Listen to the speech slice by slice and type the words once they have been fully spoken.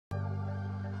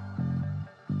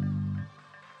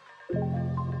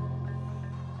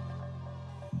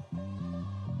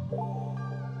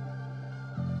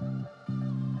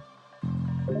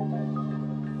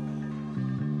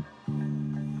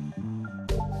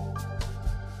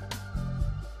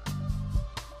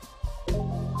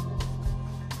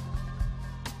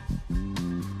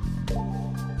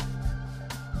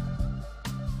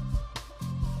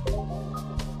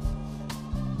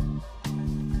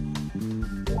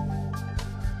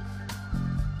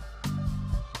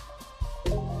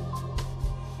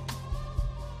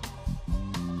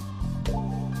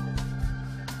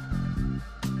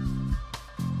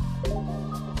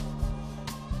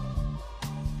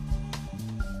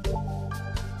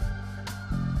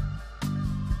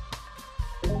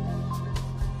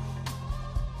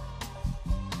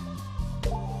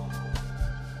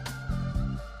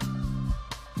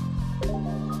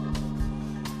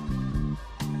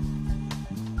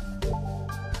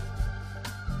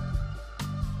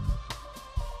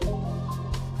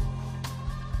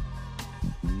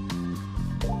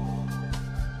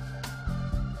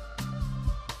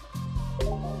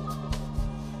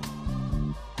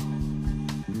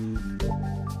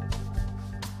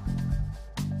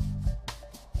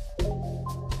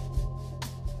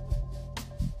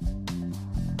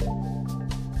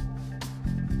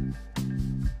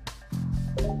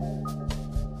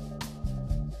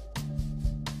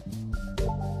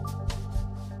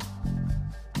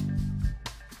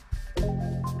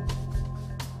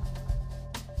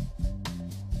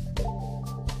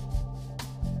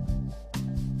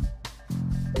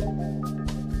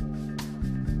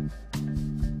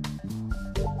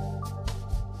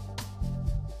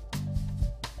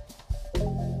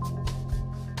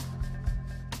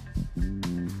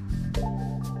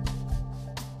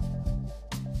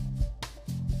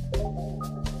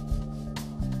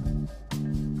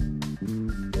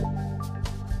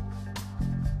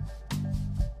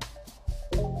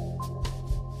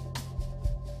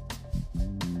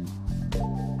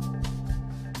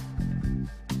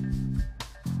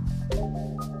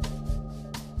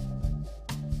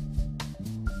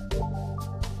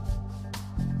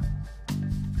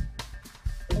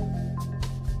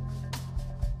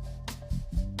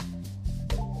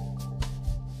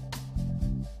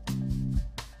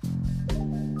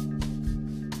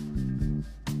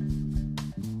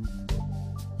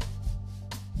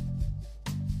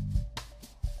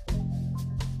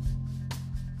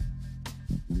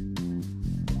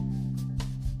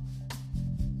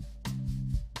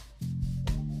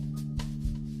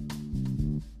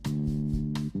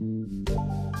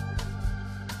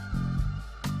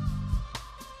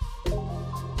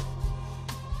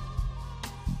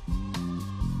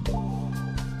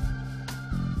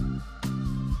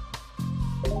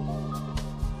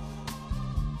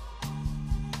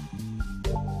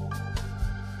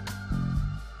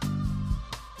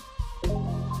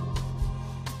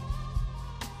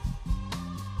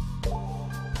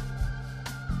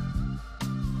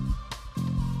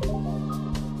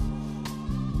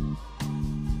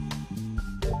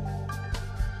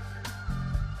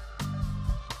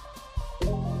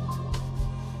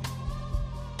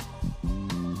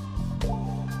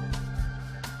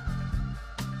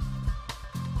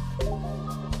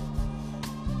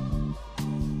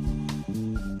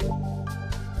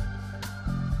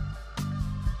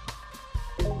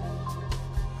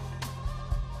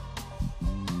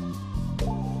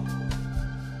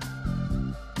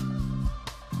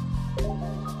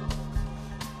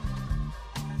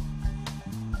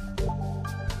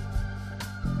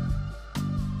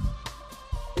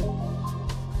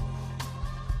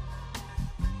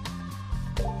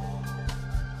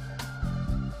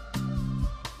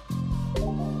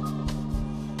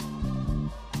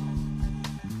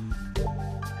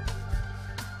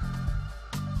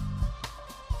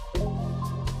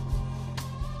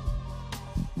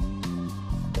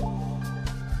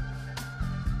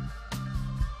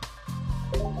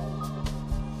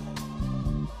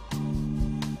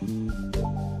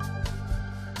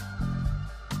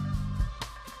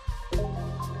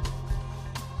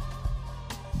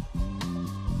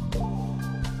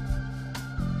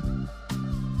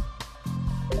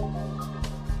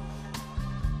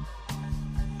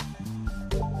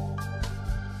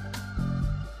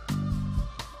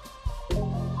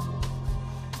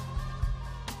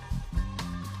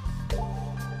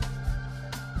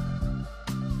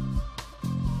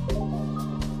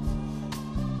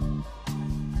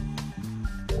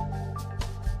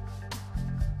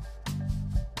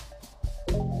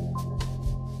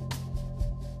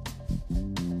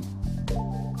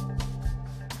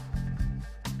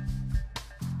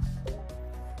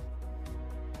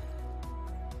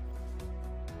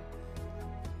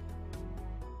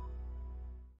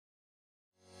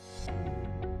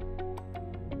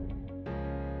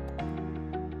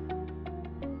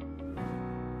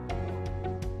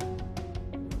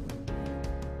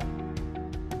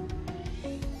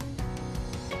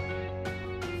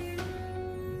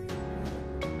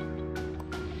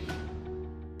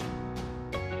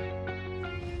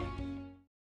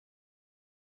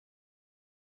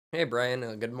Hey,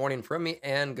 Brian. Good morning from me,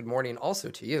 and good morning also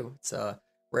to you. It's a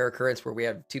rare occurrence where we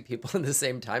have two people in the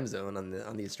same time zone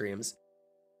on these streams.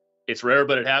 It's rare,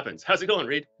 but it happens. How's it going,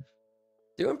 Reed?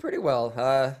 Doing pretty well.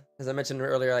 As I mentioned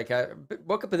earlier,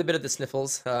 woke up with a bit of the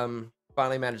sniffles.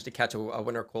 Finally managed to catch a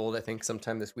winter cold, I think,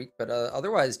 sometime this week. But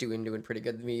otherwise, doing pretty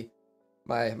good.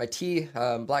 My tea,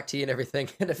 black tea, and everything,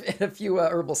 and a few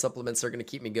herbal supplements are going to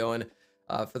keep me going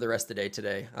for the rest of the day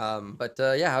today. But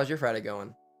yeah, how's your Friday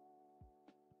going?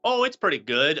 Oh, it's pretty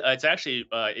good. It's actually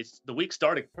it's the week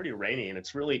started pretty rainy and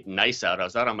it's really nice out. I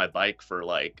was out on my bike for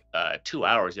like 2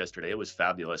 hours yesterday. It was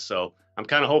fabulous. So I'm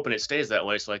kind of hoping it stays that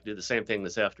way so I can do the same thing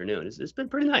this afternoon. It's been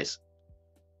pretty nice.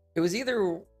 It was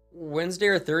either Wednesday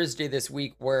or Thursday this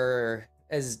week where,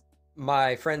 as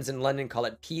my friends in London call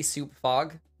it, pea soup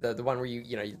fog, the one where you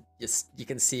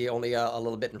can see only a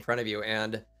little bit in front of you,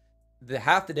 and the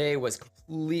half the day was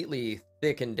completely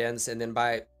thick and dense, and then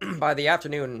by by the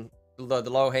afternoon,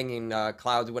 the low hanging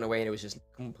clouds went away, and it was just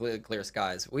completely clear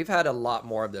skies. We've had a lot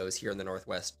more of those here in the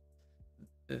Northwest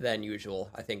than usual,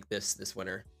 I think, this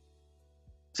winter.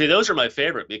 See, those are my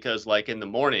favorite because like in the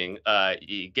morning,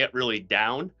 you get really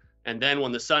down, and then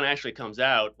when the sun actually comes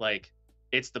out, like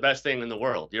it's the best thing in the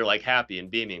world. You're like happy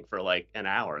and beaming for like an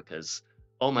hour because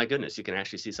oh my goodness, you can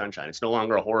actually see sunshine. It's no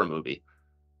longer a horror movie.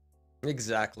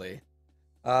 Exactly.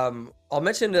 I'll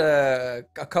mention a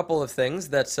couple of things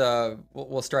that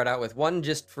we'll start out with. One,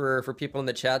 just for people in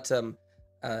the chat.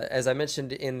 As I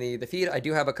mentioned in the feed, I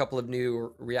do have a couple of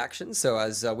new reactions. So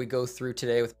as we go through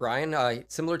today with Brian,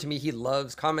 similar to me, he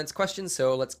loves comments, questions.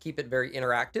 So let's keep it very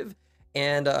interactive.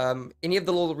 And any of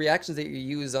the little reactions that you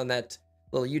use on that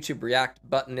little YouTube React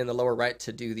button in the lower right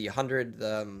to do the 100,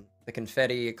 the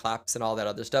confetti, claps, and all that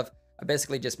other stuff, I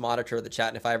basically just monitor the chat.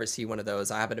 And if I ever see one of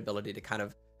those, I have an ability to kind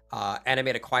of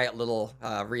animate a quiet little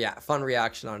fun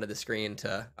reaction onto the screen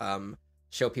to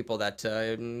show people that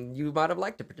you might have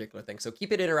liked a particular thing. So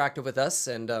keep it interactive with us,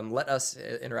 and let us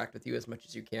interact with you as much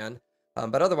as you can.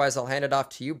 But otherwise, I'll hand it off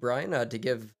to you, Brian, to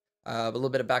give a little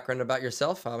bit of background about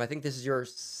yourself. I think this is your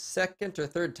second or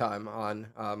third time on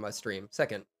my stream.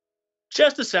 Second.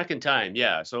 Just the second time,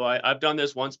 yeah. So I've done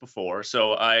this once before,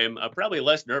 so I'm probably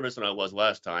less nervous than I was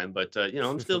last time, but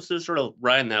I'm still sort of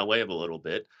riding that wave a little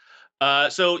bit.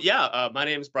 So yeah, my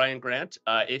name is Brian Grant.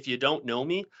 If you don't know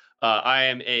me, I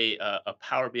am a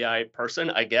Power BI person,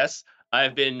 I guess.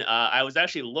 I was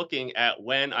actually looking at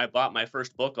when I bought my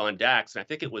first book on DAX, and I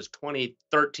think it was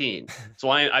 2013. So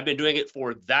I've been doing it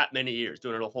for that many years,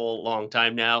 doing it a whole long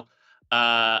time now.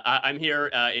 I'm here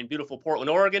in beautiful Portland,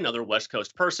 Oregon, another West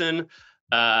Coast person.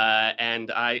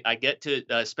 And I get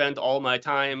to spend all my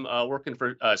time working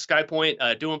for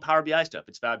SkyPoint doing Power BI stuff.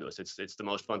 It's fabulous. It's the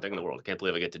most fun thing in the world. I can't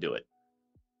believe I get to do it.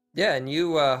 Yeah, and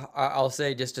I'll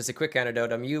say just as a quick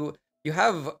anecdote, you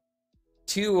have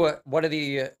you're one of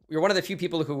the few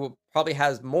people who probably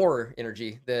has more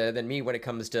energy than me when it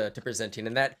comes to presenting,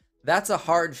 and that's a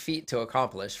hard feat to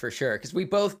accomplish for sure, because we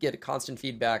both get constant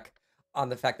feedback on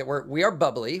the fact that we are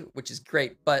bubbly, which is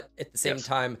great, but at the same Yes.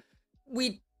 time,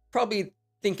 we probably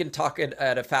think and talk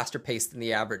at a faster pace than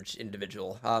the average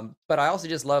individual. But I also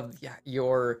just love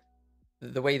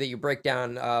the way that you break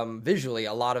down visually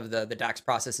a lot of the DAX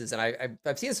processes, and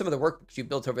I've seen some of the work you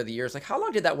built over the years. Like, how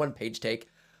long did that one page take?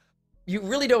 You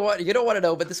don't want to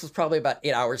know, but this was probably about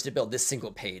 8 hours to build this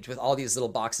single page with all these little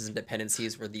boxes and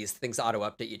dependencies where these things auto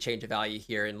update. You change a value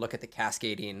here and look at the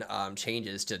cascading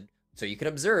changes so you can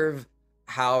observe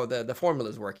how the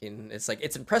formula is working. It's like,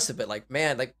 it's impressive, but like,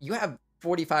 man, like, you have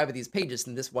 45 of these pages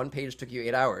and this one page took you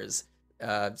 8 hours.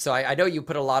 So I know you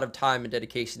put a lot of time and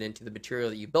dedication into the material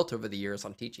that you built over the years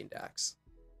on teaching DAX.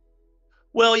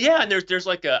 Well, yeah, and there's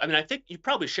like I mean, I think you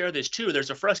probably share this too. There's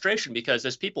a frustration because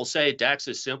as people say, DAX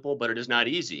is simple, but it is not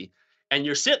easy. And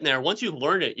you're sitting there, once you've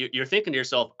learned it, you're thinking to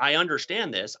yourself, I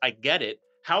understand this, I get it.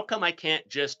 How come I can't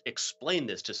just explain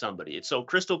this to somebody? It's so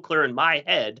crystal clear in my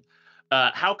head.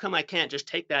 How come I can't just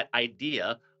take that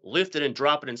idea, lift it, and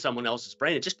drop it in someone else's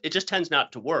brain? It just tends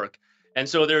not to work. And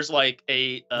so there's like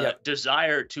a Yep.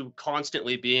 desire to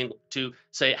constantly being to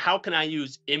say, how can I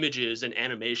use images and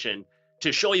animation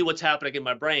to show you what's happening in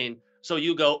my brain? So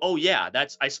you go, oh yeah,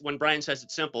 when Brian says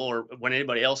it's simple, or when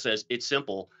anybody else says it's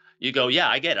simple, you go, yeah,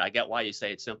 I get it. I get why you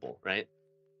say it's simple, right?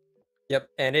 Yep.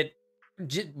 And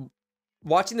j-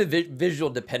 watching the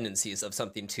visual dependencies of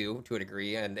something to a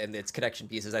degree, and its connection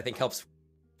pieces, I think helps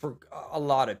for a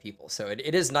lot of people. So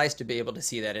it is nice to be able to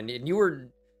see that. And you were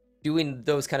doing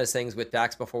those kind of things with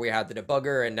DAX before we had the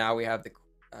debugger, and now we have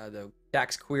the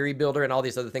DAX query builder and all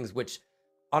these other things, which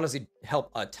honestly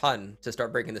help a ton to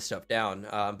start breaking this stuff down.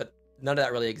 But none of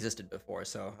that really existed before.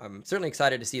 So I'm certainly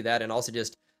excited to see that, and also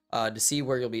just to see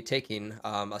where you'll be taking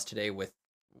us today with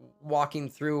walking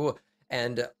through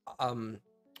and um,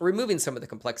 removing some of the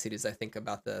complexities, I think,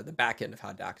 about the back end of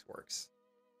how DAX works.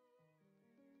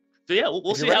 So yeah,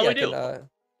 we'll If you're see how ready, we I can, do.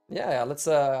 yeah, let's,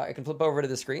 I can flip over to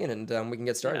the screen and we can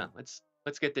get Yeah, started.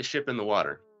 let's get this ship in the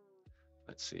water.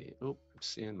 Let's see. Oh, I'm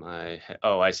seeing my.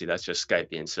 Oh, I see. That's just Skype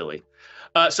being silly.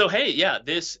 So hey, yeah,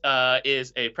 this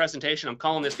is a presentation. I'm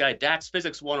calling this guy DAX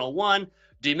Physics 101,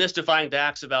 Demystifying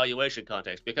DAX Evaluation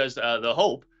Context, because the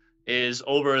hope is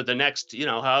over the next,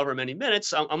 however many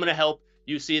minutes, I'm going to help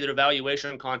you see that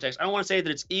evaluation context. I don't want to say that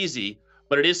it's easy,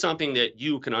 but it is something that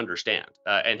you can understand.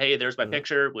 And hey, there's my Mhm.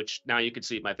 picture, which now you can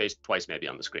see my face twice maybe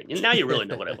on the screen. Now you really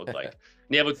know what I look like. And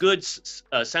you have a good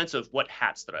sense of what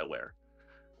hats that I wear.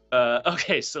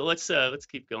 Okay, so let's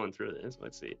keep going through this.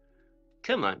 Let's see.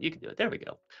 Come on, you can do it. There we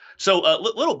go. So,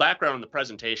 little background on the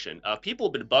presentation. People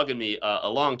have been bugging me a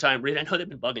long time. Reed, I know they've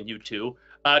been bugging you too,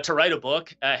 to write a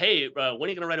book. Hey, when are you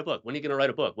going to write a book? When are you going to write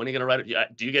a book? When are you going to write it? Yeah,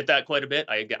 do you get that quite a bit?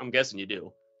 I'm guessing you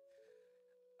do.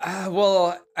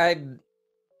 Well, I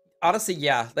honestly,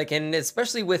 yeah, like, and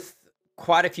especially with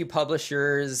quite a few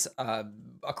publishers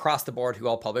across the board who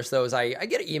all publish those, I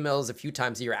get emails a few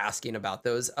times a year asking about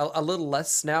those. A little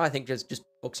less now, I think, just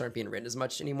books aren't being written as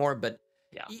much anymore, but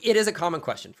Yeah. it is a common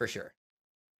question for sure.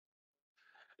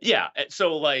 Yeah.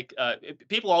 So, like,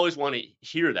 people always want to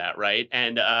hear that, right?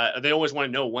 And they always want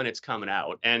to know when it's coming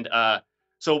out. And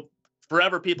so,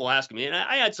 forever people asking me, and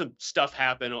I had some stuff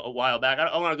happen a while back. I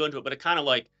don't want to go into it, but it kind of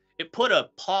like it put a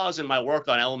pause in my work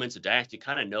on Elements of DAX. You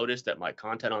kind of noticed that my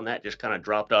content on that just kind of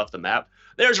dropped off the map.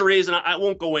 There's a reason. I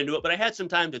won't go into it, but I had some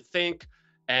time to think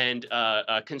and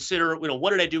consider, what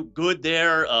did I do good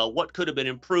there? What could have been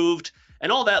improved?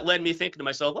 And all that led me thinking to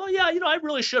myself, well, yeah, I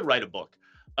really should write a book.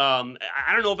 I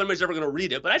don't know if anybody's ever going to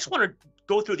read it, but I just want to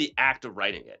go through the act of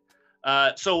writing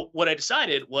it. So what I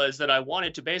decided was that I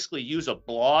wanted to basically use a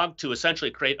blog to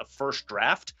essentially create a first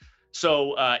draft.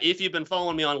 So if you've been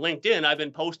following me on LinkedIn, I've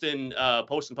been posting.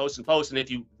 And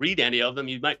if you read any of them,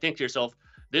 you might think to yourself,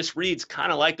 this reads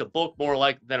kind of like a book, more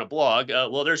like than a blog.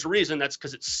 Well, there's a reason. That's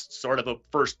because it's sort of a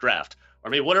first draft, or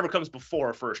maybe whatever comes before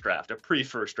a first draft, a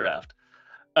pre-first draft.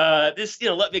 This,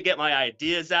 let me get my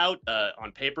ideas out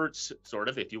on paper, sort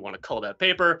of, if you want to call that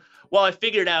paper, while I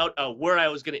figured out where I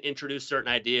was going to introduce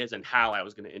certain ideas and how I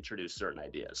was going to introduce certain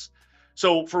ideas.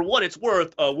 So for what it's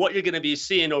worth, what you're going to be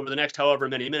seeing over the next however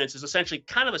many minutes is essentially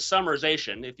kind of a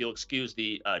summarization, if you'll excuse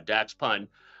the DAX pun,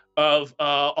 of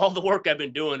all the work I've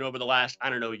been doing over the last, I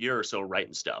don't know, year or so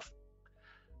writing stuff.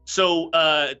 So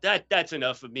that's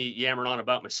enough of me yammering on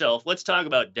about myself. Let's talk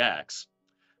about DAX.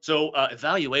 So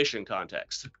evaluation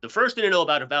context. The first thing to know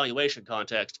about evaluation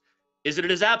context is that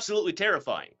it is absolutely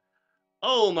terrifying.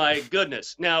 Oh my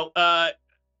goodness. Now,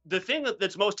 the thing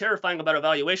that's most terrifying about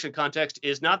evaluation context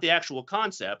is not the actual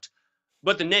concept,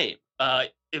 but the name,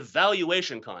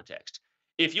 evaluation context.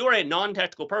 If you're a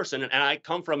non-technical person, and I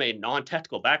come from a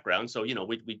non-technical background, so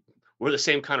we're the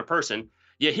same kind of person,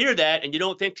 you hear that and you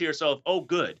don't think to yourself, oh,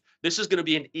 good, this is going to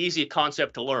be an easy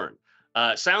concept to learn.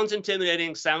 Sounds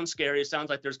intimidating, sounds scary, sounds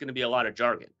like there's going to be a lot of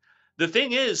jargon. The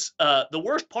thing is, the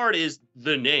worst part is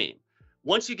the name.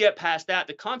 Once you get past that,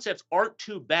 the concepts aren't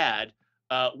too bad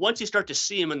once you start to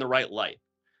see them in the right light.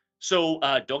 So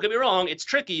don't get me wrong, it's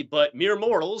tricky, but mere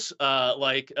mortals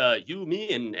like you,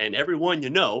 me, and everyone you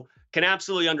know can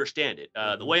absolutely understand it.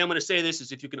 The Hmm. way I'm going to say this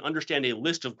is if you can understand a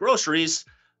list of groceries,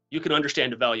 you can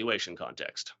understand evaluation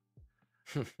context.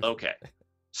 Okay,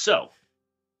 so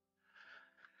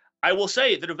I will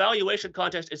say that evaluation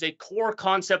context is a core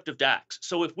concept of DAX.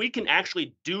 So if we can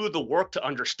actually do the work to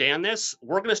understand this,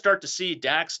 we're going to start to see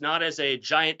DAX not as a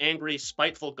giant, angry,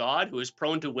 spiteful god who is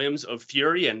prone to whims of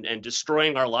fury and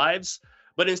destroying our lives,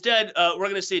 but instead we're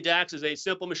going to see DAX as a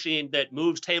simple machine that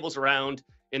moves tables around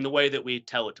in the way that we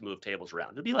tell it to move tables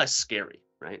around. It'll be less scary,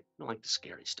 right? I don't like the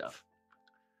scary stuff.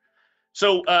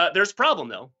 So there's a problem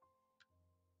though.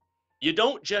 You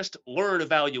don't just learn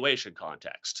evaluation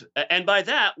context. And by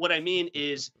that, what I mean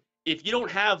is if you don't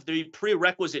have the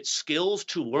prerequisite skills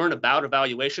to learn about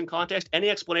evaluation context, any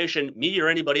explanation me or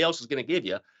anybody else is going to give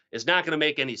you is not going to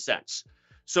make any sense.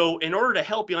 So in order to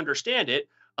help you understand it,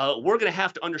 we're going to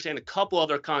have to understand a couple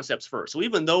other concepts first. So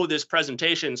even though this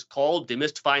presentation is called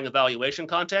Demystifying Evaluation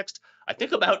Context, I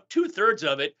think about 2/3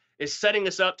 of it is setting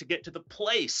us up to get to the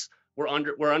place where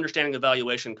understanding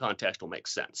evaluation context will make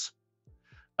sense.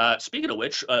 Speaking of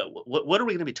which, what are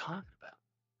we going to be talking about?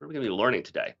 What are we going to be learning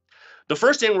today? The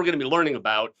first thing we're going to be learning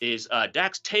about is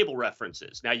DAX table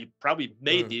references. Now, you probably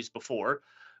made Mm. these before.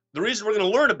 The reason we're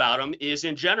going to learn about them is,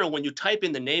 in general, when you type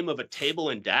in the name of a table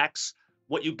in DAX,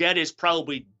 what you get is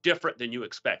probably different than you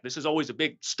expect. This is always a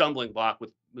big stumbling block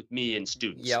with me and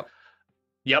students. Yep.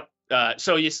 Yep.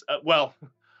 Well,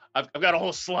 I've got a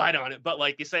whole slide on it, but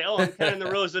like you say, oh, I'm counting the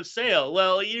rows of sale.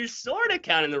 Well, you're sort of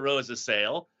counting the rows of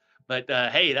sale, but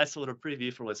hey, that's a little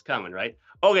preview for what's coming, right?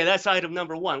 Okay, that's item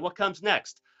number one. What comes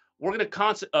next? We're going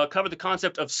to cover the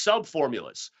concept of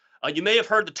sub-formulas. You may have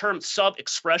heard the term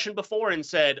sub-expression before and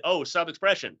said, oh,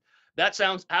 sub-expression. That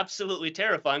sounds absolutely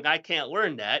terrifying. I can't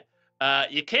learn that.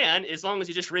 You can, as long as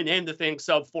you just rename the thing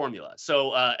sub-formula.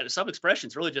 So sub-expression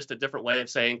is really just a different way of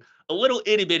saying a little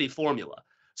itty-bitty formula.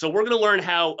 So we're going to learn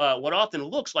how what often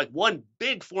looks like one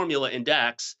big formula in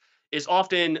DAX is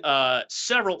often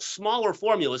several smaller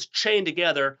formulas chained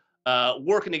together,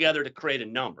 working together to create a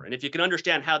number. And if you can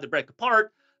understand how they break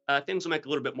apart, things will make a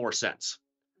little bit more sense.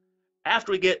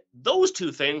 After we get those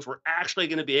two things, we're actually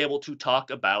going to be able to talk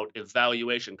about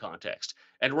evaluation context.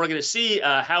 And we're going to see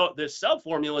how the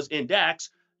subformulas in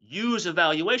DAX use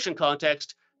evaluation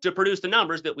context to produce the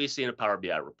numbers that we see in a Power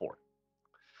BI report.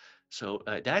 So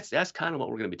that's kind of what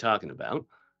we're going to be talking about.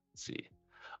 Let's see.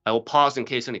 I will pause in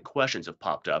case any questions have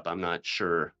popped up. I'm not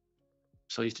sure.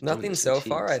 So used to Nothing so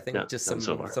far. I think no, just so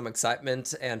some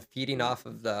excitement and feeding off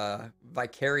of the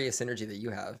vicarious energy that you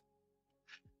have.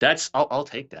 I'll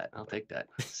take that. I'll take that.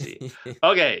 Let's see.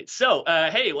 Okay, so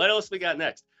hey, what else we got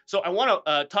next? So I want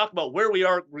to talk about where we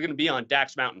are. We're going to be on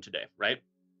DAX Mountain today, right?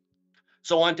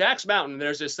 So on DAX Mountain,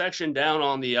 there's this section down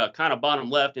on the kind of bottom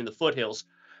left in the foothills.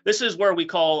 This is where we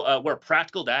call where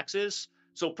practical DAX is.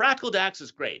 So practical DAX is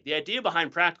great. The idea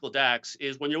behind practical DAX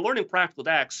is when you're learning practical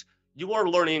DAX, you are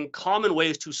learning common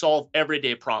ways to solve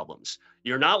everyday problems.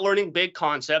 You're not learning big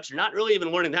concepts. You're not really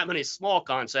even learning that many small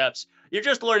concepts. You're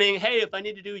just learning, hey, if I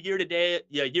need to do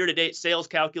year-to-date sales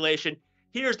calculation,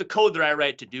 here's the code that I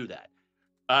write to do that.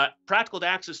 Practical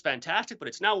DAX is fantastic, but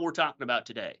it's not what we're talking about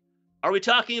today. Are we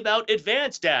talking about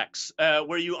advanced DAX,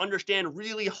 where you understand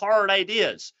really hard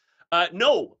ideas?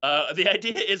 No, the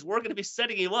idea is we're going to be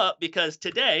setting you up because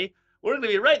today we're going to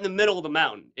be right in the middle of the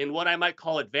mountain in what I might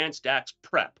call advanced DAX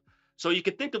prep. So you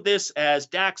could think of this as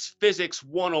DAX Physics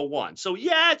 101. So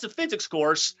yeah, it's a physics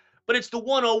course, but it's the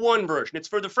 101 version. It's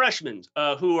for the freshmen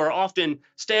who are often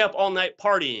stay up all night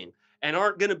partying and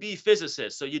aren't going to be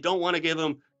physicists. So you don't want to give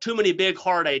them too many big,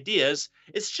 hard ideas.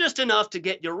 It's just enough to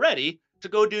get you ready to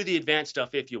go do the advanced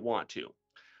stuff if you want to.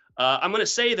 I'm going to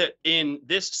say that in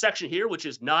this section here, which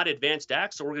is not advanced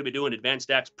DAX, so we're going to be doing advanced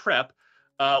DAX prep,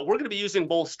 we're going to be using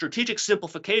both strategic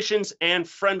simplifications and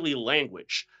friendly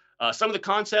language. Some of the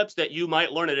concepts that you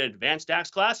might learn at an advanced DAX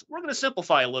class, we're going to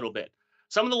simplify a little bit.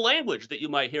 Some of the language that you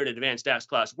might hear at an advanced DAX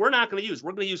class, we're not going to use.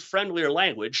 We're going to use friendlier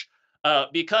language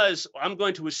because I'm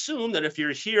going to assume that if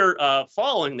you're here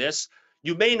following this,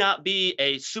 you may not be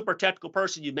a super technical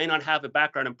person. You may not have a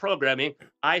background in programming.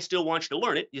 I still want you to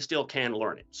learn it. You still can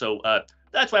learn it. So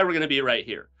that's why we're going to be right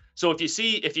here. So if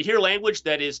you hear language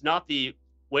that is not the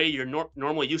way you're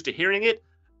normally used to hearing it,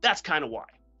 that's kind of why.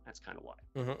 That's kind of why.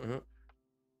 Mm-hmm.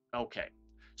 Okay.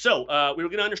 So we were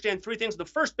going to understand three things. The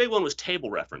first big one was table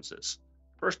references.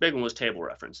 So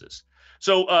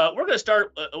we're going to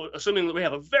start assuming that we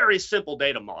have a very simple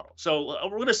data model. So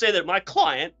we're going to say that my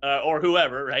client or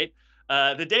whoever, right?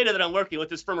 The data that I'm working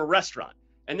with is from a restaurant.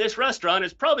 And this restaurant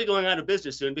is probably going out of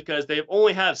business soon because they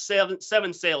only have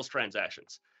seven sales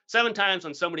transactions. 7 times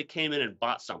when somebody came in and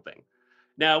bought something.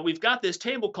 Now, we've got this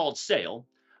table called sale.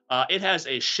 It has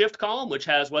a shift column, which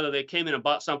has whether they came in and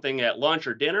bought something at lunch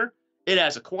or dinner. It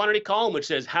has a quantity column, which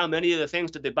says how many of the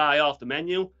things did they buy off the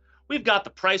menu. We've got the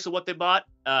price of what they bought.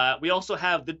 We also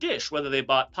have the dish, whether they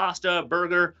bought pasta,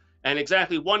 burger, and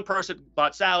exactly one person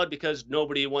bought salad because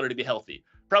nobody wanted to be healthy.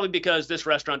 Probably because this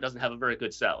restaurant doesn't have a very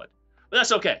good salad. But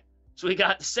that's okay. So we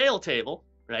got the sale table,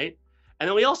 right? And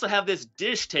then we also have this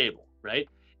dish table, right?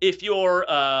 If you're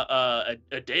a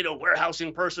data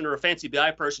warehousing person or a fancy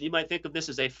BI person, you might think of this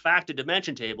as a fact and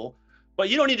dimension table, but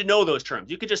you don't need to know those terms.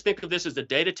 You could just think of this as a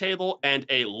data table and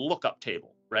a lookup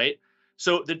table, right?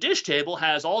 So the dish table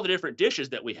has all the different dishes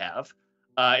that we have.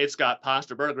 It's got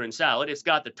pasta, burger, and salad. It's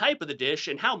got the type of the dish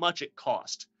and how much it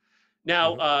cost.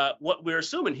 Now, what we're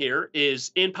assuming here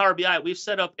is in Power BI, we've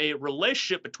set up a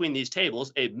relationship between these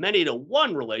tables, a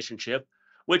many-to-one relationship,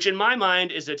 which in my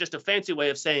mind is just a fancy way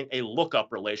of saying a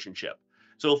lookup relationship.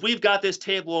 So if we've got this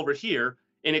table over here,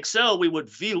 in Excel, we would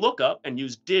VLOOKUP and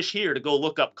use dish here to go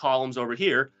look up columns over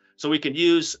here. So we can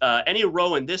use any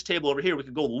row in this table over here. We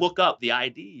could go look up the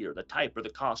ID or the type or the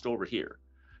cost over here.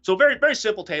 So very, very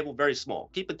simple table, very small.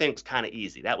 Keeping things kind of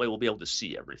easy. That way we'll be able to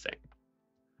see everything.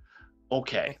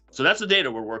 Okay, so that's the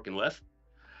data we're working with.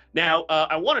 Now,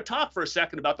 I want to talk for a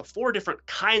second about the 4 different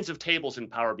kinds of tables in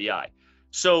Power BI.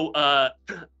 So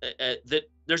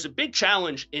there's a big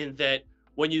challenge in that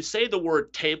when you say the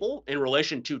word table in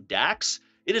relation to DAX,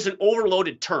 it is an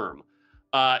overloaded term.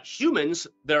 Humans,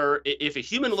 if a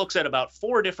human looks at about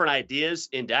 4 different ideas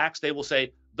in DAX, they will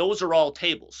say those are all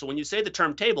tables. So when you say the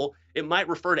term table, it might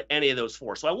refer to any of those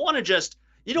 4. So I want to just,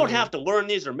 you don't Mm-hmm. have to learn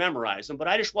these or memorize them, but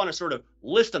I just want to sort of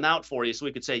list them out for you so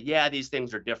we could say, yeah, these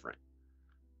things are different.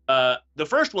 The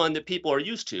first one that people are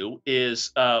used to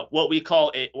is what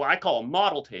I call a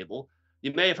model table.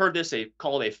 You may have heard this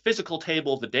called a physical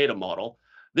table of the data model.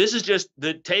 This is just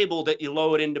the table that you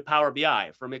load into Power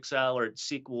BI from Excel or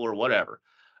SQL or whatever.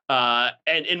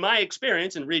 And in my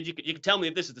experience, and Reed, you can tell me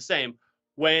if this is the same.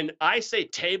 When I say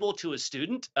table to a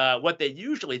student, what they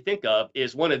usually think of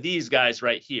is one of these guys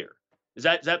right here. Has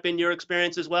that been your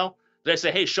experience as well? Did I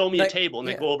say, hey, show me a table, and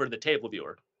they Yeah. go over to the table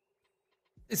viewer?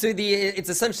 So it's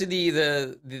essentially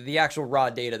the actual raw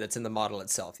data that's in the model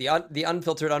itself, the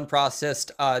unfiltered,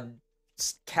 unprocessed,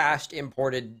 cached,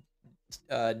 imported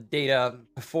data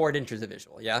before it enters the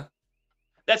visual. Yeah.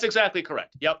 That's exactly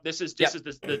correct. Yep. This is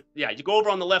yeah. You go over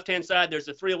on the left hand side. There's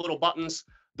the 3 little buttons.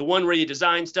 The one where you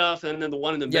design stuff, and then the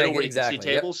one in the middle where you can see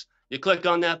tables. Yep. You click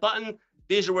on that button.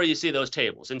 These are where you see those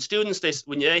tables. And students,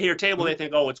 when they hear table, they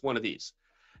think, oh, it's one of these.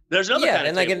 There's another kind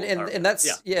of table. And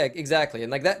that's exactly.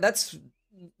 And like that's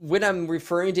when I'm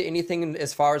referring to anything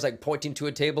as far as like pointing to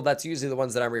a table, that's usually the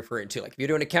ones that I'm referring to. Like if you're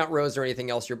doing account rows or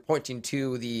anything else, you're pointing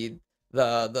to the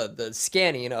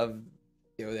scanning of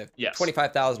the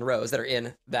 25,000 rows that are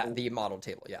in the model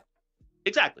table. Yeah.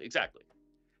 Exactly.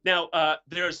 Now,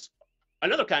 there's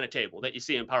another kind of table that you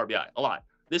see in Power BI a lot.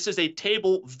 This is a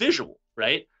table visual,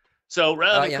 right? So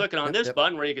rather than clicking on this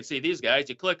button where you can see these guys,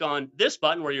 you click on this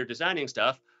button where you're designing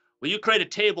stuff. Well, you create a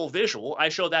table visual. I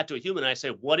show that to a human. I say,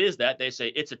 what is that? They say,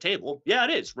 it's a table. Yeah,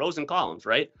 it is. Rows and columns,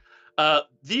 right?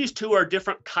 These two are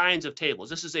different kinds of tables.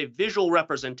 This is a visual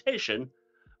representation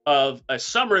of a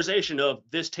summarization of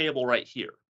this table right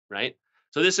here, right?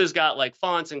 So this has got like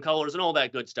fonts and colors and all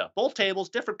that good stuff. Both tables,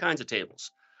 different kinds of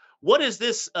tables. What is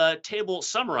this table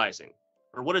summarizing?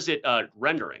 Or what is it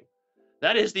rendering?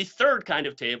 That is the third kind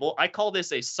of table. I call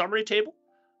this a summary table.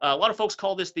 A lot of folks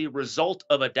call this the result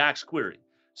of a DAX query.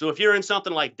 So if you're in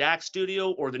something like DAX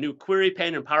Studio or the new query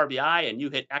pane in Power BI and you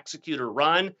hit execute or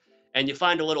run and you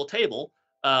find a little table,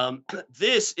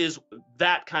 this is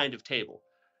that kind of table.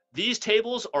 These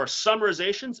tables are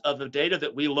summarizations of the data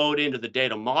that we load into the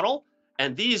data model,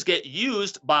 and these get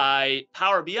used by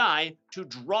Power BI to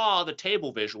draw the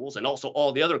table visuals and also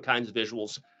all the other kinds of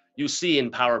visuals you see in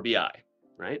Power BI,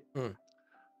 right?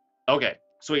 Okay,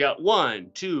 so we got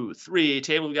 1, 2, 3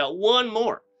 tables. We got one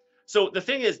more. So the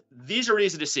thing is, these are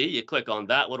easy to see. You click on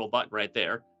that little button right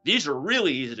there. These are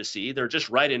really easy to see. They're just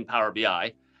right in Power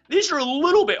BI. These are a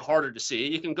little bit harder to see.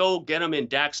 You can go get them in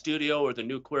DAX Studio or the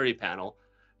new query panel.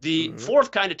 The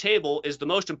fourth kind of table is the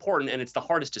most important, and it's the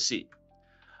hardest to see.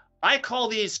 I call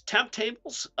these temp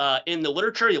tables. In the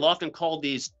literature, you'll often call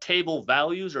these table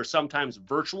values or sometimes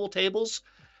virtual tables.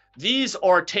 These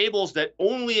are tables that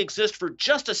only exist for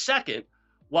just a second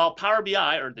while Power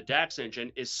BI or the DAX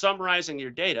engine is summarizing your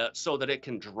data so that it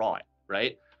can draw it,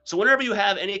 right? So whenever you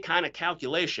have any kind of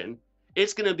calculation,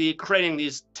 it's going to be creating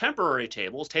these temporary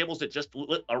tables that just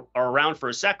are around for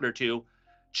a second or two,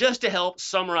 just to help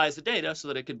summarize the data so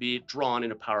that it can be drawn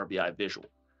in a Power BI visual.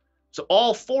 So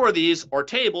all 4 of these are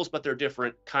tables, but they're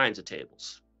different kinds of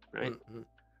tables, right?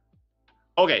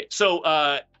 Okay, so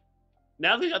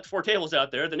now that we got the 4 tables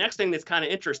out there, the next thing that's kind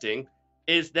of interesting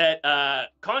is that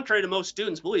contrary to most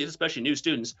students believe, especially new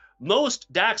students,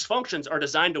 most DAX functions are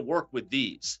designed to work with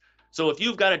these. So if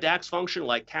you've got a DAX function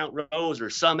like count rows or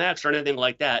SUMX or anything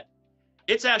like that,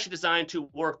 it's actually designed to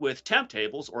work with temp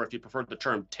tables, or if you prefer the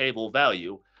term table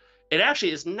value, it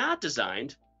actually is not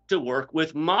designed to work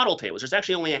with model tables. There's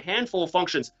actually only a handful of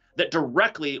functions that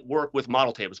directly work with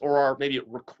model tables or are maybe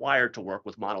required to work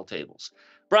with model tables.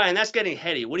 Brian, that's getting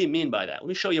heady. What do you mean by that? Let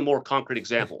me show you a more concrete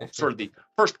example, sort of the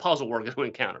first puzzle we're going to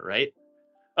encounter, right?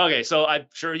 Okay, so I'm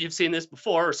sure you've seen this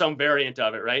before or some variant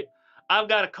of it, right? I've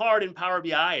got a card in Power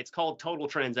BI. It's called total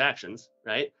transactions,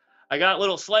 right? I got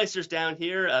little slicers down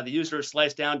here. The user is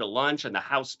sliced down to lunch and the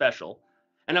house special.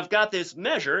 And I've got this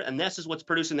measure, and this is what's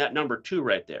producing that number 2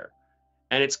 right there.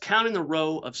 And it's counting the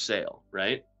row of sale,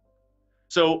 right?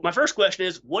 So my first question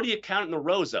is, what are you counting the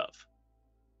rows of?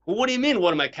 Well, what do you mean,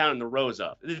 what am I counting the rows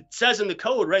of? It says in the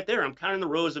code right there, I'm counting the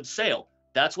rows of sale.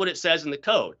 That's what it says in the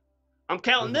code. I'm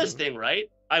counting this thing, right?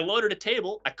 I loaded a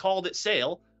table. I called it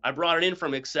sale. I brought it in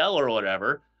from Excel or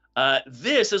whatever.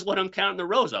 This is what I'm counting the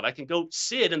rows of. I can go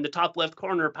see it in the top left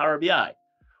corner of Power BI.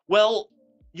 Well,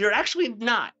 you're actually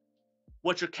not.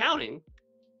 What you're counting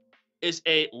is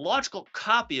a logical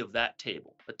copy of that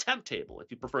table, a temp table,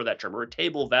 if you prefer that term, or a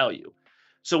table value.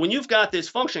 So when you've got this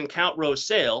function count row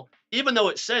sale, even though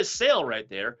it says sale right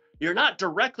there, you're not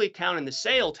directly counting the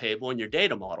sale table in your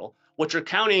data model. What you're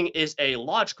counting is a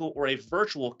logical or a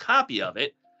virtual copy of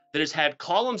it that has had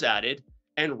columns added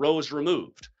and rows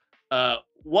removed.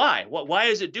 Why? Why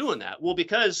is it doing that? Well,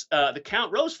 because the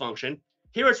count rows function,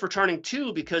 here it's returning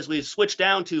 2 because we've switched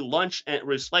down to lunch and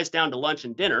we've sliced down to lunch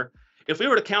and dinner. If we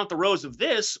were to count the rows of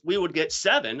this, we would get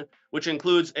 7, which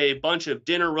includes a bunch of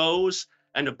dinner rows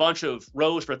and a bunch of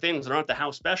rows for things that aren't the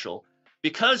house special.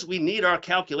 Because we need our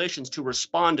calculations to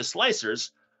respond to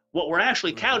slicers, what we're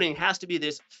actually counting has to be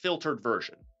this filtered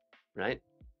version, right?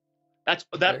 That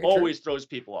Very always true. throws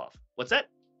people off. What's that?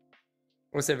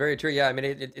 I would say very true. Yeah, I mean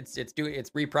it's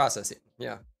reprocessing.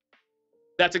 Yeah.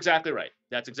 That's exactly right.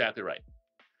 That's exactly right.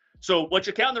 So what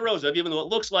you're counting the rows of, even though it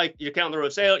looks like you're counting the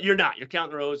rows of sale, you're not. You're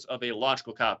counting the rows of a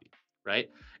logical copy, right?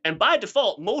 And by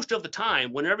default, most of the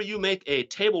time, whenever you make a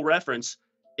table reference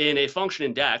in a function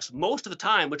in DAX, most of the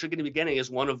time, what you're going to be getting is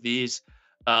one of these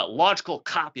logical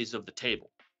copies of the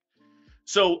table.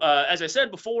 So as I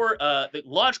said before, the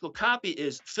logical copy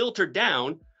is filtered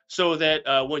down so that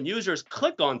when users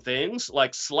click on things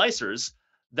like slicers,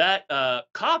 that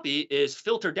copy is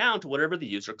filtered down to whatever the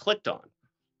user clicked on.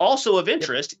 Also of Yep.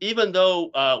 interest, even though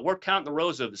we're counting the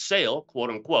rows of sale, quote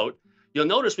unquote, you'll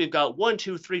notice we've got 1,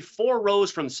 2, 3, 4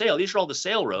 rows from sale. These are all the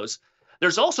sale rows.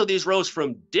 There's also these rows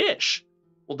from dish.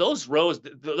 Well, those rows,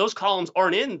 those columns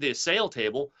aren't in the sale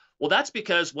table. Well, that's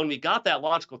because when we got that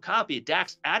logical copy,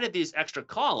 DAX added these extra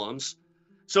columns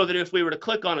so that if we were to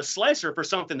click on a slicer for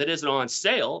something that isn't on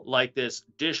sale, like this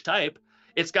dish type,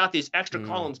 it's got these extra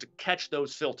columns to catch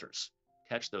those filters.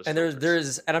 And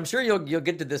there's and I'm sure you'll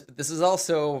get to this, but this is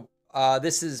also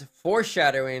this is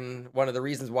foreshadowing one of the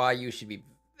reasons why you should be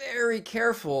very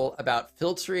careful about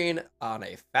filtering on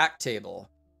a fact table,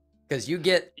 because you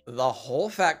get the whole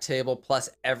fact table plus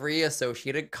every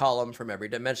associated column from every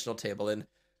dimensional table. And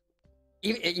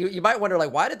you might wonder,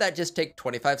 like, why did that just take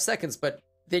 25 seconds? But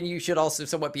then you should also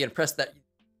somewhat be impressed that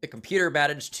the computer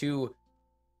managed to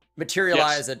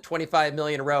materialize a 25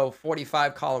 million row,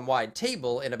 45 column wide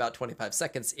table in about 25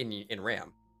 seconds in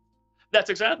RAM. That's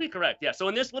exactly correct. Yeah. So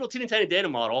in this little teeny tiny data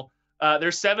model,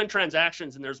 there's 7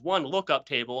 transactions and there's one lookup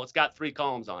table. It's got 3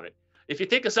 columns on it. If you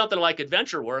think of something like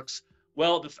AdventureWorks,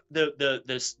 well,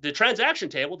 the transaction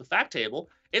table, the fact table,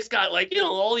 it's got, like,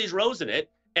 all these rows in it,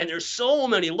 and there's so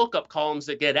many lookup columns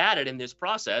that get added in this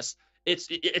process.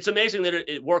 It's amazing that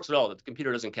it works at all, that the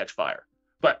computer doesn't catch fire.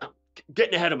 But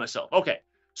getting ahead of myself. Okay.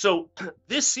 So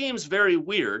this seems very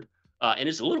weird, and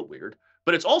it's a little weird,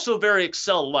 but it's also very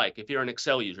Excel-like if you're an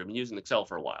Excel user. I've been using Excel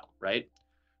for a while, right?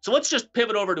 So let's just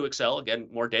pivot over to Excel. Again,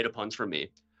 more data puns from me.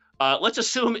 Let's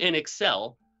assume in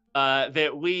Excel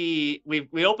that we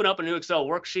open up a new Excel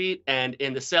worksheet, and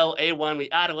in the cell A1, we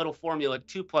add a little formula,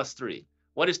 2 plus 3.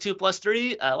 What is 2 plus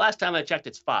 3? Last time I checked,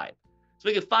 it's 5. So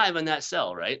we get 5 in that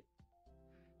cell, right?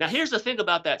 Now, here's the thing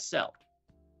about that cell.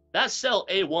 That cell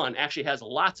A1 actually has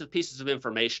lots of pieces of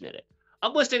information in it.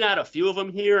 I'm listing out a few of them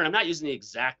here, and I'm not using the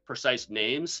exact precise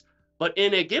names, but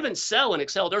in a given cell in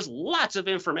Excel, there's lots of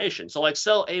information. So like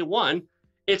cell A1,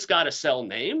 it's got a cell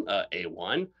name,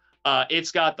 A1.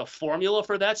 It's got the formula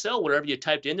for that cell. Whatever you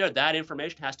typed in there, that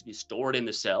information has to be stored in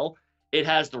the cell. It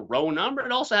has the row number.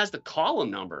 It also has the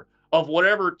column number of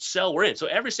whatever cell we're in. So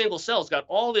every single cell's got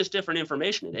all this different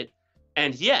information in it.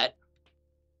 And yet,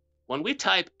 when we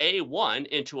type A1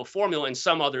 into a formula in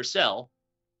some other cell,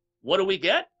 what do we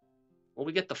get? Well,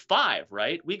 we get the 5,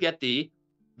 right? We get the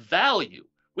value.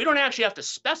 We don't actually have to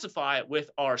specify with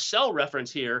our cell reference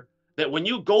here that when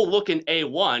you go look in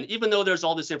A1, even though there's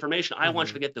all this information, I want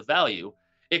you to get the value.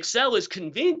 Excel is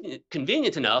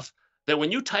convenient enough that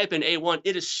when you type in A1,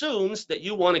 it assumes that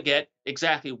you want to get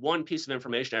exactly one piece of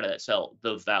information out of that cell,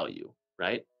 the value,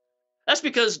 right? That's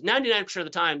because 99% of the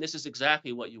time, this is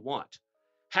exactly what you want.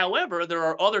 However, there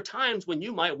are other times when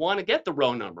you might want to get the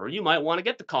row number, or you might want to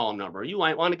get the column number, or you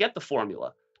might want to get the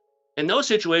formula. In those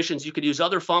situations, you could use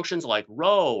other functions like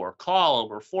row or column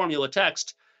or formula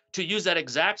text to use that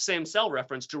exact same cell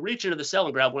reference to reach into the cell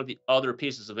and grab one of the other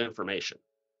pieces of information,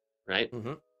 right?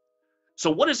 So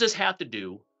what does this have to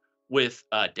do with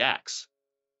DAX?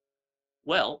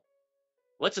 Well,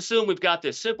 let's assume we've got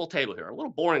this simple table here, a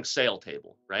little boring sale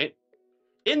table, right?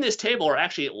 In this table are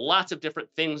actually lots of different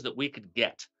things that we could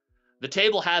get. The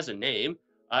table has a name.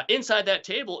 Inside that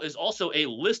table is also a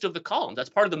list of the columns. That's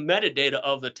part of the metadata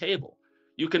of the table.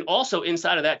 You can also,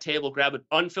 inside of that table, grab an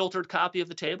unfiltered copy of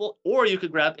the table, or you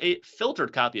could grab a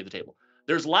filtered copy of the table.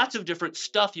 There's lots of different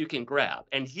stuff you can grab.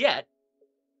 And yet,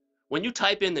 when you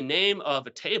type in the name of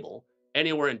a table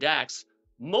anywhere in DAX,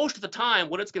 most of the time,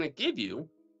 what it's going to give you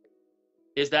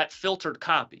is that filtered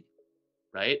copy,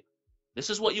 right? This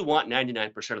is what you want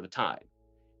 99% of the time.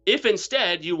 If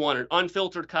instead you want an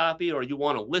unfiltered copy or you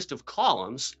want a list of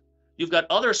columns, you've got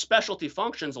other specialty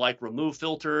functions like remove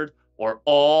filtered or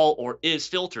all or is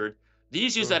filtered.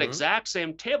 These use that Mm-hmm. exact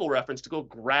same table reference to go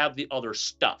grab the other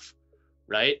stuff,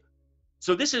 right?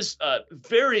 So this is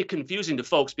very confusing to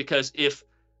folks, because if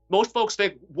most folks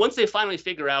think once they finally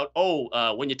figure out,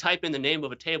 when you type in the name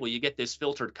of a table, you get this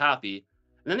filtered copy,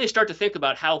 and then they start to think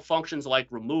about how functions like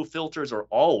remove filters or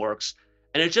all works,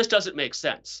 and it just doesn't make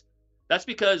sense. That's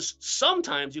because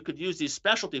sometimes you could use these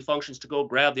specialty functions to go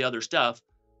grab the other stuff,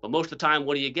 but most of the time,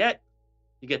 what do you get?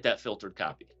 You get that filtered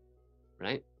copy,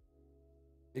 right?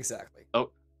 Exactly.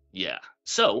 Oh, yeah.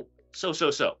 So.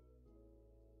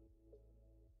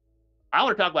 I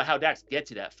want to talk about how DAX gets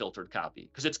to that filtered copy,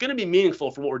 because it's going to be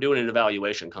meaningful for what we're doing in an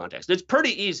evaluation context. It's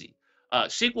pretty easy.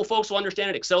 SQL folks will understand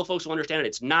it. Excel folks will understand it.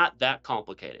 It's not that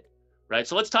complicated, right?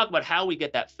 So let's talk about how we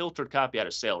get that filtered copy out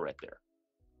of sale right there.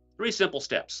 3 simple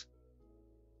steps.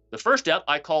 The first step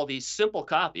I call the simple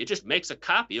copy. It just makes a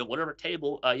copy of whatever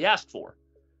table you asked for.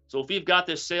 So if we've got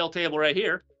this sale table right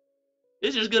here,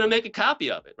 it's just going to make a copy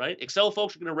of it, right? Excel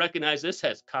folks are going to recognize this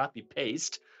as copy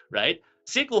paste, right?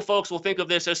 SQL folks will think of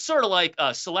this as sort of like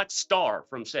a select star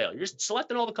from sale. You're just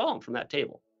selecting all the columns from that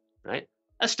table, right?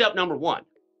 That's step number 1.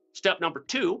 Step number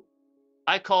 2,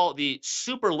 I call the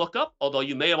super lookup, although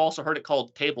you may have also heard it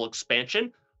called table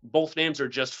expansion. Both names are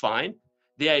just fine.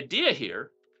 The idea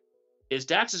here is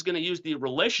DAX is going to use the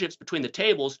relationships between the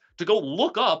tables to go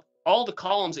look up all the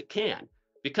columns it can.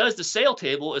 Because the sale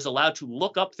table is allowed to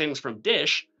look up things from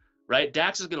dish, right?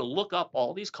 DAX is going to look up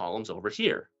all these columns over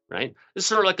here, right? This is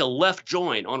sort of like a left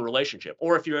join on relationship.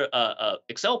 Or if you're a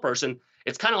Excel person,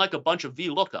 it's kind of like a bunch of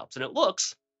VLOOKUPs, and it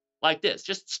looks like this,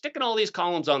 just sticking all these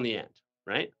columns on the end,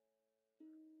 right?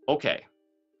 Okay,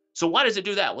 so why does it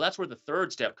do that? Well, that's where the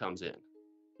third step comes in.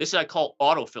 This I call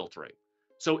auto filtering.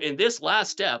 So in this last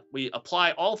step, we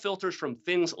apply all filters from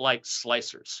things like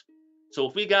slicers. So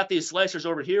if we got these slicers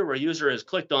over here where a user has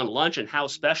clicked on lunch and how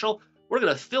special, we're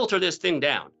going to filter this thing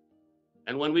down.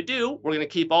 And when we do, we're going to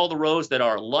keep all the rows that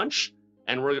are lunch,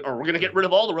 and we're going to get rid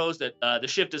of all the rows that the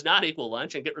shift does not equal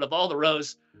lunch, and get rid of all the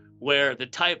rows where the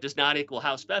type does not equal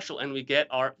how special, and we get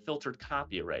our filtered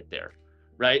copy right there,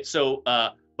 right? So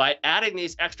by adding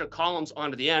these extra columns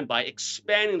onto the end, by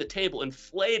expanding the table,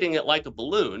 inflating it like a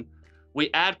balloon, we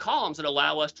add columns that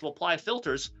allow us to apply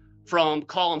filters from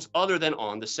columns other than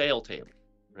on the sale table,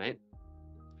 right?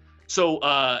 So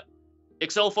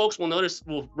Excel folks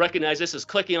will recognize this as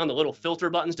clicking on the little filter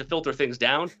buttons to filter things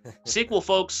down. SQL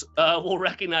folks will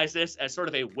recognize this as sort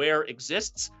of a where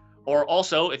exists, or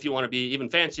also, if you want to be even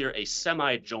fancier, a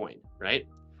semi-join, right?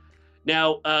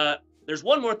 Now, there's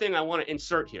one more thing I want to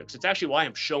insert here, because it's actually why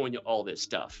I'm showing you all this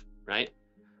stuff, right?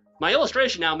 My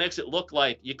illustration now makes it look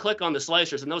like you click on the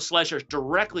slicers, and those slicers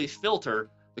directly filter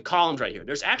the columns right here.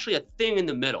 There's actually a thing in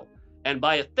the middle. And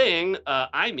by a thing,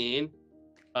 I mean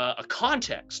a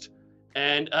context.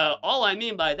 And all I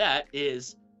mean by that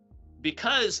is,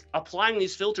 because applying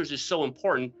these filters is so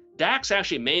important, DAX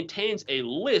actually maintains a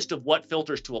list of what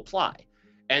filters to apply.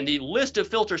 And the list of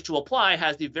filters to apply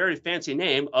has the very fancy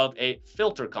name of a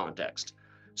filter context.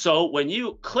 So when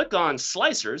you click on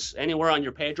slicers anywhere on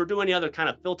your page or do any other kind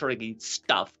of filtering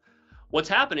stuff, what's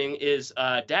happening is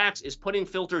DAX is putting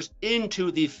filters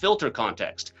into the filter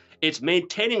context. It's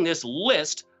maintaining this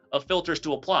list of filters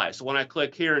to apply. So when I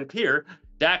click here and here,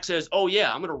 DAX says, oh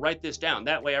yeah, I'm going to write this down.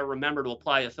 That way I remember to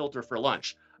apply a filter for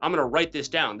lunch. I'm going to write this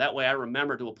down. That way I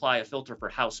remember to apply a filter for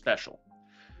how special.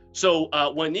 So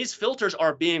when these filters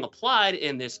are being applied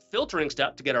in this filtering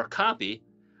step to get our copy,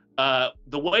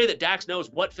 the way that DAX knows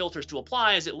what filters to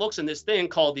apply is it looks in this thing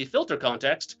called the filter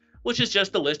context, which is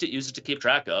just the list it uses to keep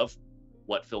track of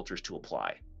what filters to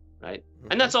apply, right?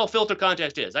 And that's all filter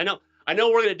context is. I know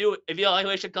we're going to do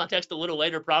evaluation context a little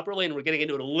later properly, and we're getting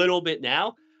into it a little bit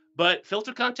now, but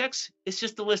filter context is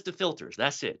just a list of filters.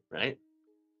 That's it, right?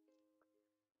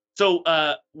 So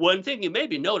one thing you may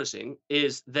be noticing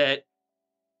is that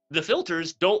the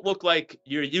filters don't look like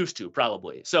you're used to,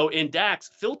 probably. So in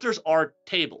DAX, filters are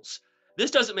tables.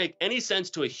 This doesn't make any sense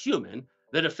to a human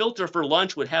that a filter for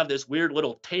lunch would have this weird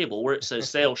little table where it says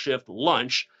sales shift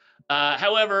lunch.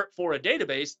 However, for a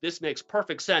database, this makes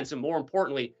perfect sense. And more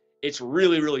importantly, it's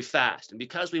really, really fast. And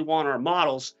because we want our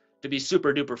models to be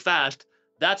super duper fast,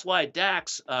 that's why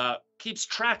DAX keeps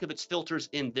track of its filters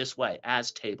in this way,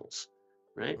 as tables,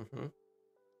 right? Let's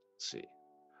see.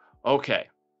 Okay.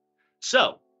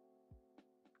 So.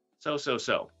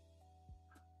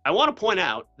 I want to point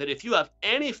out that if you have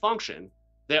any function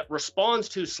that responds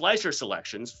to slicer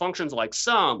selections, functions like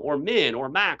sum or min or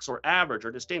max or average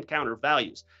or distinct counter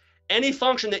values, any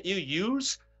function that you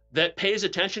use that pays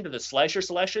attention to the slicer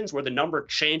selections where the number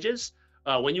changes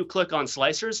when you click on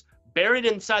slicers. Buried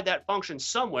inside that function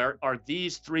somewhere are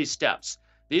these 3 steps.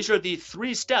 These are the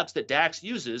 3 steps that DAX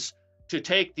uses to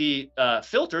take the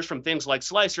filters from things like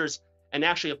slicers and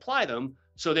actually apply them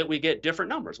so that we get different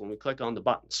numbers when we click on the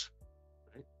buttons.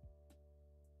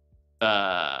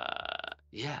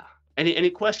 Yeah. Any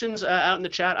questions out in the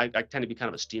chat? I tend to be kind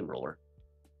of a steamroller.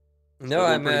 No,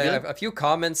 I'm a few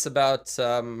comments about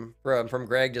from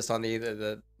Greg just on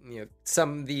the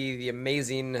some of the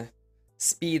amazing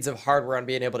speeds of hardware on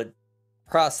being able to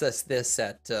process this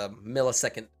at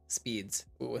millisecond speeds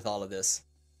with all of this.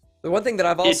 The one thing that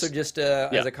I've also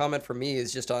as a comment for me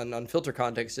is just on filter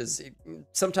context is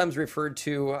sometimes referred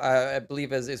to I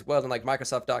believe as well in like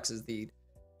Microsoft Docs as the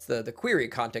query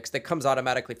context that comes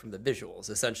automatically from the visuals.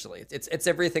 Essentially, it's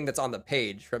everything that's on the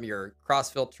page from your cross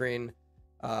filtering,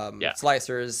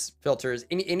 slicers, filters,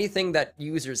 anything that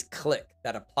users click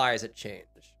that applies a change.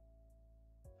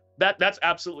 That's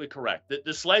absolutely correct.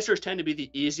 The slicers tend to be the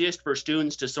easiest for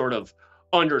students to sort of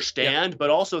understand,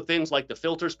 but also things like the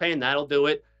filters pane, that'll do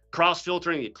it. Cross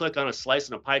filtering, you click on a slice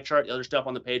and a pie chart, the other stuff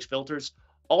on the page filters.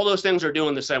 All those things are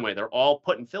doing the same way. They're all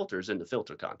putting filters into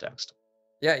filter context.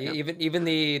 Yeah, even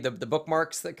the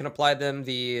bookmarks that can apply them,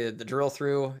 the drill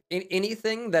through,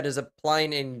 anything that is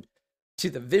applying to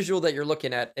the visual that you're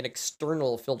looking at an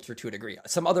external filter to a degree,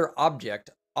 some other object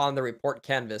on the report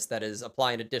canvas that is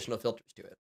applying additional filters to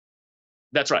it.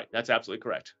 That's right. That's absolutely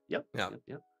correct. Yep. Yeah.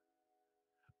 Yep.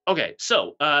 Okay,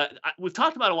 so we've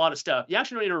talked about a lot of stuff. You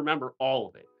actually don't need to remember all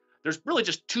of it. There's really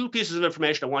just 2 pieces of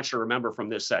information I want you to remember from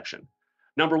this section.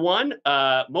 Number 1,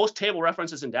 most table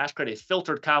references in DAX create a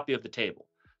filtered copy of the table.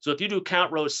 So if you do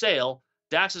count rows sale,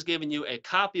 DAX is giving you a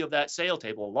copy of that sale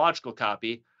table, a logical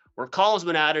copy, where columns have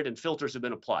been added and filters have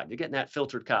been applied. You're getting that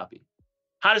filtered copy.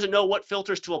 How does it know what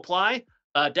filters to apply?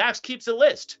 DAX keeps a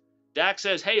list. DAX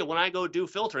says, hey, when I go do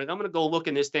filtering, I'm going to go look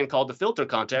in this thing called the filter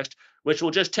context, which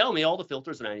will just tell me all the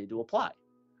filters that I need to apply.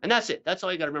 And that's it. That's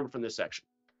all you got to remember from this section.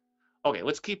 Okay,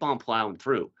 let's keep on plowing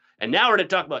through. And now we're going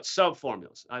to talk about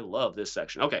subformulas. I love this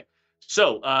section. Okay,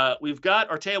 so we've got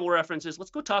our table references.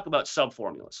 Let's go talk about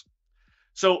subformulas.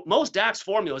 So most DAX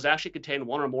formulas actually contain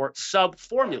 1 or more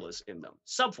subformulas in them.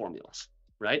 Subformulas,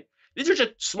 right? These are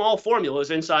just small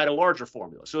formulas inside a larger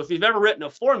formula. So if you've ever written a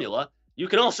formula, you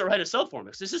can also write a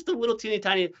subformula. This is the little teeny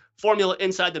tiny formula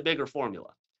inside the bigger formula.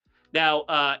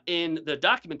 Now, in the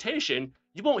documentation,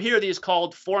 you won't hear these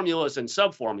called formulas and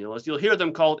subformulas. You'll hear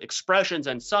them called expressions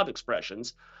and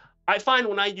sub-expressions. I find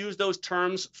when I use those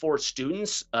terms for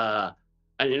students,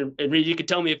 and Reed, you can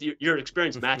tell me if your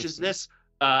experience matches this.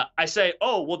 I say,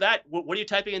 oh, well, what are you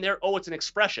typing in there? Oh, it's an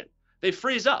expression. They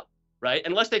freeze up, right?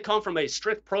 Unless they come from a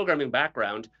strict programming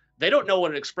background, they don't know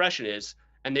what an expression is,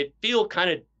 and they feel kind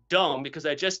of dumb because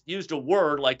I just used a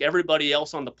word like everybody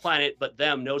else on the planet but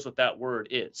them knows what that word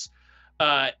is.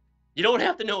 You don't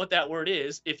have to know what that word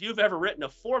is. If you've ever written a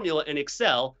formula in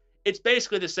Excel, it's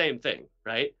basically the same thing,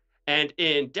 right? And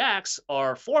in DAX,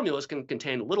 our formulas can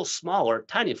contain little smaller,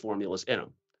 tiny formulas in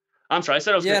them. I'm sorry, I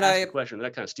said I was going to ask the question, and I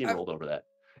kind of steamrolled over that.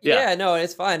 Yeah, no,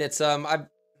 it's fine. It's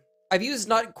I've used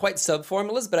not quite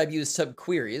subformulas, but I've used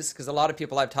subqueries because a lot of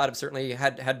people I've taught have certainly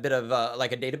had a bit of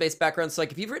like a database background. So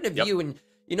like if you've written a view and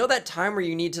you know that time where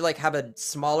you need to like have a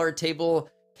smaller table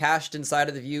cached inside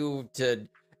of the view to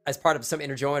as part of some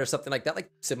inner join or something like that, like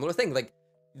similar thing. Like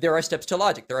there are steps to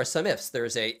logic. There are some ifs.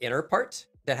 There's a inner part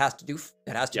that has to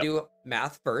do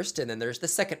math first, and then there's the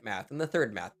second math and the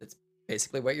third math. That's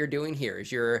basically what you're doing here.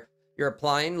 Is you're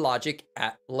applying logic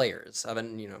at layers of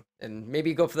an and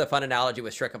maybe go for the fun analogy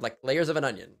with Shrek of like layers of an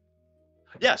onion.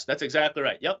 Yes, that's exactly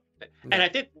right. Yep. And I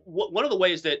think one of the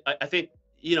ways that I think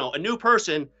a new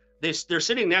person they're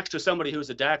sitting next to somebody who's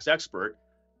a DAX expert,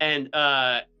 and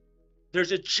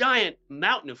there's a giant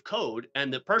mountain of code,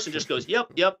 and the person just goes,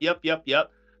 yep.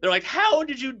 They're like, how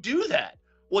did you do that?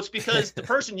 Well, it's because the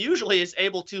person usually is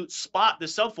able to spot the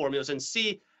subformulas and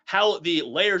see how the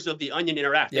layers of the onion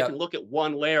interact. They can look at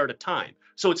one layer at a time.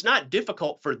 So it's not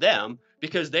difficult for them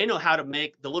because they know how to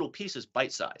make the little pieces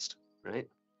bite-sized, right?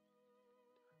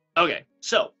 Okay,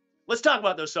 so let's talk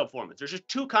about those subformulas. There's just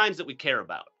 2 kinds that we care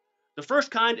about. The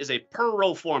first kind is a per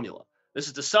row formula. This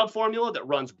is the subformula that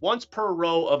runs once per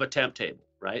row of a temp table,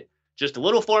 right? Just a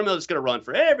little formula that's going to run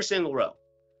for every single row.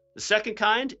 The second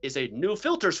kind is a new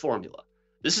filters formula.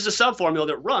 This is a subformula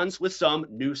that runs with some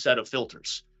new set of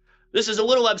filters. This is a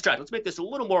little abstract. Let's make this a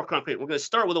little more concrete. We're going to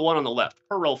start with the one on the left,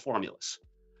 per row formulas.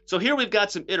 So here we've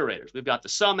got some iterators. We've got the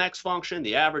sum x function,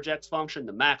 the average x function,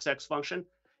 the max x function.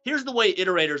 Here's the way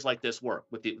iterators like this work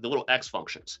with the little x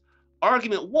functions.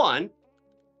 Argument 1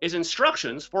 is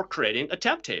instructions for creating a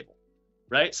temp table.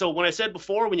 right? So when I said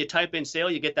before, when you type in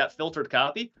sale, you get that filtered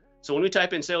copy. So when we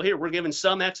type in sale here, we're given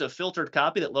some X of filtered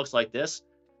copy that looks like this.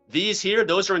 These here,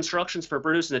 those are instructions for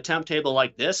producing a temp table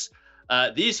like this.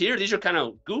 These here, these are kind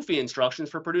of goofy instructions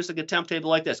for producing a temp table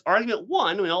like this. Argument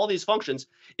one in all these functions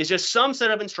is just some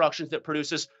set of instructions that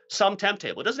produces some temp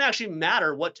table. It doesn't actually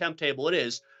matter what temp table it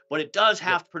is, but it does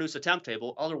have to produce a temp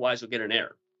table. Otherwise, you'll get an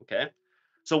error, okay?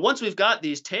 So once we've got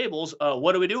these tables,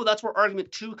 what do? Well, that's where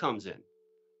argument two comes in.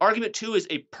 Argument two is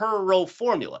a per row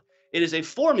formula. It is a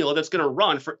formula that's going to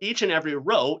run for each and every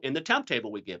row in the temp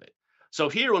table we give it. So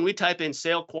here, when we type in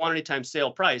sale quantity times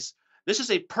sale price, this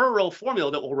is a per row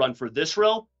formula that will run for this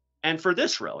row and for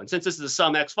this row. And since this is a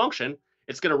sum X function,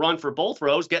 it's going to run for both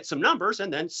rows, get some numbers,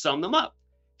 and then sum them up.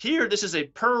 Here, this is a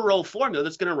per row formula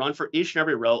that's going to run for each and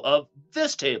every row of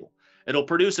this table. It'll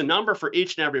produce a number for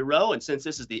each and every row, and since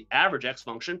this is the average X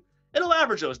function, it'll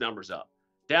average those numbers up.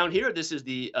 Down here, this is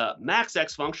the max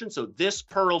X function. So this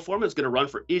per row formula is going to run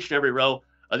for each and every row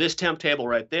of this temp table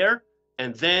right there.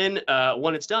 And then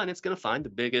when it's done, it's going to find the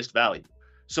biggest value.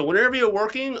 So whenever you're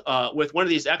working with one of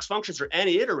these X functions or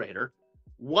any iterator,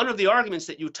 one of the arguments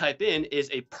that you type in is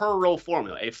a per row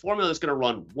formula, a formula that's going to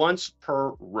run once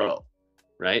per row,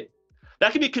 right?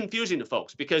 That can be confusing to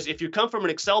folks because if you come from an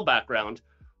Excel background,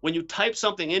 when you type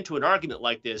something into an argument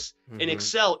like this, in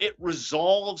Excel, it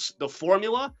resolves the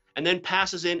formula and then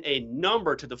passes in a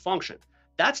number to the function.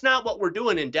 That's not what we're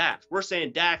doing in DAX. We're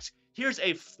saying, DAX, here's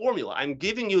a formula. I'm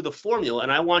giving you the formula,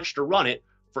 and I want you to run it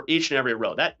for each and every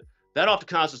row. That often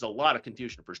causes a lot of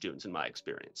confusion for students in my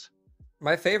experience.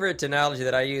 My favorite analogy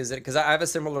that I use, it because I have a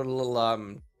similar little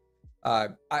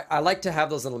I like to have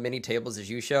those little mini tables as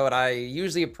you show, and I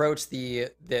usually approach the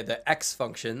X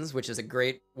functions, which is a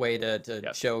great way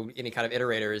to show any kind of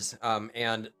iterators.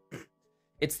 And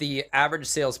it's the average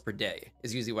sales per day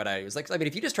is usually what I use. Like, I mean,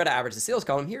 if you just try to average the sales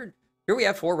column here we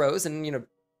have 4 rows and,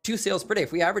 2 sales per day.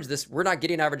 If we average this, we're not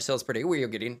getting average sales per day. We're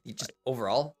getting just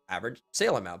overall average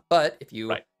sale amount. But if you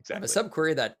have a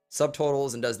subquery that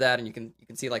subtotals and does that, and you can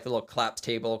see like the little collapse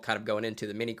table kind of going into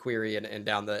the mini query and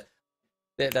down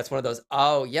that's one of those,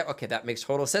 oh, yeah, okay, that makes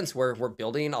total sense. We're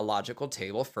building a logical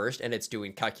table first, and it's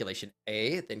doing calculation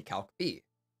A, then calc B.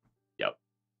 Yep.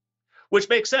 Which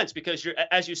makes sense because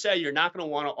as you say, you're usually not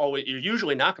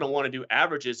going to want to do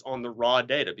averages on the raw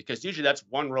data because usually that's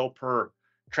 1 row per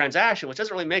transaction, which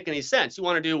doesn't really make any sense. You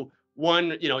want to do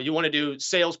you want to do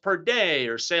sales per day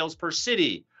or sales per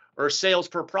city or sales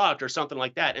per product or something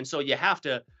like that. And so you have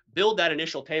to build that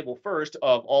initial table first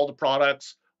of all the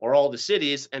products or all the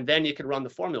cities, and then you can run the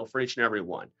formula for each and every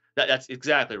one. That's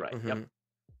exactly right. Yep.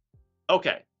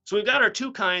 Okay, so we've got our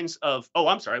 2 kinds of,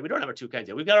 I'm sorry, we don't have our 2 kinds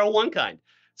yet. We've got our 1 kind.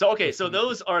 So, okay, so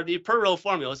those are the per row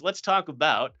formulas. Let's talk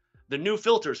about the new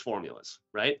filters formulas,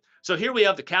 right? So here we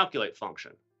have the calculate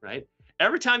function, right?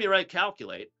 Every time you write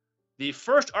calculate, the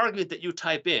first argument that you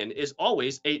type in is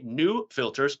always a new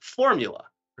filters formula,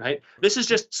 right? This is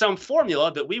just some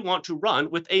formula that we want to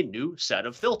run with a new set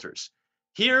of filters.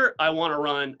 Here, I want to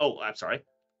run,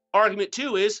 argument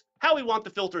 2 is how we want the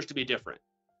filters to be different.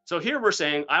 So here we're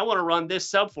saying, I want to run this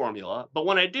subformula, but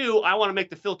when I do, I want to make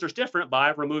the filters different by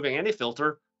removing any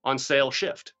filter on sale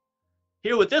shift.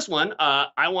 Here with this one,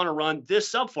 I want to run this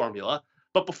subformula,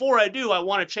 but before I do, I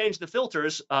want to change the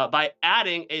filters by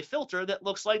adding a filter that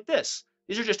looks like this.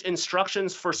 These are just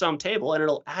instructions for some table, and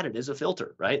it'll add it as a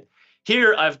filter, right?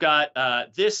 Here, I've got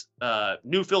this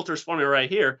new filters formula right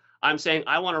here. I'm saying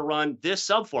I want to run this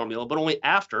subformula, but only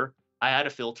after I add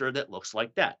a filter that looks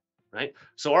like that, right?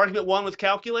 So argument 1 with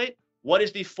calculate, what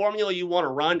is the formula you want to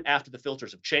run after the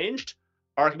filters have changed?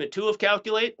 Argument 2 of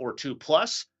calculate, or 2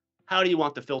 plus, how do you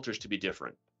want the filters to be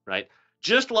different, right?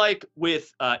 Just like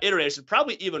with iterators,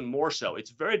 probably even more so, it's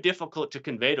very difficult to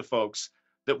convey to folks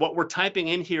that what we're typing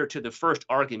in here to the first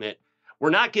argument,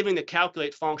 we're not giving the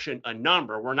calculate function a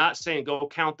number. We're not saying go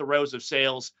count the rows of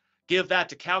sales, give that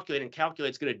to calculate, and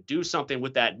calculate's going to do something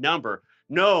with that number.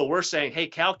 No, we're saying, hey,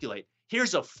 calculate,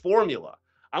 here's a formula.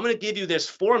 I'm going to give you this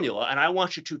formula, and I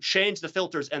want you to change the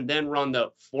filters and then run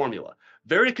the formula.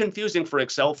 Very confusing for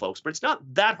Excel folks, but it's not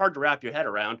that hard to wrap your head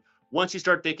around once you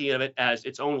start thinking of it as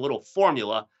its own little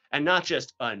formula and not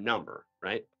just a number,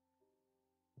 right?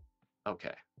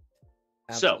 Okay.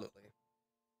 Absolutely. So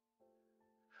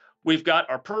we've got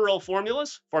our per row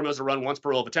formulas that run once per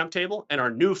row of a temp table, and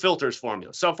our new filters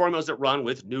formula, subformulas that run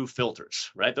with new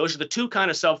filters, right? Those are the 2 kind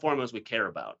of subformulas we care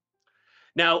about.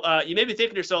 Now, you may be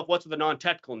thinking to yourself, what's with the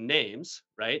non-technical names,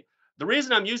 right? The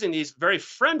reason I'm using these very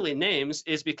friendly names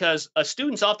is because a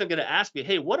student's often going to ask me,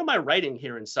 hey, what am I writing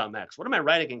here in SumX? What am I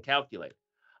writing in Calculate?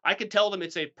 I can tell them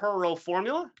it's a per row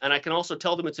formula, and I can also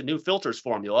tell them it's a new filters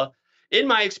formula. In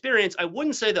my experience, I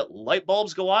wouldn't say that light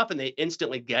bulbs go off and they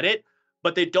instantly get it,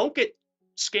 but they don't get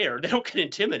scared. They don't get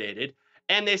intimidated.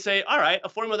 And they say, all right, a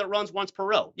formula that runs once per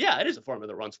row. Yeah, it is a formula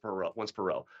that runs once per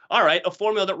row. All right, a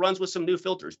formula that runs with some new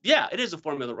filters. Yeah, it is a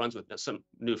formula that runs with some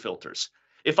new filters.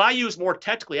 If I use more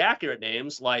technically accurate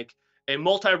names like a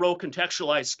multi-row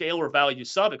contextualized scalar value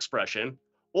sub-expression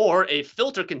or a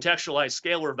filter contextualized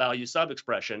scalar value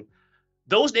sub-expression,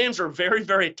 those names are very,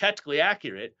 very technically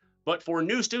accurate, but for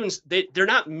new students, they're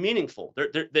not meaningful.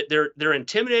 They're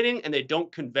intimidating and they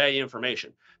don't convey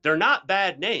information. They're not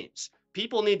bad names.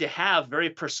 People need to have very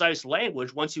precise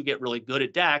language once you get really good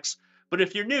at DAX. But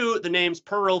if you're new, the names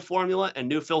per row formula and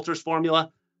new filters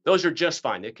formula, those are just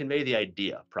fine. They convey the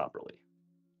idea properly.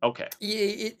 Okay.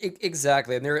 Yeah,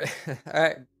 exactly. And there,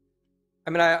 I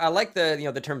mean, I like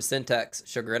the the term syntax,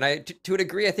 Sugar, and to a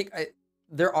degree, I think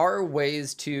there are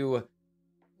ways to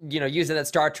using that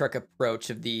Star Trek approach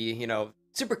of the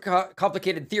super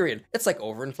complicated theory, and it's like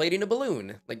overinflating a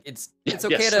balloon. Like it's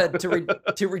okay Yes.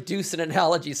 to reduce an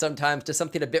analogy sometimes to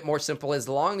something a bit more simple, as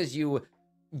long as you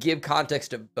give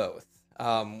context of both.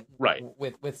 Right.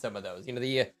 With some of those,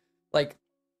 the like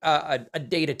a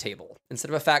data table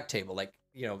instead of a fact table. Like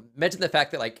mention the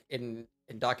fact that like in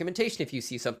documentation, if you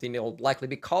see something, it'll likely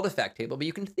be called a fact table, but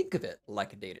you can think of it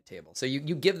like a data table. So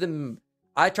you give them.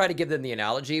 I try to give them the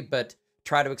analogy, but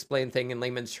try to explain things in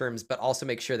layman's terms, but also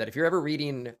make sure that if you're ever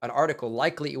reading an article,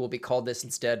 likely it will be called this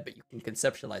instead, but you can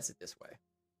conceptualize it this way.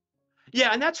 Yeah,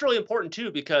 and that's really important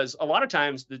too, because a lot of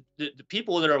times the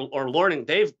people that are learning,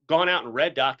 they've gone out and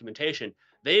read documentation,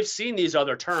 they've seen these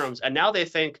other terms, and now they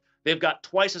think they've got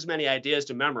twice as many ideas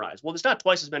to memorize. Well, there's not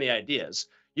twice as many ideas.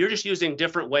 You're just using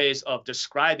different ways of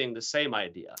describing the same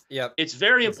idea. Yep. It's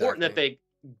very important that they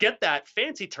get that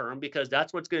fancy term because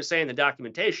that's what's going to say in the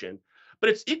documentation. But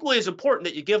it's equally as important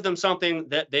that you give them something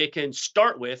that they can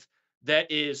start with that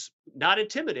is not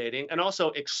intimidating and also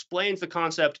explains the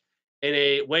concept in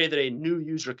a way that a new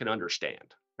user can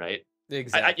understand, right?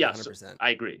 Exactly. Yes, 100%. I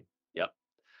agree. Yep.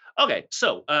 Okay,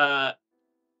 so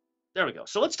there we go.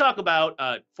 So let's talk about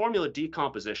formula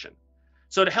decomposition.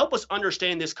 So to help us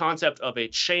understand this concept of a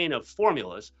chain of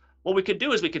formulas, what we could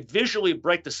do is we could visually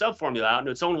break the subformula out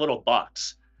into its own little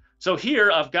box. So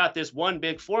here I've got this one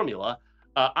big formula.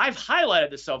 I've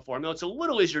highlighted the subformula. It's a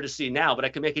little easier to see now, but I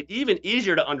can make it even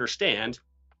easier to understand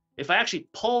if I actually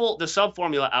pull the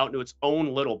subformula out into its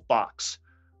own little box,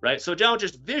 right? So now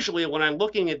just visually, when I'm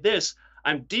looking at this,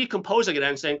 I'm decomposing it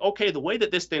and saying, okay, the way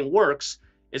that this thing works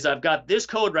is I've got this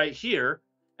code right here,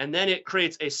 and then it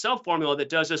creates a subformula that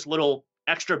does this little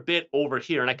extra bit over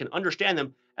here, and I can understand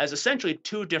them as essentially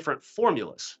two different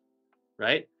formulas,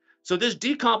 right? So this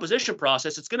decomposition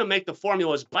process, it's going to make the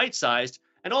formulas bite-sized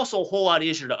and also a whole lot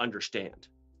easier to understand.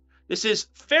 This is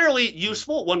fairly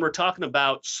useful when we're talking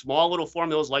about small little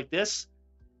formulas like this.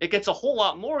 It gets a whole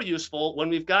lot more useful when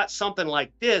we've got something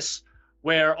like this,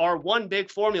 where our one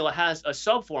big formula has a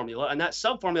subformula, and that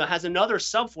subformula has another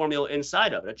subformula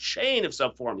inside of it, a chain of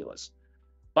subformulas.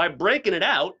 By breaking it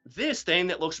out, this thing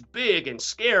that looks big and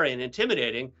scary and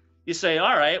intimidating, you say,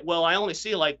 all right, well, I only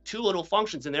see like two little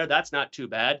functions in there. That's not too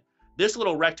bad. This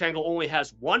little rectangle only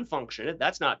has one function in it.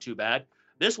 That's not too bad.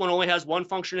 This one only has one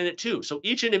function in it too. So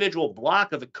each individual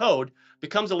block of the code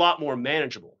becomes a lot more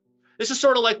manageable. This is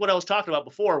sort of like what I was talking about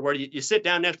before, where you sit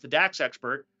down next to the DAX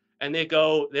expert and they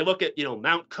look at,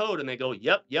 mount code and they go,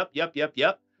 yep, yep, yep, yep,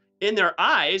 yep. In their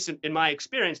eyes, in my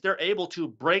experience, they're able to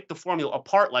break the formula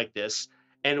apart like this.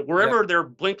 And wherever their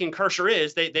blinking cursor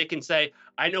is, they can say,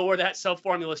 I know where that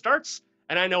subformula starts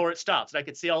and I know where it stops. And I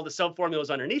can see all the subformulas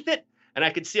underneath it and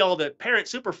I can see all the parent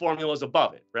superformulas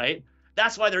above it, right?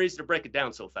 That's why they're easy to break it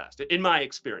down so fast, in my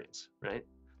experience, right?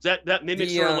 That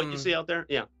mimics sort of what you see out there?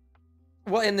 Yeah.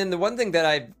 Well, and then the one thing that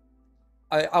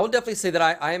I will definitely say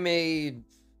that I'm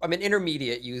an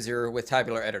intermediate user with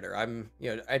Tabular Editor. I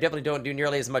definitely don't do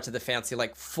nearly as much of the fancy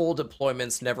like full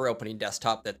deployments, never opening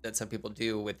desktop that some people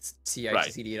do with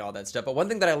CI/CD and all that stuff. But one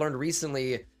thing that I learned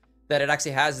recently that it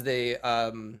actually has is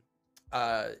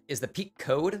the peak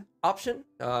code option,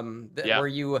 where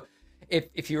you,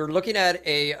 if you're looking at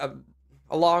a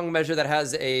long measure that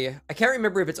has I can't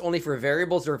remember if it's only for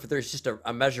variables or if there's just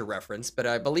a measure reference, but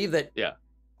I believe that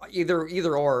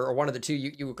either or one of the two,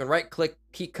 you can right click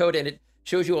peak code and it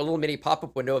shows you a little mini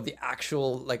pop-up window of the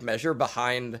actual like measure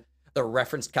behind the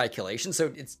referenced calculation.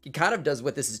 So it kind of does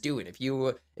what this is doing. If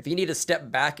you need to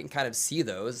step back and kind of see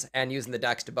those, and using the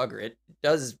DAX debugger, it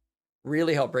does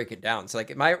really help break it down. So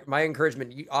like my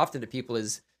encouragement often to people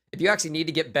is, if you actually need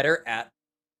to get better at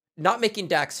not making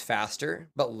DAX faster,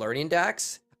 but learning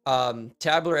DAX,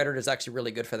 Tabular Editor is actually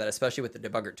really good for that, especially with the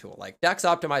debugger tool. Like DAX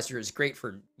Optimizer is great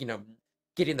for,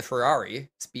 getting the Ferrari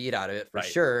speed out of it for Right.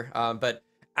 sure. But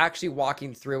actually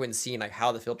walking through and seeing like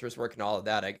how the filters work and all of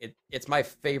that, it's my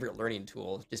favorite learning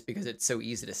tool just because it's so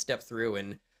easy to step through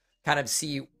and kind of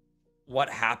see what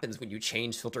happens when you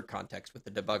change filter context with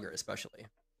the debugger, especially.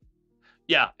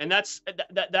 Yeah, and that's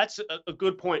a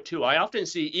good point too. I often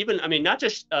see even, I mean, not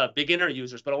just beginner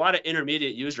users, but a lot of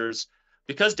intermediate users,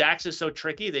 because DAX is so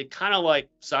tricky, they kind of like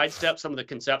sidestep some of the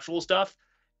conceptual stuff,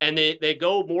 and they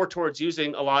go more towards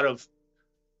using a lot of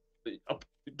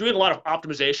doing a lot of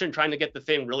optimization, trying to get the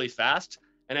thing really fast.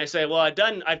 And I say, well,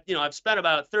 I've spent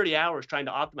about 30 hours trying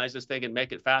to optimize this thing and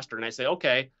make it faster. And I say,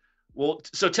 okay, well,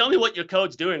 so tell me what your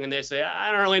code's doing. And they say,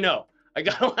 I don't really know. I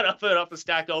got to let it up a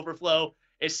Stack Overflow.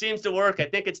 It seems to work. I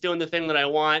think it's doing the thing that I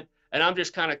want. And I'm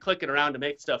just kind of clicking around to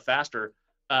make stuff faster.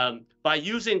 By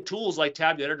using tools like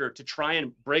Tabular Editor to try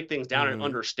and break things down and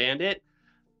understand it,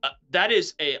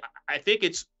 I think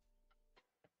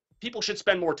people should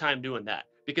spend more time doing that.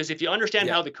 Because if you understand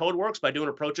how the code works by doing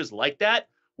approaches like that,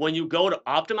 when you go to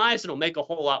optimize, it'll make a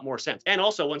whole lot more sense. And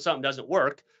also when something doesn't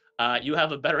work, you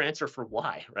have a better answer for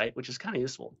why, right? Which is kind of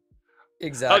useful.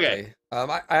 Exactly.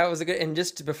 Okay. I was and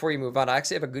just before you move on, I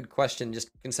actually have a good question just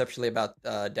conceptually about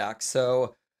DAX.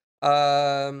 So,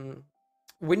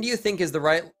 when do you think is the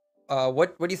right,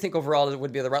 what do you think overall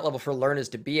would be the right level for learners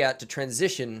to be at to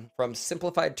transition from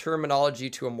simplified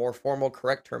terminology to a more formal,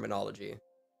 correct terminology?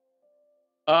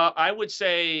 I would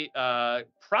say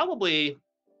probably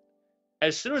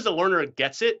as soon as a learner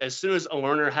gets it, as soon as a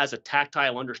learner has a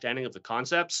tactile understanding of the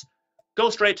concepts, go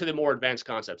straight to the more advanced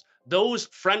concepts. Those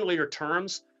friendlier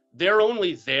terms, they're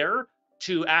only there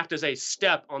to act as a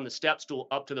step on the step stool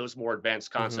up to those more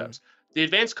advanced concepts. The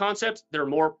advanced concepts, they're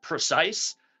more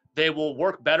precise. They will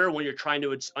work better when you're trying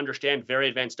to understand very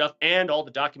advanced stuff, and all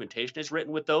the documentation is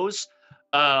written with those.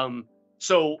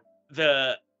 So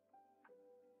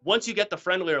once you get the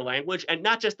friendlier language, and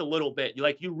not just a little bit,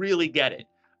 you really get it.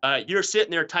 You're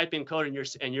sitting there typing code,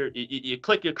 and you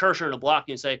click your cursor in a block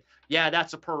and you say, yeah,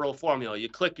 that's a per row formula. You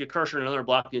click your cursor in another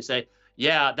block and you say,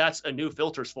 yeah, that's a new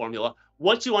filters formula.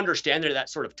 Once you understand it at that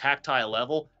sort of tactile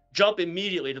level, jump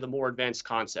immediately to the more advanced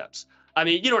concepts. I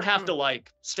mean, you don't have to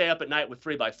like stay up at night with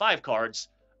 3x5 cards,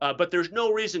 but there's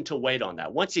no reason to wait on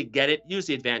that. Once you get it, use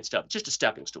the advanced stuff. Just a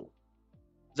stepping stool.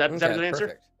 Is that a good answer?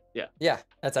 Perfect. Yeah. Yeah,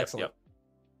 that's excellent.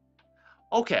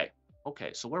 Okay.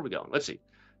 So where are we going? Let's see.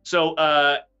 So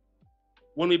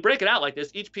when we break it out like this,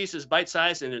 each piece is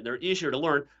bite-sized and they're easier to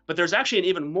learn, but there's actually an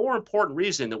even more important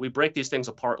reason that we break these things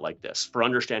apart like this for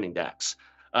understanding DAX.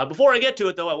 Before I get to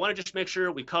it, though, I want to just make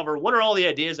sure we cover what are all the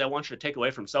ideas I want you to take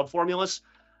away from subformulas.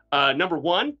 Number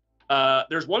one,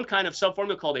 there's one kind of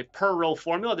subformula called a per row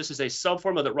formula. This is a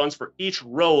subformula that runs for each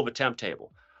row of a temp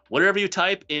table. Whatever you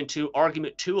type into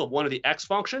argument 2 of one of the X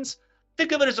functions,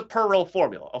 think of it as a per row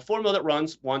formula, a formula that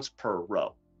runs once per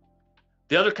row.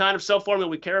 The other kind of subformula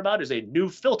we care about is a new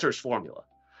filters formula.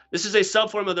 This is a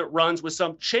subformula that runs with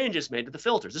some changes made to the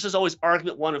filters. This is always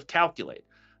argument 1 of calculate.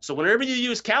 So whenever you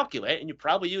use calculate, and you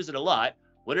probably use it a lot,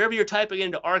 whatever you're typing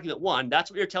into argument 1, that's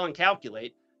what you're telling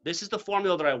calculate. This is the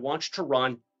formula that I want you to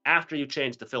run after you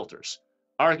change the filters.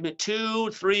 Argument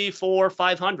 2, 3, 4,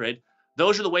 500,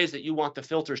 those are the ways that you want the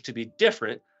filters to be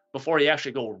different before you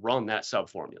actually go run that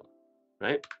subformula,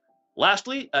 right?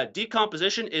 Lastly,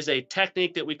 decomposition is a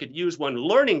technique that we could use when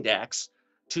learning DAX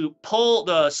to pull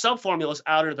the subformulas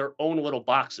out of their own little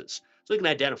boxes so we can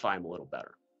identify them a little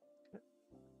better.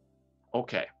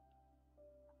 Okay.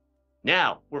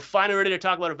 Now, we're finally ready to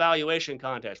talk about evaluation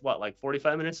context. What, like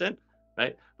 45 minutes in?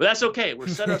 Right? But that's okay. We're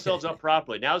setting ourselves up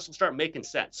properly. Now this will start making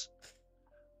sense.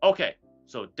 Okay.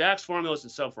 So DAX formulas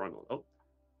and subformulas.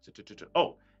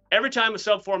 Every time a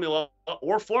subformula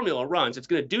or formula runs, it's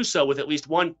going to do so with at least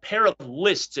one pair of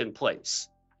lists in place,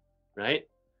 right?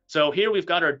 So here we've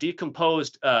got our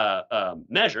decomposed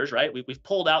measures, right? We've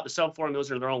pulled out the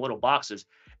subformulas in their own little boxes.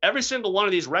 Every single one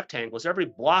of these rectangles, every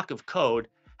block of code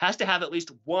has to have at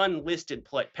least one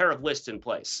pair of lists in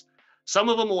place. Some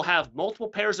of them will have multiple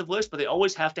pairs of lists, but they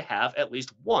always have to have at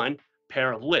least one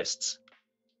pair of lists.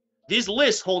 These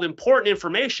lists hold important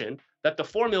information that the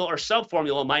formula or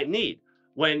subformula might need.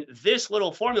 When this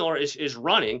little formula is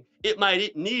running, it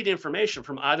might need information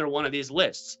from either one of these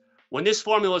lists. When this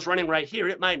formula is running right here,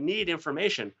 it might need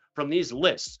information from these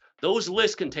lists. Those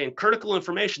lists contain critical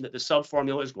information that the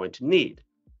subformula is going to need,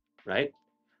 right?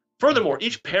 Furthermore,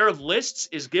 each pair of lists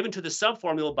is given to the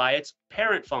subformula by its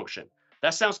parent function.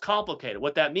 That sounds complicated.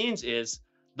 What that means is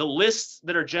the lists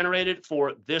that are generated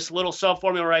for this little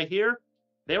subformula right here,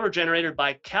 they were generated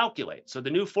by calculate. So the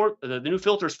new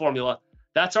filters formula,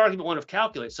 that's argument 1 of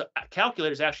calculate. So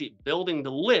calculate is actually building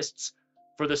the lists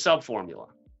for the subformula.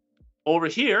 Over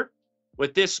here,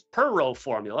 With this per row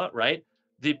formula, right,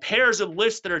 the pairs of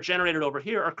lists that are generated over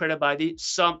here are created by the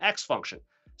SUMX function.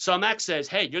 SUMX says,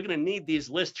 hey, you're going to need these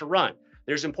lists to run.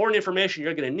 There's important information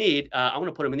you're going to need. I'm going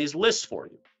to put them in these lists for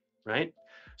you, right?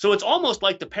 So it's almost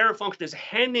like the parent function is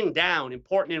handing down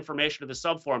important information to the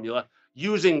subformula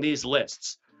using these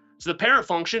lists. So the parent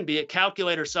function, be it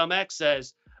calculator SUMX,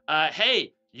 says,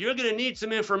 hey, you're going to need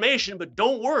some information, but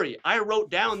don't worry. I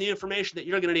wrote down the information that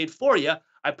you're going to need for you.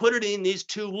 I put it in these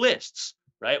two lists,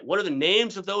 right? What are the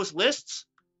names of those lists?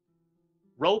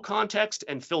 Row context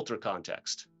and filter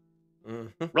context.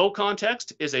 Row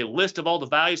context is a list of all the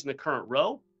values in the current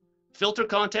row. Filter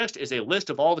context is a list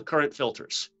of all the current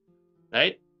filters,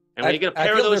 right? And when you get a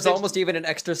pair of those, there's almost even an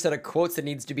extra set of quotes that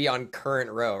needs to be on current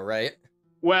row, right?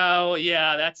 Well,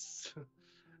 yeah, that's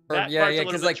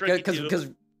because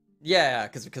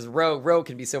row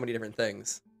can be so many different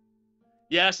things.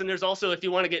 Yes, and there's also, if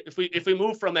you want to get, if we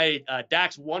move from a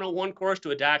DAX 101 course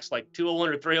to a DAX like 201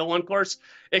 or 301 course,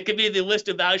 it could be the list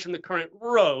of values from the current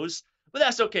rows, but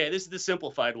that's okay. This is the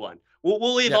simplified one.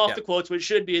 We'll leave off the quotes, which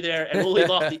should be there, and we'll leave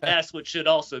off the S, which should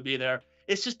also be there.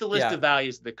 It's just the list of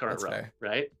values of the current row,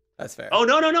 right? That's fair. Oh,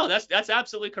 no. That's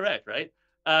absolutely correct, right?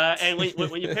 And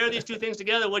when you pair these two things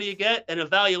together, what do you get? An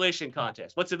evaluation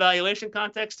context. What's evaluation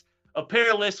context? A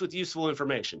pair list with useful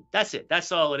information. That's it.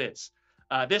 That's all it is.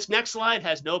 This next slide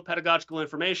has no pedagogical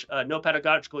information, no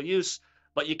pedagogical use,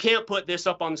 but you can't put this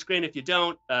up on the screen if you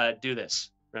don't do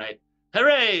this, right?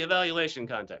 Hooray, evaluation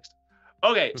context.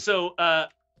 Okay, so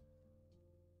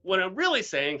what I'm really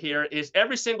saying here is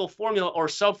every single formula or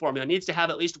subformula needs to have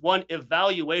at least one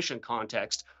evaluation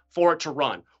context for it to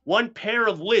run. One pair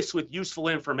of lists with useful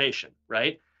information,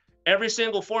 right? Every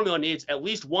single formula needs at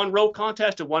least one row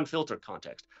context and one filter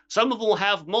context. Some of them will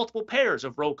have multiple pairs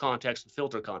of row context and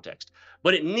filter context,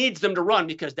 but it needs them to run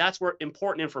because that's where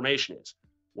important information is.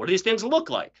 What do these things look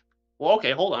like? Well,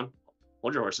 okay, hold on.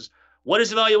 Hold your horses. What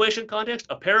is evaluation context?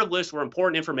 A pair of lists where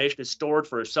important information is stored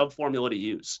for a subformula to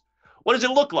use. What does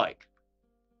it look like?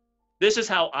 This is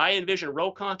how I envision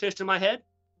row context in my head,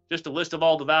 just a list of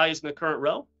all the values in the current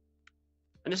row.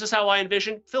 And this is how I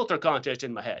envision filter context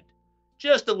in my head.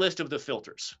 Just a list of the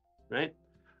filters, right?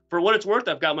 For what it's worth,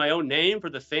 I've got my own name for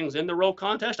the things in the row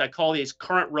context. I call these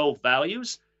current row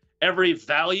values. Every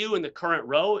value in the current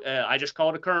row, I just call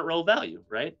it a current row value,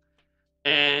 right?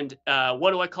 And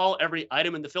what do I call every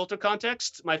item in the filter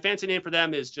context? My fancy name for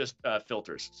them is just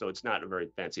filters, so it's not a very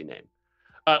fancy name.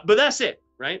 But that's it,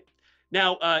 right?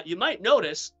 Now, you might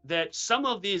notice that some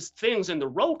of these things in the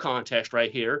row context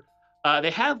right here,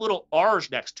 they have little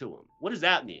R's next to them. What does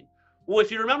that mean? Well,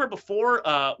 if you remember before,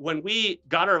 when we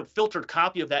got our filtered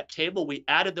copy of that table, we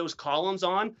added those columns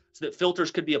on so that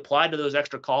filters could be applied to those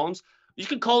extra columns. You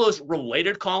can call those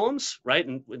related columns, right?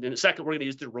 And in a second, we're going to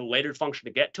use the related function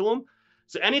to get to them.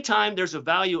 So anytime there's a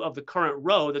value of the current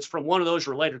row that's from one of those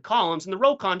related columns, in the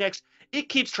row context, it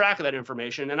keeps track of that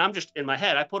information. And I'm just, in my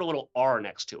head, I put a little R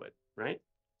next to it, right?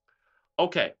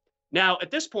 Okay. Now,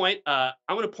 at this point, I'm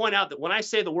going to point out that when I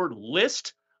say the word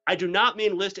list, I do not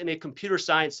mean list in a computer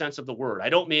science sense of the word. I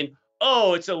don't mean,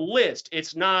 oh, it's a list.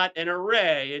 It's not an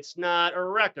array. It's not a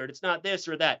record. It's not this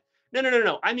or that.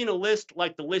 No. I mean a list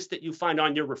like the list that you find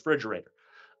on your refrigerator.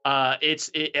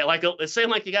 It's same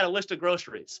like you got a list of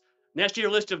groceries. Next to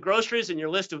your list of groceries and your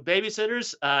list of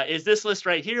babysitters is this list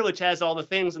right here, which has all the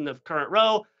things in the current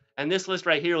row, and this list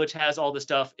right here, which has all the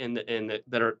stuff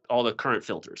that are all the current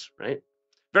filters, right?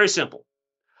 Very simple.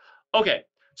 Okay.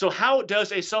 So how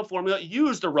does a subformula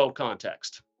use the row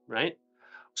context, right?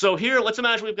 So here, let's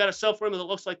imagine we've got a subformula that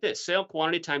looks like this: sale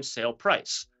quantity times sale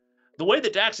price. The way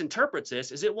that DAX interprets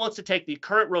this is it wants to take the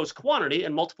current row's quantity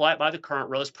and multiply it by the current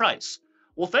row's price.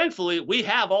 Well, thankfully, we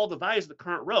have all the values of the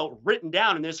current row written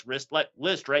down in this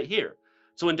list right here.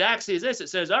 So when DAX sees this, it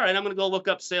says, all right, I'm going to go look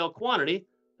up sale quantity.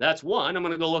 That's 1. I'm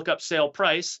going to go look up sale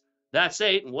price. That's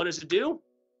 8. And what does it do?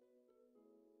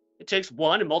 It takes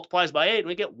 1 and multiplies by 8, and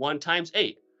we get 1 times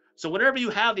 8. So whenever you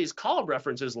have these column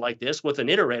references like this with an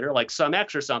iterator, like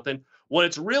SUMX or something, what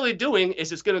it's really doing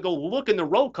is it's going to go look in the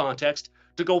row context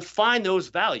to go find those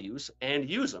values and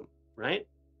use them, right?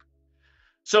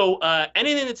 So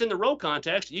anything that's in the row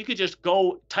context, you could just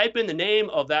go type in the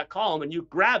name of that column and you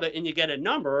grab it and you get a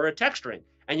number or a text string.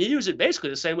 And you use it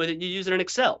basically the same way that you use it in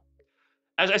Excel.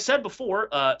 As I said before,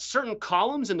 certain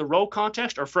columns in the row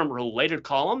context are from related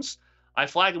columns. I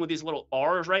flagged them with these little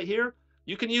R's right here.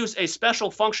 You can use a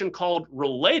special function called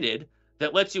related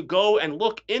that lets you go and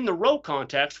look in the row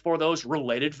context for those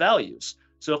related values.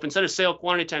 So if instead of sale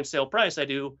quantity times sale price, I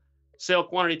do sale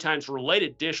quantity times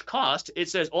related dish cost, it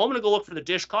says, oh, I'm going to go look for the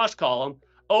dish cost column.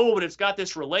 Oh, but it's got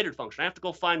this related function. I have to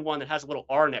go find one that has a little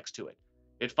R next to it.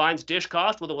 It finds dish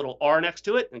cost with a little R next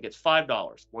to it and gets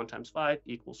 $5. 1 times 5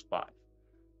 equals 5,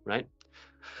 right?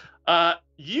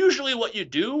 Usually what you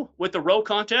do with the row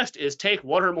contest is take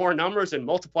one or more numbers and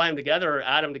multiply them together or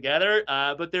add them together.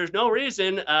 But there's no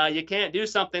reason you can't do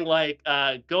something like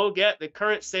go get the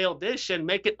current sale dish and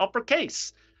make it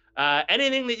uppercase.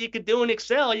 Anything that you could do in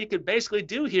Excel, you could basically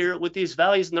do here with these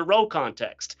values in the row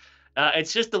context.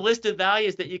 It's just a list of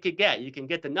values that you could get. You can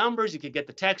get the numbers, you could get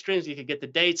the text strings, you could get the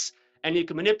dates, and you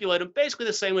can manipulate them basically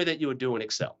the same way that you would do in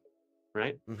Excel,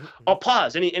 right? I'll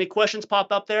pause. Any questions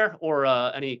pop up there, or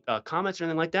any comments or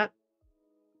anything like that?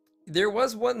 There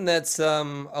was one that's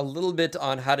a little bit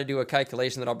on how to do a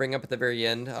calculation that I'll bring up at the very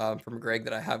end from Greg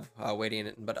that I have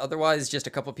waiting. But otherwise, just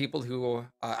a couple people who,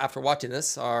 after watching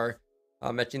this, are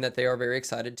mentioning that they are very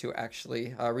excited to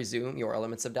actually resume your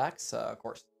Elements of DAX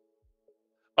course.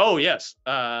 Oh, yes.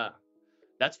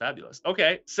 That's fabulous.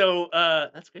 Okay, so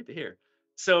that's great to hear.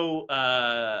 So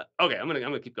okay, I'm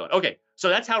gonna keep going. Okay, so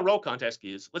that's how row context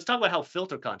gets used. Let's talk about how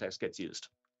filter context gets used.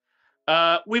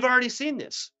 We've already seen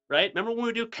this, right? Remember when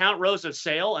we do count rows of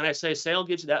sale, and I say sale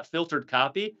gives you that filtered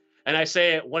copy, and I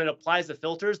say when it applies the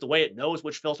filters, the way it knows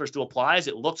which filters to apply is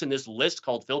it looks in this list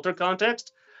called filter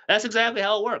context. That's exactly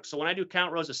how it works. So when I do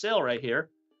count rows of sale right here,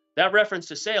 that reference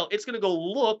to sale, it's going to go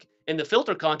look in the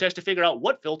filter context to figure out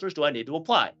what filters do I need to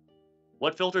apply.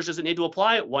 What filters does it need to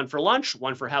apply? One for lunch,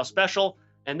 one for house special,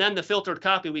 and then the filtered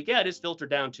copy we get is filtered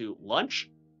down to lunch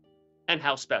and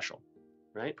house special,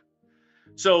 right?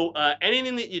 So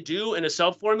anything that you do in a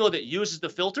subformula that uses the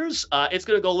filters, it's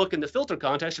going to go look in the filter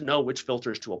context to know which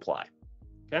filters to apply.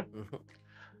 Okay.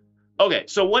 Okay.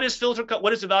 So what is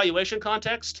evaluation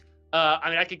context? I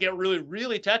mean, I could get really,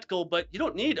 really technical, but you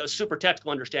don't need a super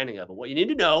technical understanding of it. What you need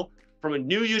to know from a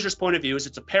new user's point of view is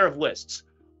it's a pair of lists.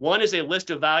 One is a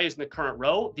list of values in the current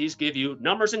row. These give you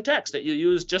numbers and text that you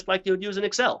use just like you would use in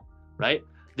Excel, right?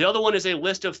 The other one is a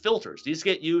list of filters. These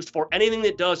get used for anything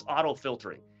that does auto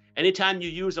filtering. Anytime you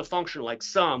use a function like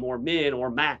sum or min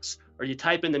or max, or you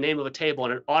type in the name of a table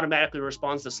and it automatically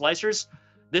responds to slicers,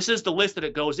 this is the list that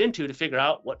it goes into to figure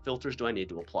out what filters do I need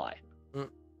to apply.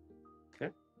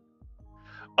 Okay.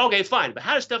 Okay, fine. But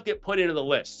how does stuff get put into the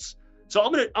lists? So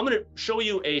I'm gonna show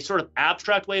you a sort of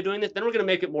abstract way of doing this. Then we're gonna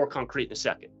make it more concrete in a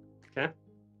second. Okay.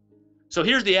 So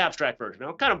here's the abstract version.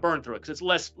 I'll kind of burn through it because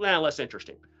it's less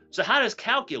interesting. So how does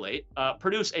Calculate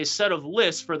produce a set of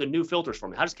lists for the new filters for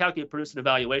me? How does Calculate produce an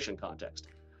evaluation context?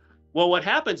 Well, what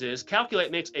happens is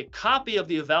Calculate makes a copy of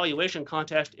the evaluation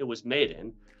context it was made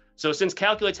in. So since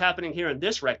Calculate's happening here in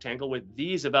this rectangle with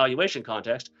these evaluation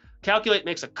context, Calculate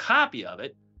makes a copy of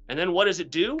it. And then what does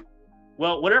it do?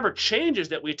 Well, whatever changes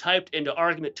that we typed into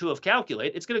argument 2 of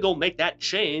Calculate, it's going to go make that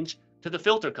change to the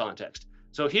filter context.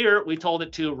 So here we told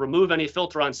it to remove any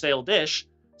filter on sale dish.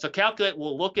 So Calculate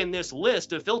will look in this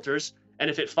list of filters, and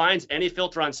if it finds any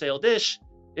filter on sale dish,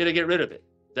 it'll get rid of it.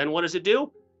 Then what does it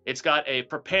do? It's got a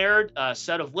prepared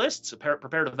set of lists, a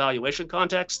prepared evaluation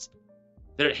context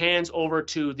that it hands over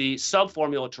to the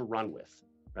subformula to run with,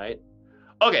 right?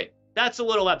 Okay, that's a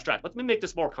little abstract. Let me make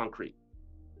this more concrete.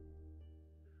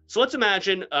 So let's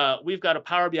imagine we've got a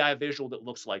Power BI visual that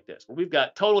looks like this, where we've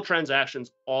got total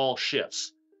transactions, all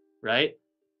shifts, right?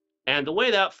 And the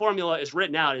way that formula is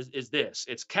written out is this.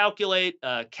 It's calculate,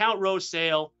 count row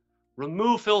sale,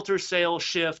 remove filter sale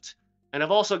shift, and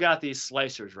I've also got these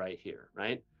slicers right here,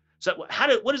 right? So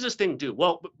what does this thing do?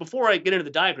 Well, before I get into the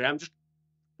diagram, just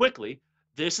quickly,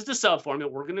 this is the subformula.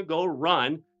 We're going to go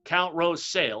run count rows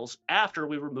sales after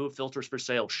we remove filters for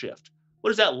sale shift. What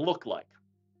does that look like?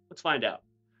 Let's find out.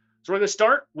 So we're going to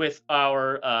start with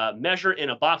our measure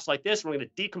in a box like this. We're going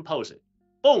to decompose it.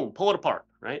 Boom, pull it apart,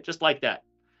 right? Just like that.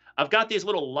 I've got these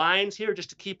little lines here just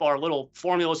to keep our little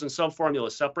formulas and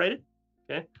subformulas separated,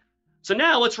 okay? So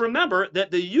now let's remember that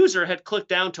the user had clicked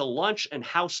down to lunch and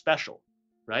house special,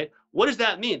 right? What does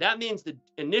that mean? That means the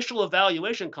initial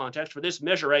evaluation context for this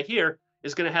measure right here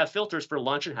is going to have filters for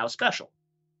lunch and house special,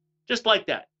 just like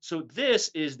that. So this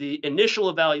is the initial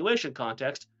evaluation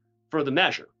context for the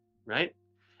measure, right?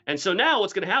 And so now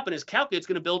what's going to happen is Calculate's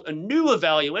going to build a new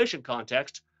evaluation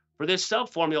context for this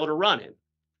subformula to run in.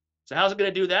 So how's it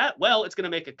going to do that? Well, it's going to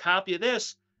make a copy of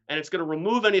this, and it's going to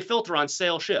remove any filter on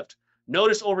sale shift.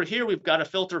 Notice over here, we've got a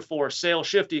filter for sale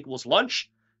shift equals lunch,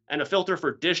 and a filter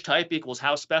for dish type equals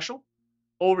house special.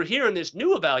 Over here in this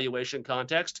new evaluation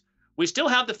context, we still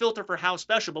have the filter for house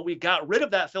special, but we got rid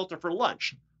of that filter for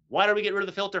lunch. Why did we get rid of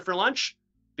the filter for lunch?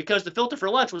 Because the filter for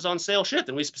lunch was on sale shift,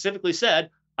 and we specifically said,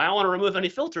 I don't want to remove any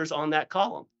filters on that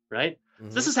column, right?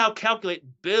 So this is how Calculate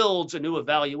builds a new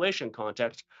evaluation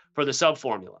context for the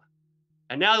subformula.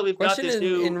 And now that we've got Question this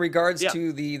new, in regards yeah,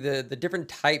 to the different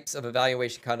types of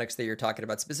evaluation context that you're talking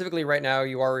about. Specifically, right now,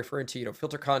 you are referring to,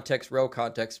 filter context, row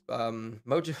context. Mojo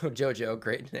Jojo,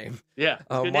 great name. yeah, it's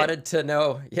a good name. Wanted to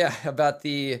know, yeah, about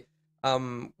the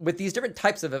with these different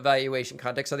types of evaluation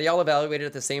context. Are they all evaluated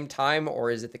at the same time,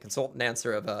 or is it the consultant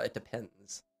answer of it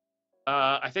depends?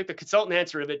 I think the consultant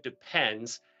answer of it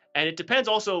depends, and it depends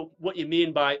also what you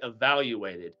mean by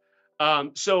evaluated.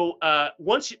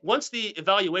 Once the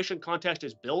evaluation context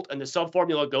is built and the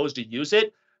subformula goes to use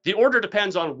it, the order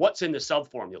depends on what's in the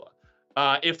subformula.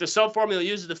 If the subformula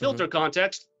uses the Hmm. filter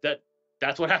context,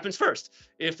 that's what happens first.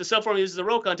 If the subformula uses the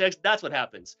row context, that's what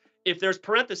happens. If there's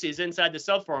parentheses inside the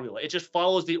subformula, it just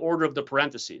follows the order of the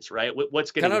parentheses, right?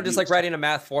 What's Kind getting of just like used. writing a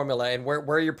math formula and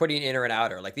where you're putting inner and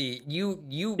outer. Like you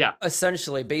Yeah,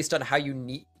 essentially, based on how you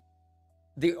need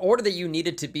the order that you need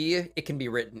it to be, it can be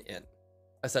written in.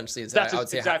 Essentially, is that's I would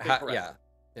say, exactly correct. yeah,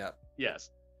 yeah. Yes.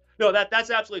 No, that's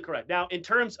absolutely correct. Now, in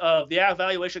terms of the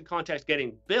evaluation context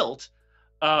getting built,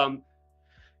 um,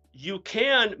 you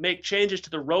can make changes to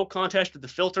the row context, to the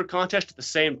filter context at the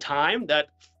same time. That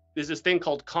is this thing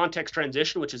called context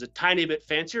transition, which is a tiny bit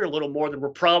fancier, a little more than we're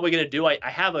probably going to do. I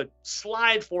have a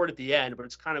slide for it at the end, but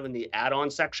it's kind of in the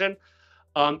add-on section.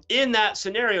 In that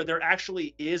scenario, there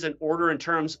actually is an order in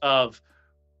terms of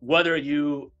whether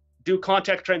you do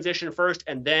context transition first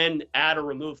and then add or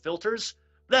remove filters.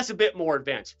 That's a bit more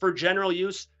advanced. For general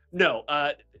use, no.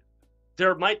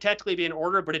 There might technically be an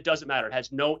order, but it doesn't matter. It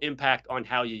has no impact on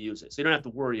how you use it. So you don't have to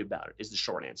worry about it, is the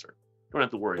short answer. You don't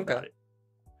have to worry Okay. about it.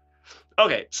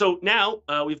 Okay, so now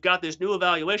we've got this new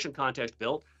evaluation context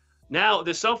built. Now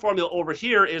the subformula over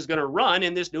here is going to run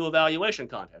in this new evaluation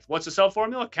context. What's the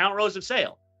subformula? Count rows of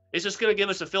sale. It's just going to give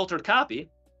us a filtered copy.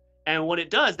 And when it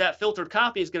does, that filtered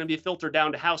copy is going to be filtered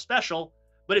down to how special,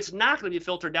 but it's not going to be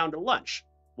filtered down to lunch.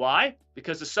 Why?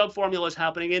 Because the subformula is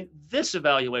happening in this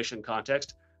evaluation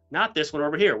context, not this one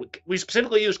over here. We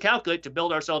specifically use calculate to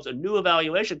build ourselves a new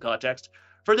evaluation context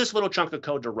for this little chunk of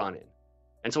code to run in.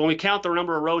 And so when we count the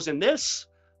number of rows in this,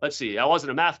 let's see, I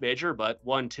wasn't a math major, but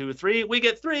 1, 2, 3, we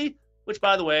get 3, which,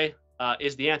 by the way,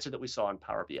 is the answer that we saw in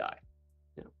Power BI.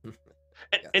 Yeah.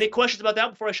 Yes. Any questions about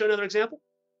that before I show another example?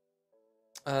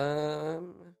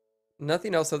 Um,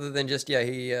 Nothing else other than just, yeah,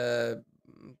 he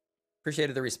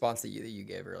appreciated the response that you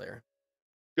gave earlier.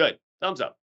 Good. Thumbs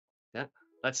up. Yeah.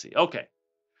 Let's see. Okay.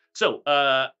 So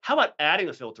how about adding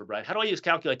a filter, Brian? How do I use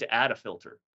calculate to add a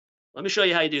filter? Let me show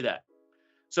you how you do that.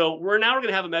 So we're going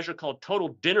to have a measure called total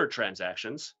dinner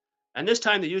transactions. And this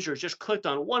time the user has just clicked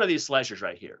on one of these slicers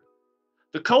right here.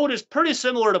 The code is pretty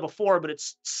similar to before, but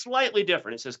it's slightly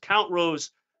different. It says count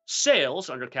rows sales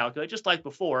under calculate, just like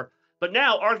before. But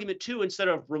now argument 2, instead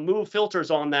of remove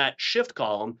filters on that shift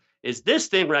column, is this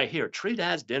thing right here, treat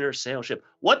as dinner sales shift.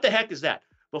 What the heck is that?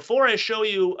 Before I show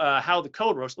you how the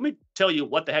code works, let me tell you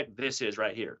what the heck this is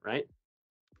right here, right?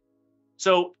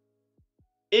 So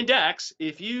in DAX,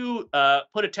 if you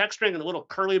put a text string in the little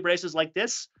curly braces like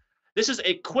this is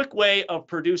a quick way of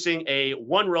producing a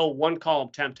one row, one column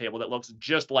temp table that looks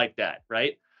just like that,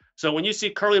 right? So when you see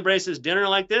curly braces dinner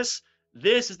like this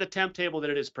is the temp table that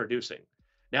it is producing.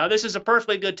 Now, this is a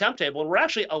perfectly good temp table, and we're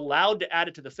actually allowed to add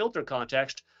it to the filter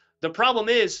context. The problem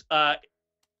is,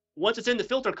 once it's in the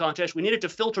filter context, we need it to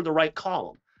filter the right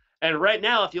column. And right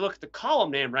now, if you look at the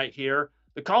column name right here,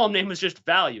 the column name is just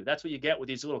value. That's what you get with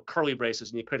these little curly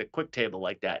braces, and you create a quick table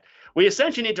like that. We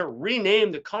essentially need to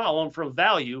rename the column from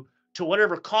value to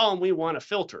whatever column we want to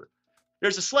filter.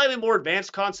 There's a slightly more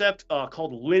advanced concept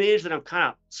called lineage that I'm kind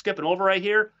of skipping over right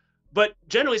here. But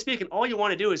generally speaking, all you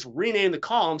want to do is rename the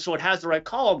column so it has the right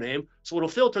column name, so it'll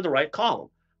filter the right column.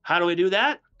 How do we do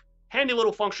that? Handy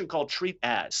little function called treat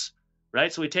as,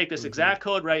 right? So we take this exact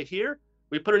code right here,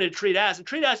 we put it in treat as, and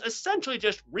treat as essentially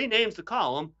just renames the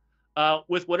column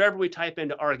with whatever we type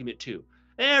into argument 2.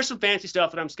 There's some fancy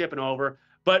stuff that I'm skipping over,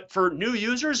 but for new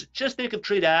users, just think of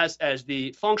treat as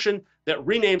the function that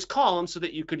renames columns so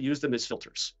that you could use them as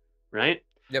filters, right?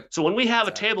 Yep. So when we have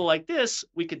a table like this,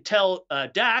 we could tell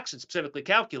DAX and specifically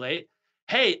calculate,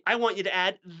 hey, I want you to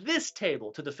add this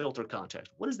table to the filter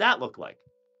context. What does that look like?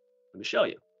 Let me show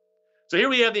you. So here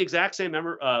we have the exact same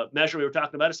measure we were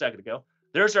talking about a second ago.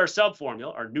 There's our sub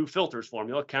formula, our new filters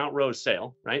formula, count rows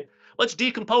sale, right? Let's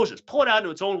decompose this, pull it out into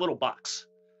its own little box.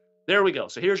 There we go.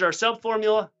 So here's our sub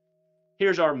formula.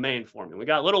 Here's our main formula. We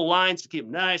got little lines to keep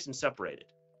them nice and separated.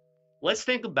 Let's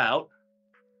think about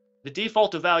the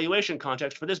default evaluation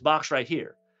context for this box right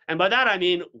here. And by that, I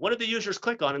mean, what did the users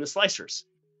click on in the slicers?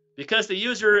 Because the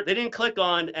user, they didn't click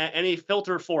on any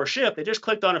filter for ship, they just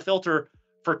clicked on a filter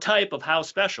for type of how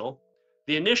special.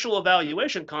 The initial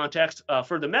evaluation context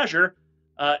for the measure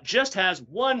just has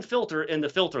one filter in the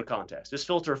filter context. This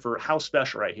filter for how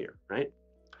special right here, right?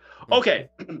 Mhm. Okay,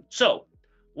 so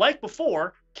like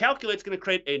before, calculate's going to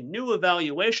create a new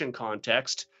evaluation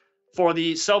context for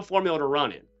the subformula to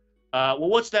run in. Well,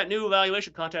 what's that new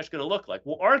evaluation context going to look like?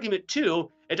 Well, argument 2,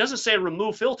 it doesn't say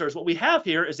remove filters. What we have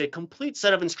here is a complete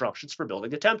set of instructions for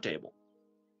building a temp table.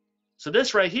 So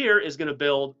this right here is going to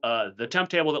build the temp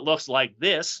table that looks like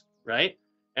this, right?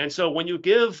 And so when you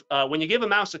give a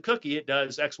mouse a cookie, it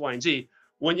does X, Y, and Z.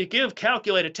 When you give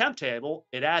calculate a temp table,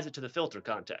 it adds it to the filter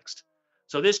context.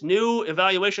 So this new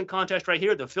evaluation context right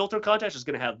here, the filter context, is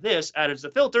going to have this added as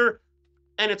a filter,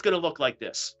 and it's going to look like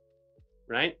this,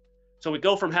 right? So we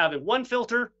go from having one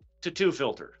filter to 2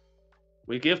 filter.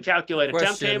 We give calculate a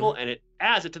temp table, and it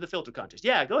adds it to the filter context.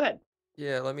 Yeah, go ahead.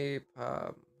 Yeah, let me,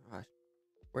 gosh,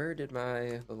 where did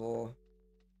my little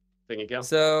Thingy go?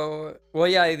 So, well,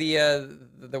 yeah,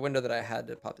 the window that I had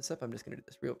to pop this up, I'm just gonna do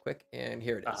this real quick, and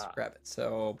here it is. Grab it.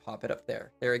 So pop it up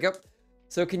there. There we go.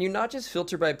 So can you not just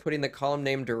filter by putting the column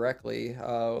name directly?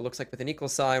 It looks like with an equal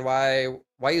sign. Why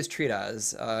use treat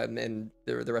as and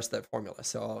the rest of that formula?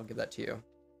 So I'll give that to you.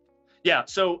 Yeah.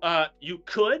 So you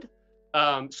could.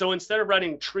 So instead of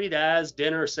writing treat as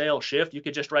dinner sale shift, you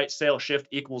could just write sale shift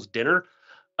equals dinner.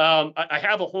 I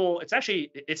have a whole.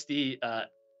 It's the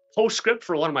postscript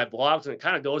for one of my blogs, and it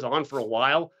kind of goes on for a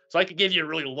while. So I could give you a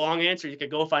really long answer. You could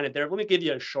go find it there. Let me give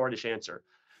you a shortish answer.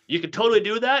 You could totally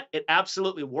do that. It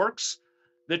absolutely works.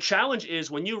 The challenge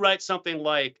is when you write something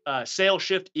like sale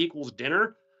shift equals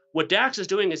dinner, what DAX is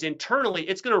doing is internally,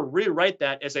 it's going to rewrite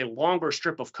that as a longer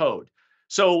strip of code.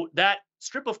 So that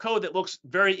strip of code that looks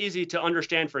very easy to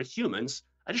understand for humans,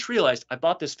 I just realized I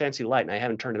bought this fancy light and I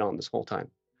haven't turned it on this whole time.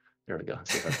 There we go.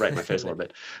 See if I brighten my face a little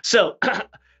bit. So,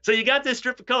 so you got this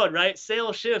strip of code, right?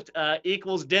 Sale shift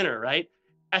equals dinner, right?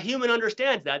 A human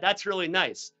understands that. That's really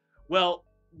nice. Well,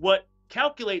 what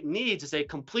calculate needs is a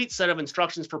complete set of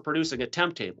instructions for producing a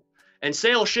temp table. And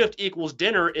sale shift equals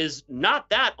dinner is not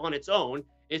that on its own.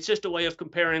 It's just a way of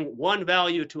comparing one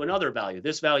value to another value.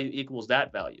 This value equals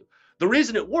that value. The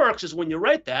reason it works is when you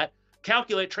write that,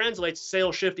 calculate translates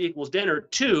sale shift equals dinner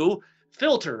to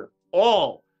filter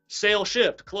all sale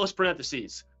shift, close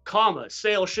parentheses, comma,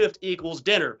 sale shift equals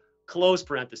dinner, close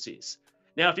parentheses.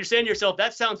 Now, if you're saying to yourself,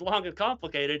 that sounds long and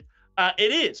complicated,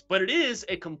 it is, but it is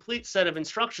a complete set of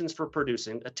instructions for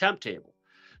producing a temp table.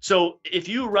 So if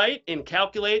you write and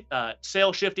calculate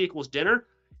sale shift equals dinner,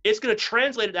 it's going to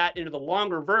translate that into the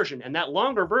longer version, and that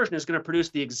longer version is going to produce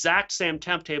the exact same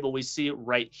temp table we see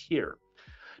right here.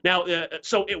 Now,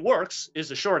 so it works is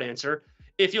the short answer.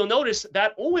 If you'll notice,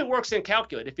 that only works in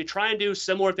calculate. If you try and do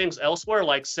similar things elsewhere,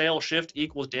 like sale shift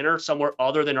equals dinner, somewhere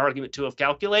other than argument 2 of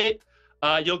calculate,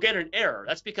 you'll get an error.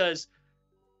 That's because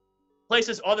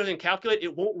places other than calculate,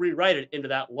 it won't rewrite it into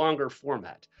that longer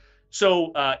format.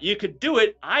 So you could do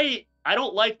it. I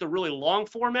don't like the really long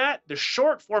format. The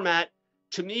short format,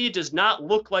 to me, does not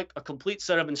look like a complete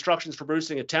set of instructions for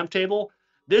producing a temp table.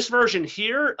 This version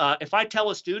here, if I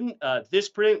tell a student this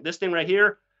thing right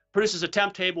here produces a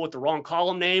temp table with the wrong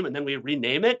column name, and then we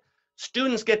rename it,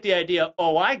 students get the idea,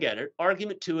 oh, I get it.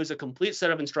 Argument 2 is a complete set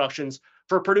of instructions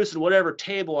for producing whatever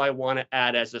table I want to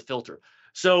add as the filter.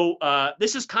 So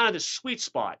this is kind of the sweet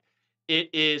spot. It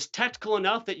is technical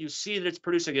enough that you see that it's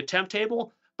producing a temp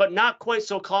table, but not quite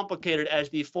so complicated as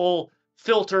the full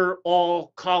filter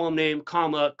all column name,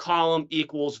 comma, column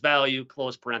equals value,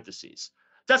 close parentheses.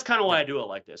 That's kind of why I do it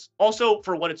like this. Also,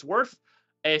 for what it's worth,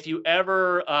 if you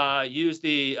ever use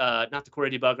the, not the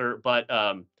query debugger, but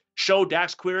show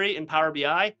DAX query in Power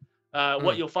BI,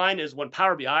 what you'll find is when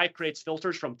Power BI creates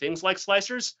filters from things like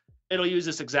slicers, it'll use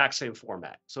this exact same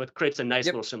format. So it creates a nice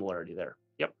little similarity there.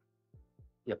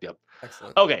 Yep.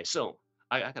 Excellent. Okay, so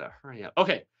I gotta hurry up.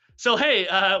 Okay, so hey,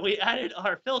 we added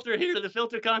our filter here to the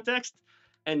filter context.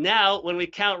 And now when we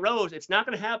count rows, it's not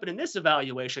gonna happen in this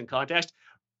evaluation context.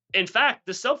 In fact,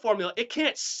 the subformula, it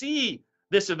can't see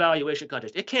this evaluation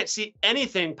context. It can't see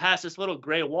anything past this little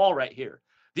gray wall right here.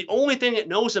 The only thing it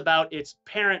knows about its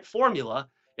parent formula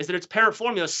is that its parent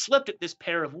formula slipped it this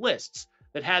pair of lists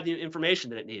that had the information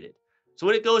that it needed. So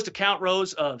when it goes to count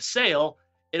rows of sale,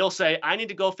 it'll say, I need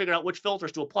to go figure out which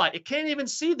filters to apply. It can't even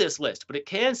see this list, but it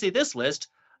can see this list.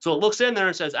 So it looks in there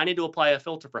and says, I need to apply a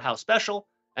filter for house special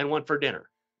and one for dinner.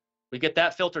 We get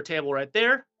that filter table right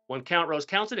there. When count rows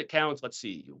counts it counts, let's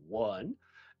see, 1.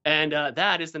 And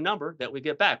that is the number that we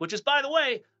get back, which is, by the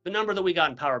way, the number that we got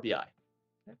in Power BI.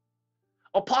 Okay.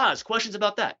 I'll pause. Questions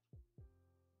about that?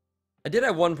 I did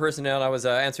have one person now, and I was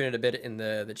answering it a bit in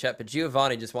the chat, but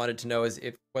Giovanni just wanted to know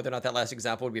if whether or not that last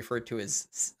example would be referred to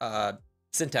as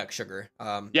syntax sugar.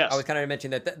 Yes. I was kind of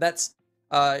mentioning that's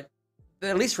at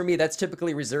least for me, that's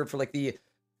typically reserved for like the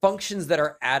functions that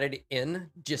are added in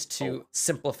just to Oh,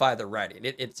 simplify the writing.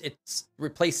 It's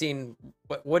replacing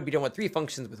what would be done with 3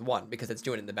 functions with 1 because it's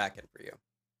doing it in the backend for you.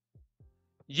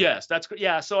 yes, that's good.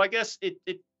 Yeah, so I guess At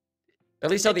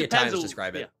least how it the depends. Italians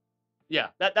describe Yeah, it. yeah,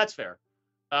 that's fair.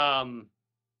 Um,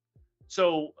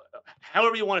 so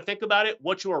however you want to think about it,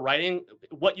 what you are writing,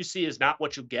 what you see is not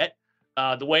what you get.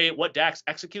 The way what DAX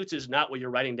executes is not what you're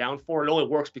writing down for. It only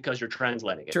works because you're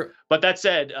translating it. True. But that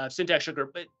said, syntax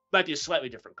sugar it might be a slightly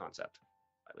different concept.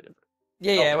 Slightly different.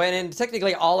 Yeah, Okay. yeah, and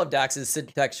technically all of DAX is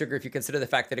syntax sugar if you consider the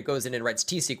fact that it goes in and writes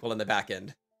T-SQL in the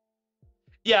backend.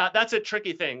 Yeah, that's a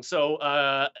tricky thing. So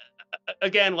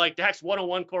again, like DAX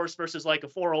 101 course versus like a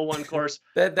 401 course,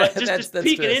 but just That's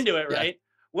peeking true. into it, Yeah, right?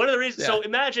 One of the reasons. yeah, So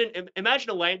imagine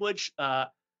a language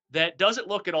that doesn't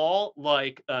look at all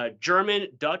like German,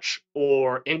 Dutch,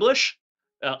 or English.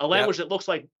 A yeah. language that looks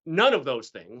like none of those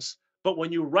things. But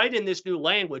when you write in this new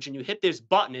language and you hit this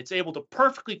button, it's able to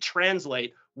perfectly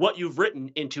translate what you've written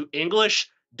into English,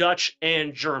 Dutch,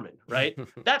 and German, right?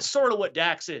 That's sort of what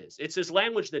DAX is. It's this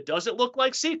language that doesn't look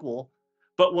like SQL,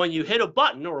 but when you hit a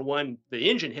button or when the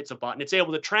engine hits a button, it's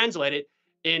able to translate it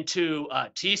into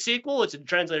T-SQL. It's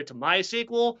translated to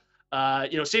MySQL,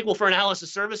 SQL for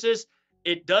analysis services.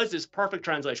 It does this perfect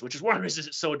translation, which is one of the reasons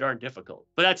it's so darn difficult.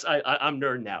 But I'm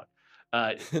nerding out.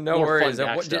 No More fun worries.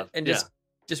 DAX stuff. And Yeah.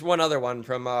 just one other one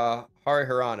from Hari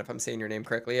Haran, if I'm saying your name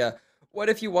correctly. Yeah. What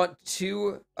if you want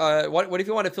to what if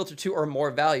you want to filter 2 or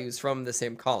more values from the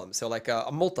same column? So like a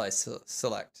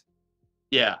multi-select.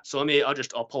 Yeah. So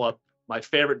I'll pull up my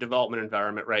favorite development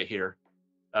environment right here.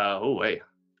 Oh, wait.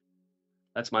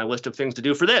 That's my list of things to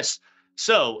do for this.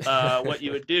 So what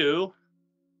you would do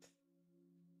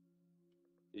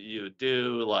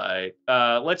like,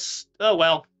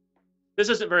 this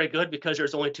isn't very good because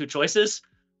there's only 2 choices,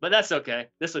 but that's okay.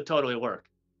 This would totally work.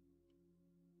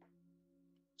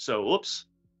 So, whoops.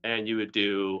 And you would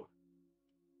do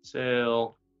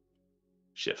sail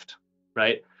shift,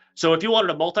 right? So if you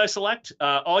wanted a multi-select,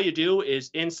 all you do is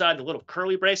inside the little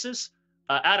curly braces,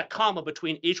 add a comma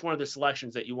between each one of the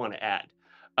selections that you want to add.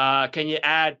 Can you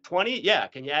add 20? Yeah.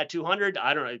 Can you add 200?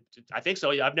 I don't know. I think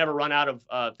so. I've never run out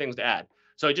of things to add.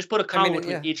 So you just put a comma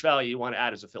between Yeah. each value you want to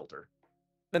add as a filter.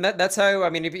 And that's how, I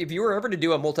mean, if you were ever to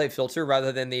do a multi-filter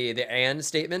rather than the and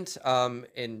statement,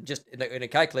 in just in a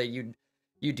calculator,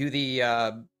 you do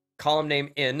the column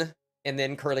name in and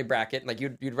then curly bracket, and like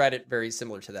you'd write it very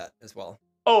similar to that as well.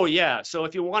 Oh yeah. So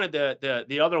if you wanted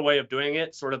the other way of doing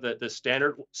it, sort of the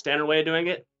standard way of doing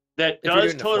it, that If you're does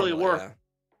doing the totally formula, work. yeah.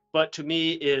 But to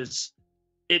me it's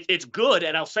good,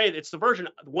 and I'll say it's the version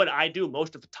what I do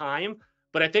most of the time.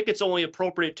 But I think it's only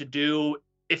appropriate to do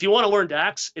if you want to learn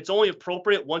DAX. It's only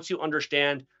appropriate once you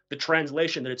understand the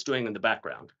translation that it's doing in the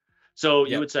background. So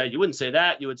you wouldn't say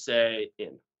that. You would say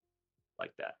in,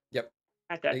 like that. Yep.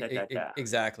 Da.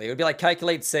 Exactly. It would be like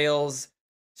calculate sales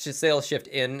shift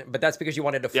in, but that's because you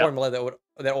wanted a formula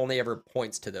that only ever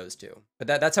points to those 2. But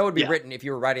that's how it would be written if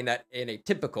you were writing that in a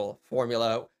typical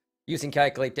formula using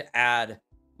calculate to add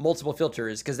multiple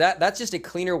filters, because that's just a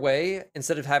cleaner way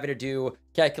instead of having to do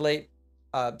calculate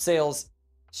sales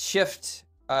shift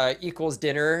equals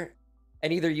dinner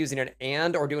and either using an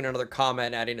and or doing another comma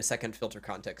and adding a second filter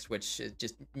context, which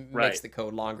just makes the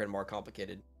code longer and more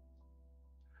complicated.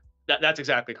 That's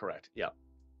exactly correct. Yeah.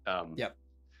 Yep.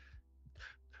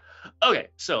 Okay,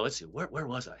 so let's see. Where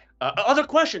was I? Other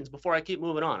questions before I keep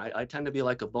moving on. I tend to be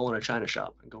like a bull in a china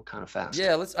shop and go kind of fast.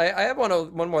 Yeah, I have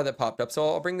one more that popped up, so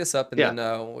I'll bring this up and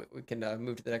then we can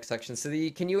move to the next section. So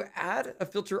can you add a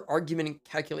filter argument and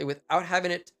calculate without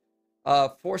having it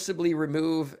forcibly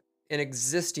remove an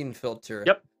existing filter?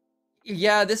 Yep.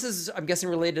 Yeah, this is, I'm guessing,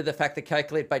 related to the fact that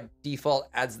calculate by default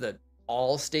adds the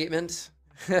all statement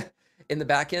in the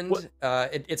backend.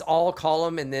 It's all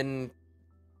column and then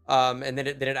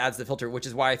it adds the filter, which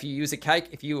is why if you use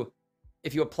if you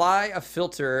apply a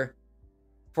filter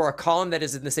for a column that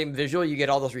is in the same visual, you get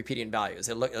all those repeating values.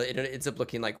 It ends up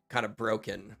looking like kind of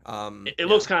broken. It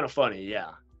looks kind of funny,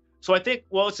 yeah. So I think,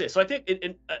 well, let's see. So I think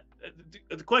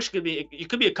the question could be, it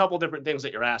could be a couple different things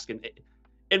that you're asking.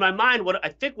 In my mind, what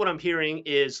I'm hearing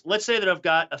is, let's say that I've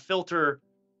got a filter.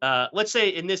 Let's say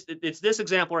it's this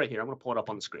example right here. I'm going to pull it up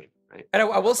on the screen. Right. And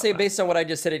I will say, based on what I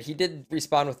just said, he did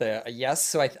respond with a yes.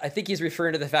 So I think he's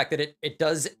referring to the fact that it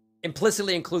does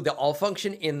implicitly include the all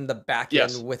function in the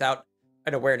backend without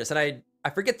an awareness. And I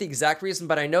forget the exact reason,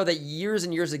 but I know that years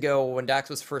and years ago when DAX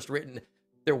was first written,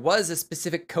 there was a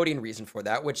specific coding reason for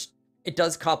that, which it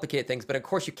does complicate things. But of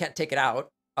course, you can't take it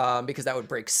out because that would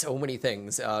break so many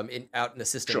things out in the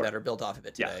system that are built off of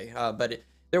it today. But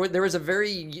there was a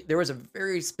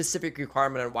very specific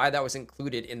requirement on why that was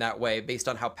included in that way based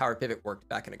on how Power Pivot worked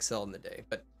back in Excel in the day.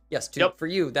 But Yes, Yep. for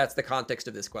you, that's the context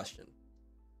of this question.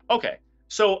 Okay.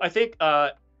 So I think,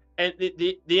 and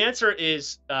the answer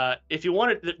is, if you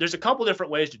want to, there's a couple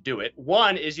different ways to do it.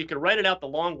 One is you can write it out the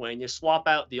long way and you swap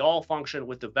out the all function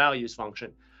with the values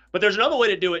function. But there's another way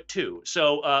to do it too.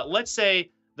 So let's say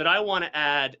that I want to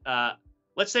add,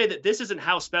 let's say that this isn't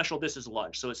how special, this is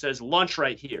lunch. So it says lunch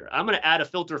right here. I'm going to add a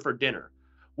filter for dinner.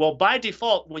 Well, by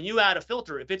default, when you add a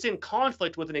filter, if it's in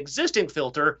conflict with an existing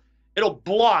filter, it'll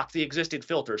block the existing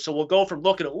filter. So we'll go from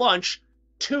looking at lunch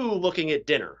to looking at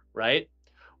dinner, right?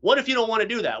 What if you don't want to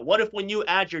do that? What if when you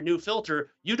add your new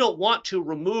filter, you don't want to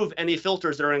remove any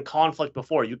filters that are in conflict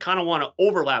before? You kind of want to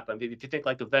overlap them, if you think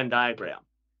like a Venn diagram.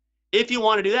 If you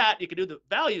want to do that, you can do the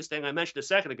values thing I mentioned a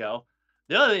second ago.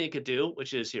 The other thing you could do,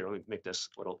 which is here, let me make this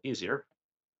a little easier.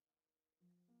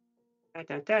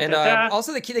 And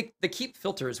also the keep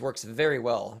filters works very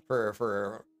well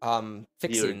for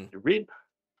fixing.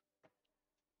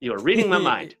 You're reading my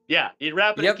mind. Yeah, you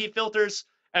wrap it in Yep. keep filters.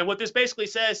 And what this basically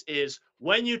says is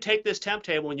when you take this temp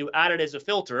table and you add it as a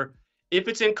filter, if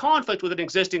it's in conflict with an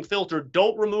existing filter,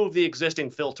 don't remove the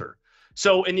existing filter.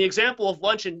 So in the example of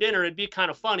lunch and dinner, it'd be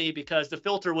kind of funny because the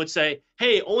filter would say,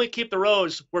 hey, only keep the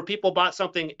rows where people bought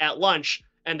something at lunch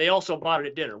and they also bought it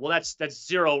at dinner. Well, that's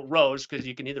 0 rows because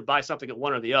you can either buy something at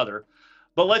one or the other.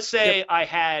 But let's say Yep. I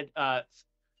had,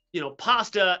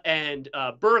 pasta and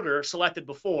burger selected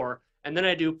before, and then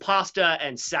I do pasta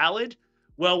and salad.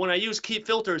 Well, when I use keep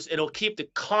filters, it'll keep the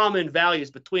common values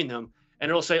between them, and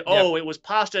it'll say, oh, it was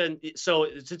pasta, and so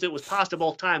since it was pasta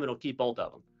both time, it'll keep both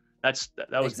of them.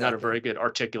 That was not a very good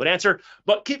articulate answer,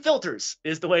 but keep filters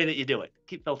is the way that you do it.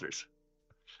 Keep filters.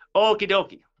 Okie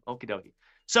dokie. Okie dokie.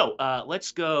 So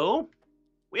let's go.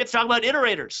 We have to talk about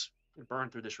iterators.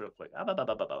 Burn through this real quick.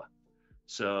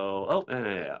 So,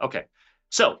 okay.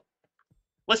 So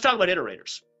let's talk about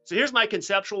iterators. So here's my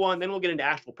conceptual one, then we'll get into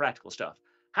actual practical stuff.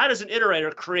 How does an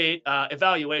iterator create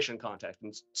evaluation context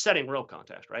and setting row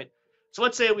context, right? So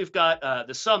let's say we've got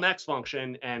the SUMX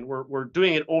function and we're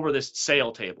doing it over this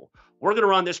sale table. We're going to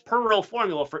run this per row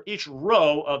formula for each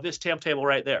row of this temp table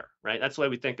right there, right? That's the way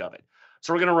we think of it.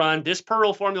 So we're going to run this per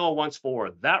row formula once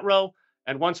for that row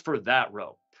and once for that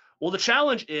row. Well, the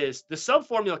challenge is the sub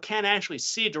formula can't actually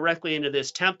see directly into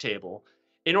this temp table.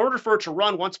 In order for it to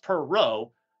run once per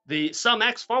row, the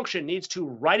SUMX function needs to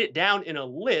write it down in a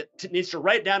list,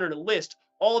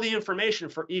 all the information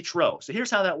for each row. So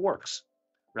here's how that works,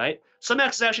 right?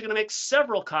 SUMX is actually going to make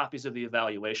several copies of the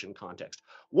evaluation context,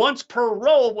 once per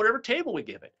row of whatever table we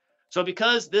give it. So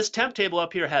because this temp table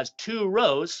up here has 2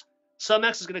 rows,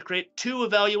 SUMX is going to create 2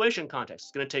 evaluation contexts.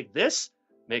 It's going to take this,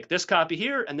 make this copy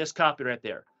here, and this copy right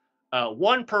there.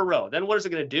 1 per row. Then what is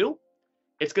it going to do?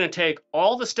 It's going to take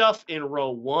all the stuff in row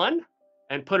 1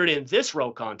 and put it in this row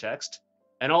context,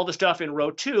 and all the stuff in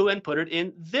row 2 and put it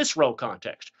in this row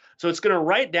context. So it's going to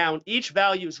write down each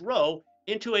value's row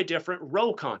into a different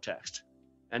row context.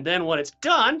 And then when it's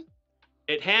done,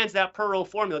 it hands that per row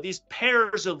formula, these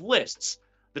pairs of lists.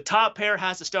 The top pair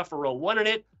has the stuff for row 1 in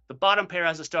it. The bottom pair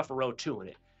has the stuff for row 2 in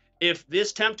it. If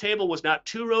this temp table was not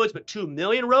 2 rows, but 2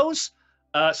 million rows,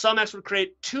 SUMX would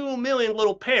create 2 million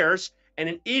little pairs, and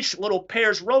in each little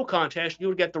pair's row context, you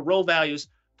would get the row values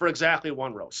for exactly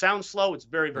 1 row. Sounds slow, it's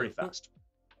very, very fast.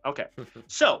 Okay,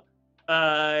 so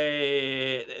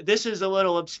this is a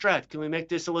little abstract. Can we make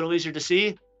this a little easier to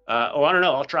see? I don't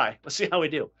know, I'll try. Let's see how we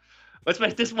do. Let's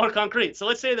make this more concrete. So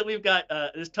let's say that we've got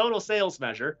this total sales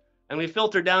measure, and we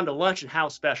filter down to lunch and how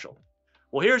special.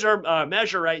 Well, here's our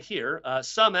measure right here.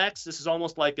 SUMX, this is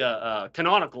almost like a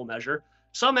canonical measure.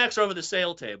 SUMX over the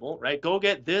sale table, right? Go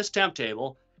get this temp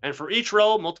table, and for each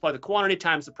row, multiply the quantity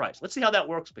times the price. Let's see how that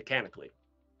works mechanically.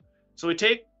 So we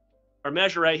take our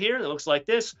measure right here, and it looks like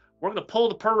this. We're going to pull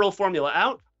the per row formula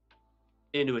out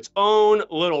into its own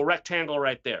little rectangle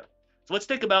right there. So let's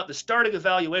think about the starting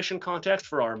evaluation context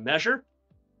for our measure.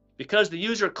 Because the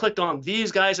user clicked on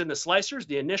these guys in the slicers,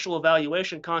 the initial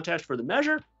evaluation context for the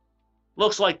measure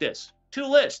looks like this. 2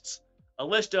 lists. A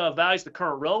list of values of the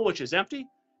current row, which is empty,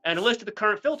 and a list of the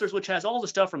current filters, which has all the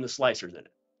stuff from the slicers in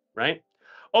it, right?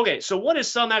 Okay, so what is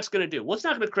SUMX going to do? Well, it's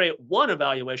not going to create 1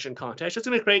 evaluation context. It's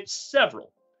going to create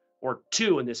several, or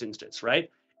 2 in this instance, right?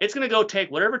 It's going to go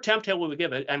take whatever temp table we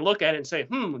give it and look at it and say,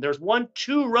 there's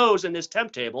 2 rows in this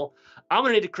temp table. I'm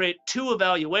going to need to create 2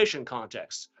 evaluation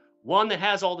contexts. One that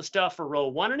has all the stuff for row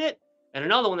 1 in it, and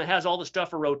another one that has all the stuff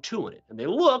for row 2 in it. And they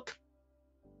look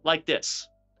like this.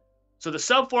 So the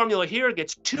sub-formula here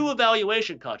gets 2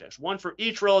 evaluation contexts, 1 for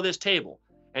each row of this table.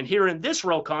 And here in this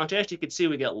row context, you can see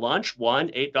we get lunch, 1,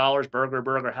 $8,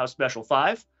 burger, house special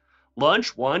 5.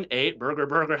 Lunch, 1, 8,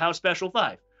 burger, house special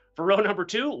 5. For row number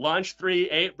 2, lunch, 3,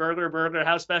 8, burger,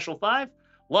 house special 5.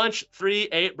 lunch 3,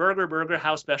 8, burger,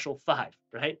 house special 5,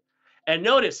 right? And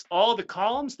notice all the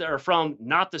columns that are from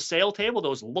not the sale table,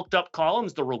 those looked up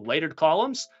columns, the related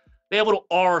columns, they have little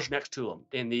R's next to them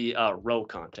in the row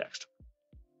context.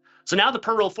 So now the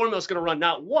per row formula is going to run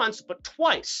not once, but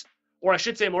twice, or I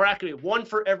should say more accurately, one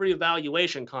for every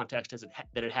evaluation context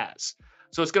that it has.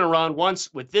 So it's going to run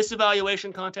once with this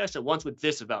evaluation context and once with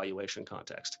this evaluation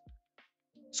context.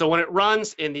 So when it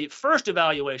runs in the first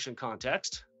evaluation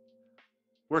context,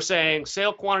 we're saying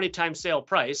sale quantity times sale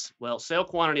price. Well, sale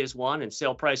quantity is 1 and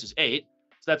sale price is 8.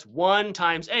 So that's 1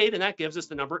 times 8, and that gives us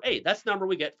the number 8. That's the number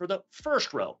we get for the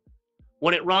first row.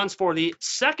 When it runs for the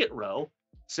second row,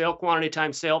 sale quantity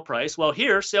times sale price, well,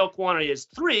 here sale quantity is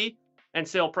 3 and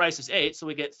sale price is 8. So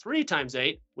we get 3 times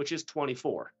 8, which is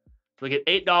 24. So we get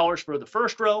 $8 for the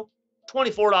first row,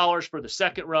 $24 for the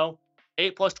second row.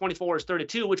 8 plus 24 is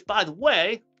 32, which, by the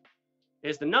way,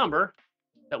 is the number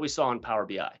that we saw in Power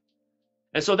BI.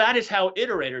 And so that is how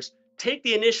iterators take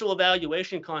the initial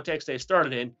evaluation context they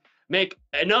started in, make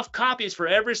enough copies for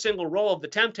every single row of the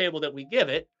temp table that we give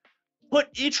it, put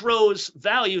each row's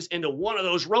values into one of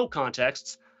those row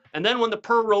contexts, and then when the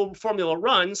per row formula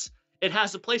runs, it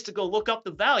has a place to go look up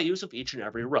the values of each and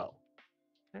every row.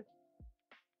 Okay.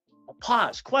 I'll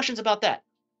pause. Questions about that?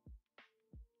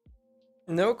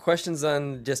 No questions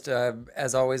on just,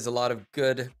 as always, a lot of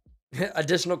good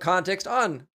additional context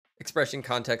on expression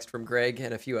context from Greg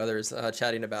and a few others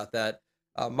chatting about that.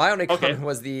 My only comment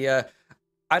was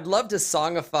I'd love to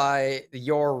songify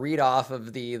your read off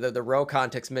of the row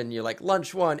context menu, like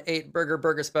lunch 1, 8,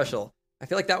 burger special. I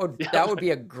feel like that would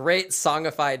be a great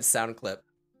songified sound clip.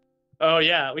 Oh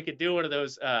yeah, we could do one of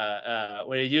those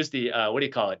where you use the what do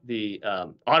you call it? The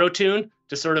auto tune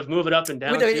to sort of move it up and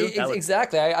down.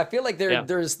 Exactly. I feel like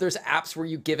there's apps where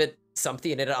you give it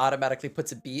something and it automatically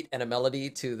puts a beat and a melody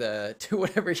to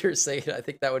whatever you're saying. I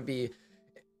think that would be.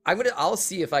 I'll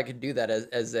see if I could do that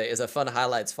as a fun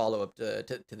highlights follow up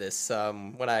to this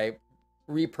when I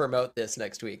re-promote this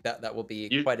next week. That will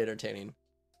be quite entertaining.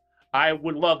 I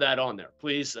would love that on there.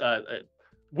 Please,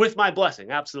 with my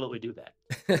blessing, absolutely do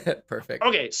that. Perfect.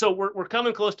 Okay, so we're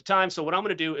coming close to time. So what I'm going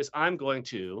to do is I'm going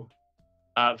to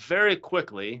very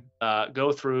quickly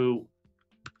go through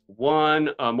one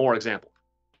more example.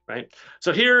 Right.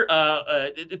 So here,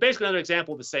 basically another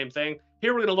example of the same thing.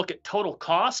 Here we're going to look at total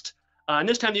cost. And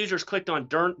this time the user's clicked on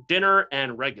dinner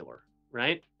and regular.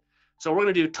 Right. So we're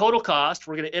going to do total cost.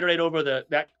 We're going to iterate over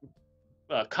that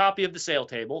copy of the sale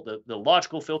table, the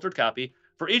logical filtered copy.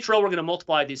 For each row, we're going to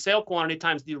multiply the sale quantity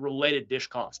times the related dish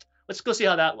cost. Let's go see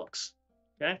how that looks.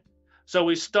 Okay. So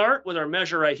we start with our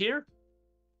measure right here.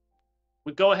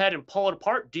 We go ahead and pull it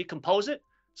apart, decompose it.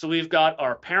 So we've got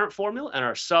our parent formula and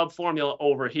our sub formula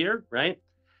over here, right?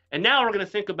 And now we're going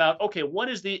to think about, okay, what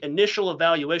is the initial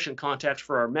evaluation context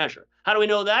for our measure? How do we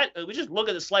know that? We just look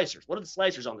at the slicers. What are the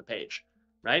slicers on the page,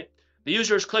 right? The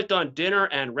user has clicked on dinner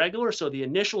and regular, so the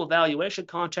initial evaluation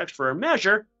context for our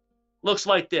measure looks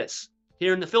like this.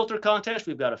 Here in the filter context,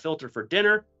 we've got a filter for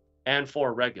dinner and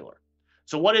for regular.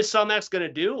 So what is SumX going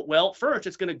to do? Well, first,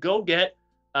 it's going to go get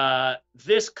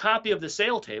this copy of the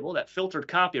sale table, that filtered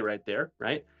copy right there,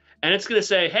 right? And it's going to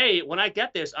say, hey, when I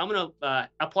get this, I'm going to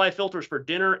apply filters for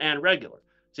dinner and regular.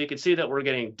 So you can see that we're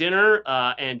getting dinner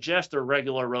and just the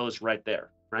regular rows right there,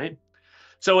 right?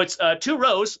 So it's 2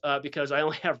 rows because I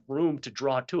only have room to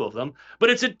draw 2 of them,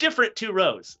 but it's a different 2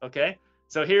 rows, okay?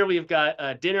 So here we've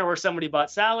got dinner where somebody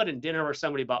bought salad and dinner where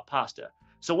somebody bought pasta.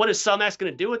 So what is SumX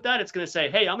going to do with that? It's going to say,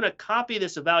 hey, I'm going to copy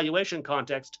this evaluation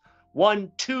context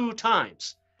 2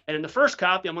 times. And in the first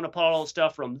copy, I'm going to put all the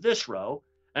stuff from this row.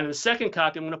 And in the second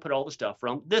copy, I'm going to put all the stuff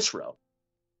from this row.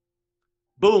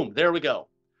 Boom, there we go.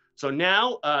 So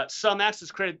now SumX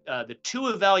has created the 2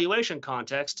 evaluation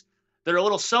contexts that our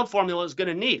little subformula is going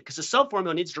to need, because the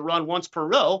subformula needs to run once per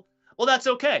row. Well, that's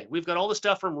okay. We've got all the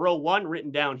stuff from row 1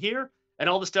 written down here and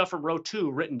all the stuff from row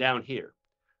 2 written down here.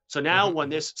 So now when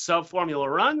this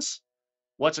subformula runs,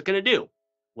 what's it going to do?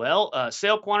 Well,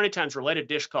 sale quantity times related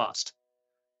dish cost,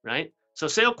 right? So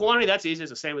sale quantity, that's easy.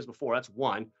 It's the same as before. That's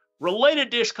 1. Related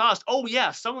dish cost. Oh,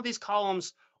 yeah. Some of these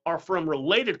columns are from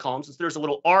related columns since there's a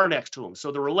little R next to them.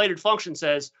 So the related function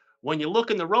says, when you look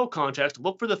in the row context,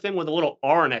 look for the thing with a little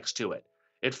R next to it.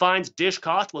 It finds dish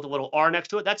cost with a little R next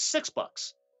to it. That's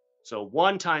 $6. So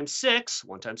 1 times 6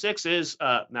 is,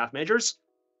 math majors,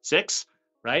 6,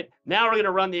 right? Now we're going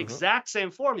to run the exact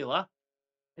same formula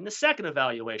in the second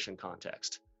evaluation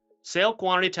context. Sale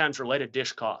quantity times related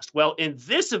dish cost. Well, in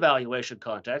this evaluation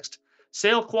context,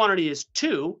 sale quantity is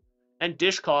 2 and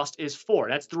dish cost is 4.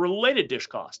 That's the related dish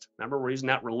cost. Remember, we're using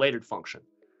that related function.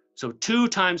 So 2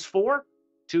 times 4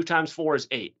 is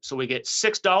 8. So we get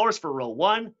 $6 for row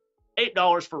 1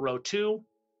 $8 for row 2.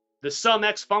 The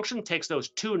SumX function takes those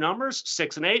two numbers,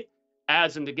 6 and 8,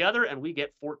 adds them together, and we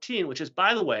get 14, which is,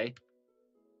 by the way,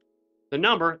 the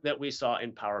number that we saw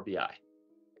in Power BI.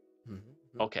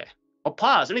 Mm-hmm. Okay, I'll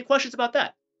pause. Any questions about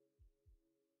that?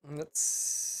 Let's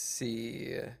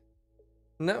see.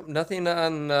 No, nothing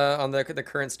on the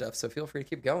current stuff, so feel free to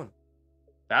keep going.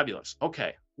 Fabulous.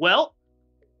 Okay, well,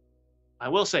 I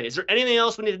will say, is there anything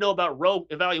else we need to know about row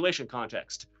evaluation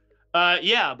context?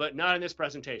 Yeah, but not in this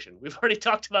presentation. We've already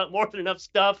talked about more than enough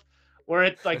stuff. We're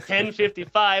at like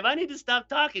 10:55. I need to stop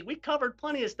talking. We covered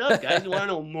plenty of stuff, guys. You want to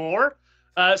know more?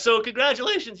 So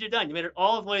congratulations, you're done. You made it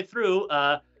all the way through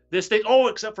this thing. Oh,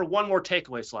 except for one more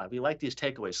takeaway slide. We like these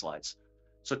takeaway slides.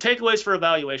 So takeaways for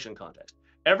evaluation context.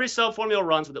 Every subformula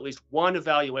runs with at least one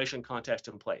evaluation context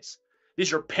in place.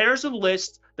 These are pairs of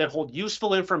lists that hold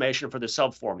useful information for the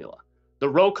subformula. The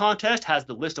row context has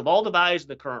the list of all the values in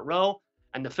the current row,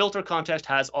 and the filter context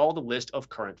has all the list of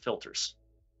current filters.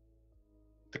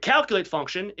 The calculate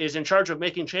function is in charge of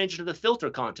making changes to the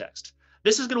filter context.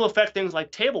 This is going to affect things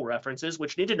like table references,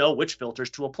 which need to know which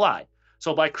filters to apply.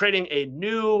 So by creating a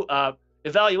new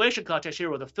evaluation context here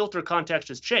where the filter context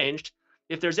has changed,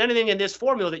 if there's anything in this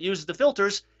formula that uses the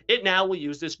filters, it now will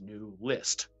use this new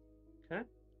list. Okay.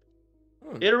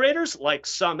 Iterators like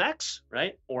SumX,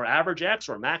 right, or AverageX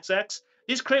or MaxX,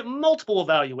 these create multiple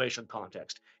evaluation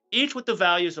contexts, each with the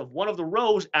values of one of the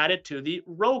rows added to the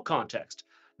row context.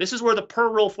 This is where the per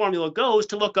row formula goes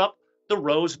to look up the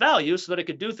row's values so that it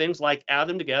could do things like add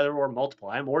them together or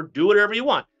multiply them or do whatever you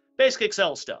want. Basic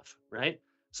Excel stuff, right?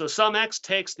 So SumX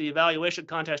takes the evaluation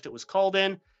context it was called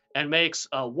in and makes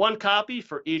one copy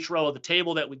for each row of the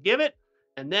table that we give it.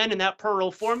 And then in that per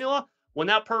row formula, when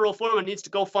that per row formula needs to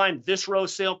go find this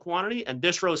row's sale quantity and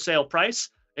this row's sale price,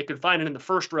 it can find it in the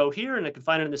first row here and it can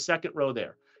find it in the second row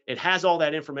there. It has all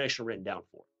that information written down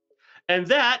for it. And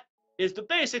that is the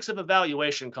basics of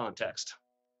evaluation context.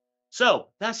 So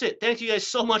that's it. Thank you guys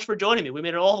so much for joining me. We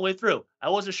made it all the way through. I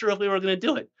wasn't sure if we were going to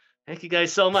do it. Thank you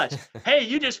guys so much. Hey,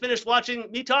 you just finished watching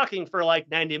me talking for like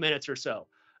 90 minutes or so.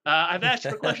 I've asked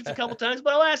for questions a couple times,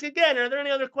 but I'll ask again. Are there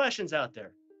any other questions out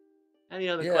there? Any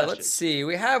other questions? Let's see.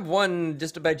 We have one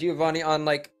just about Giovanni on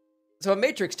so a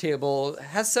matrix table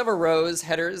has several rows,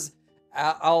 headers.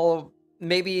 I'll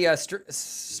maybe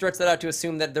stretch that out to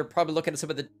assume that they're probably looking at some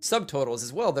of the subtotals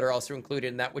as well that are also included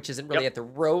in that, which isn't really at the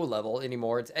row level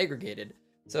anymore. It's aggregated.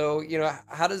 So,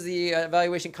 how does the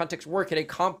evaluation context work in a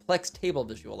complex table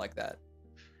visual like that?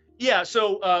 Yeah,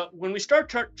 so when we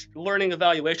start learning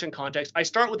evaluation context, I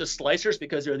start with the slicers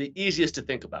because they're the easiest to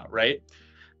think about, right?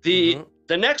 The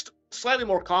next slightly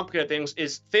more complicated things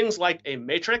is things like a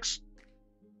matrix,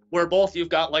 where both you've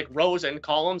got like rows and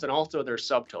columns and also their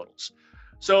subtotals.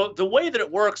 So the way that it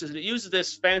works is it uses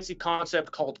this fancy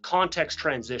concept called context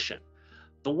transition.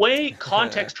 The way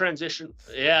context transition,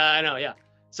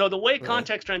 So the way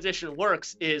context transition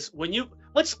works is when you,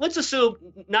 let's assume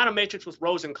not a matrix with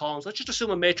rows and columns, let's just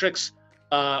assume a matrix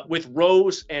with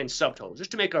rows and subtotals,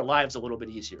 just to make our lives a little bit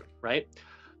easier, right?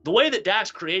 The way that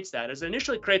DAX creates that is it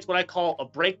initially creates what I call a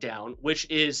breakdown, which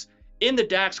is in the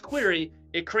DAX query,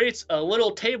 it creates a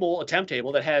little table, a temp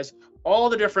table that has all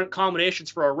the different combinations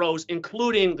for our rows,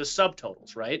 including the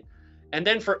subtotals, right? And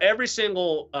then for every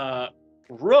single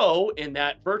row in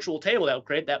that virtual table that will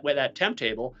create that temp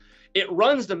table, it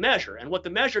runs the measure. And what the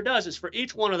measure does is for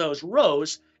each one of those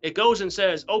rows, it goes and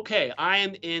says, okay, I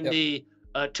am in the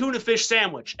tuna fish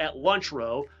sandwich at lunch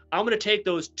row. I'm going to take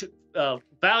those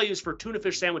values for tuna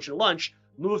fish sandwich and lunch,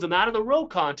 move them out of the row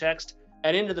context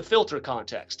and into the filter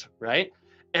context, right?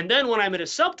 And then when I'm in a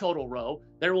subtotal row,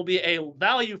 there will be a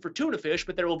value for tuna fish,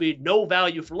 but there will be no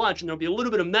value for lunch. And there'll be a little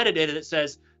bit of metadata that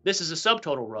says this is a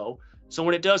subtotal row. So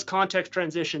when it does context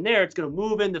transition there, it's going to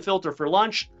move in the filter for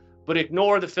lunch, but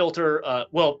ignore the filter.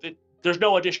 There's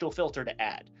no additional filter to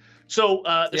add. So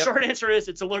the short answer is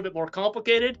it's a little bit more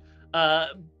complicated,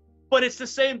 but it's the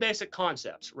same basic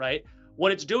concepts, right?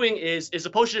 What it's doing is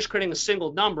opposed to just creating a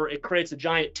single number, it creates a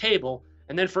giant table.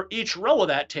 And then for each row of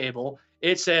that table,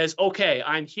 it says, okay,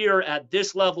 I'm here at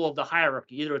this level of the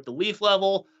hierarchy, either at the leaf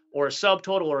level or a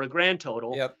subtotal or a grand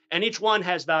total. And each one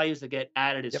has values that get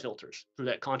added as filters through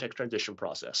that context transition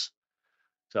process.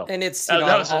 So, and it's that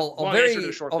was a long answer to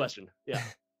a short question. Yeah.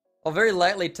 I'll very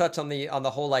lightly touch on the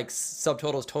whole like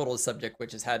subtotals totals subject,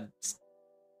 which has had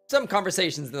some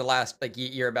conversations in the last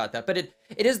year about that. But it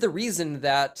is the reason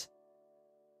that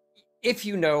if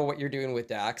you know what you're doing with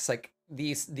DAX,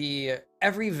 the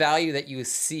every value that you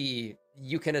see,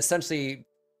 you can essentially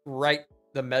write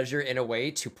the measure in a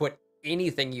way to put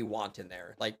anything you want in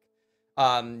there.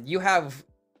 You have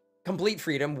complete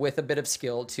freedom with a bit of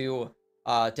skill to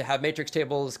to have matrix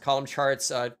tables, column charts,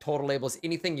 total labels,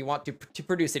 anything you want to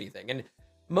produce anything. And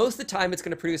most of the time it's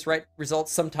going to produce right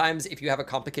results. Sometimes if you have a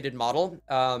complicated model,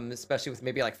 especially with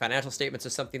maybe like financial statements or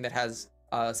something that has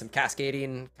some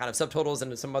cascading kind of subtotals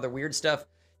and some other weird stuff,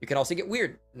 you can also get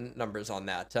weird numbers on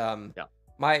that. Yeah.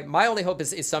 My only hope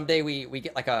is someday we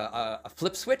get like a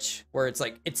flip switch where it's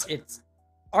like it's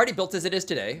already built as it is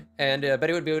today, and but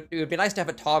it would be nice to have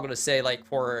a toggle to say like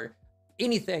for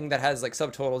anything that has like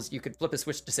subtotals, you could flip a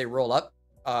switch to say roll up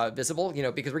visible, you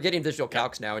know, because we're getting visual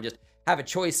calcs now, and just have a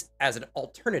choice as an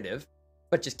alternative,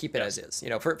 but just keep it as is, you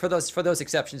know, for those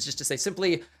exceptions, just to say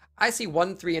simply, I see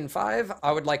 1, 3, and 5.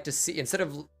 I would like to see, instead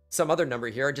of some other number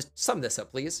here, just sum this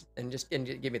up, please, and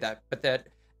give me that. But that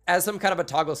as some kind of a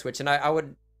toggle switch, and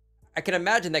I can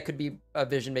imagine that could be a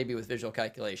vision maybe with visual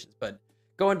calculations. But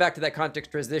going back to that context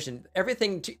transition,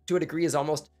 everything to a degree is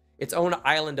almost its own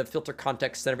island of filter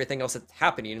context and everything else that's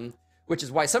happening, which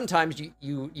is why sometimes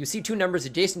you see two numbers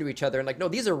adjacent to each other and like, no,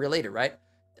 these are related, right?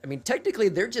 I mean, technically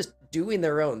they're just doing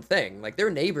their own thing. Like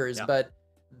they're neighbors, but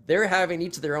they're having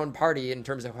each of their own party in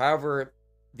terms of however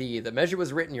the measure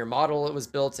was written, your model it was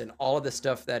built, and all of the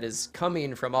stuff that is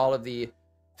coming from all of the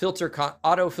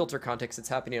auto filter context that's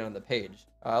happening on the page.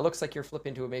 Looks like you're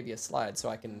flipping to maybe a slide, so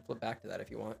I can flip back to that if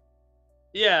you want.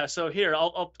 Yeah, so here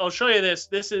I'll show you this.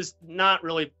 This is not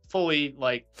really fully,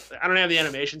 like, I don't have the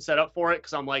animation set up for it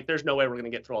because I'm like, there's no way we're gonna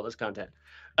get through all this content.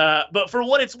 But for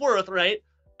what it's worth, right?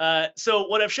 So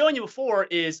what I've shown you before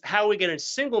is how we get a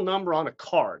single number on a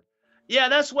card. Yeah,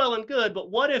 that's well and good,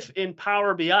 but what if in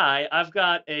Power BI I've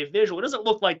got a visual? It doesn't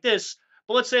look like this,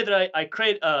 but let's say that I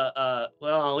create well,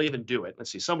 I'll even do it.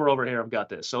 Let's see, somewhere over here I've got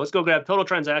this. So let's go grab total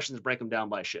transactions, break them down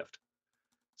by shift.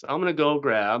 So I'm gonna go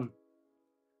grab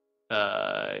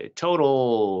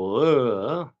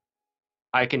total.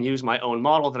 I can use my own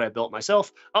model that I built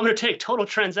myself. I'm gonna take total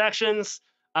transactions,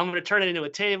 I'm gonna turn it into a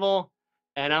table,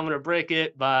 and I'm gonna break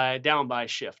it down by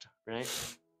shift, right?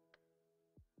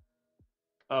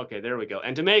 Okay, there we go.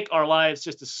 And to make our lives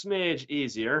just a smidge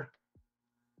easier,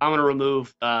 I'm gonna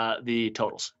remove the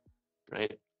totals,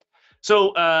 right? So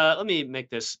let me make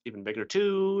this even bigger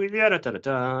too. Yeah,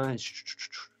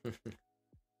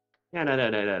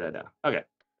 okay,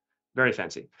 very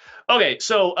fancy. Okay,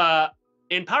 so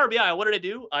in Power BI, what did I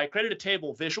do? I created a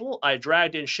table visual, I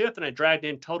dragged in shift, and I dragged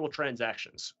in total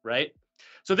transactions, right?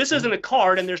 So this isn't a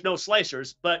card and there's no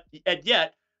slicers, but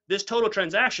yet this total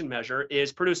transaction measure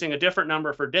is producing a different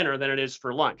number for dinner than it is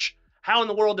for lunch. How in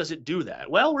the world does it do that?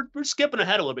 Well, we're skipping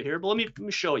ahead a little bit here, but let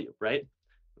me show you, right?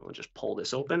 I'll just pull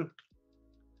this open.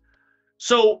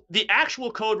 So the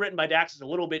actual code written by DAX is a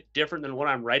little bit different than what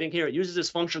I'm writing here. It uses this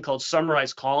function called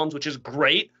summarize columns, which is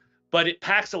great, but it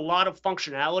packs a lot of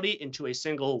functionality into a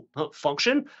single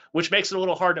function, which makes it a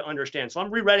little hard to understand. So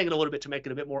I'm rewriting it a little bit to make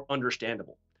it a bit more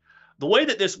understandable. The way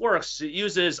that this works, it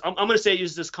uses, I'm going to say it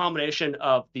uses this combination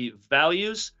of the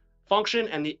values function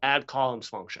and the add columns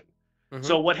function. Mm-hmm.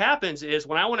 So what happens is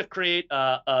when I want to create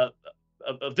a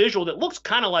visual that looks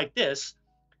kind of like this,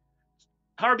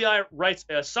 Power BI writes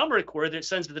a summary query that it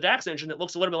sends to the DAX engine that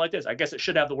looks a little bit like this. I guess it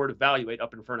should have the word evaluate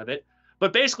up in front of it.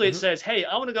 But basically it says, hey,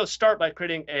 I want to go start by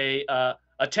creating a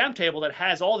temp table that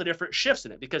has all the different shifts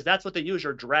in it, because that's what the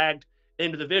user dragged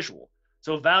into the visual.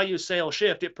 So value, sale,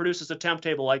 shift, it produces a temp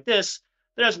table like this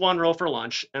that has one row for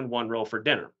lunch and one row for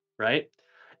dinner, right?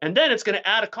 And then it's going to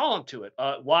add a column to it.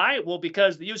 Why? Well,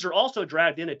 because the user also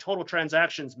dragged in a total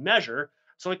transactions measure.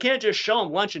 So it can't just show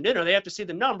them lunch and dinner. They have to see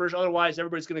the numbers. Otherwise,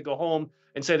 everybody's going to go home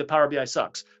and say the Power BI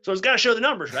sucks. So it's got to show the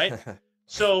numbers, right?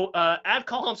 So add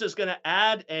columns is going to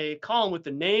add a column with the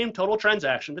name, total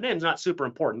transaction. The name's not super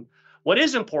important. What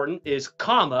is important is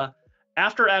comma.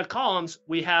 After add columns,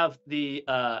 we have the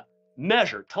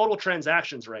measure, total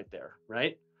transactions right there,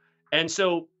 right? And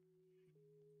so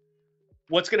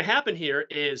what's going to happen here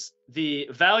is the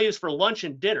values for lunch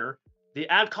and dinner, the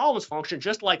add columns function,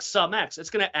 just like SumX, it's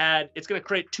going to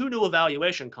create two new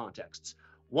evaluation contexts,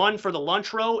 one for the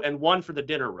lunch row and one for the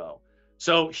dinner row.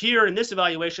 So here in this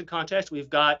evaluation context, we've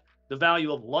got the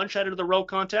value of lunch added to the row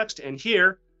context, and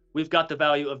here we've got the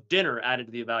value of dinner added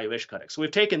to the evaluation context. So we've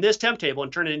taken this temp table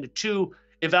and turned it into two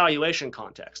evaluation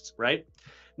contexts, right?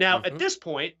 Now, at this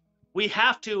point, we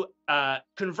have to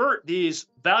convert these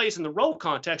values in the row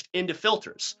context into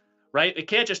filters, right? It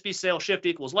can't just be sale shift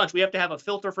equals lunch. We have to have a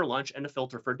filter for lunch and a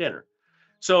filter for dinner.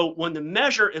 So when the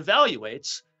measure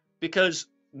evaluates, because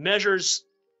measures,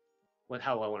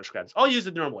 how do I want to describe this? I'll use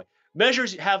it the normal way.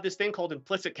 Measures have this thing called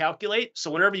implicit calculate. So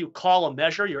whenever you call a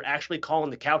measure, you're actually calling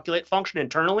the calculate function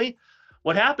internally.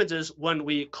 What happens is when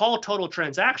we call total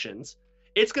transactions,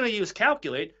 it's going to use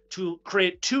calculate to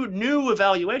create two new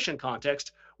evaluation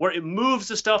contexts where it moves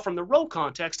the stuff from the row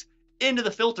context into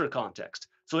the filter context.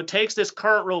 So it takes this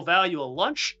current row value of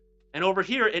lunch, and over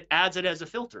here, it adds it as a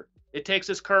filter. It takes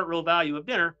this current row value of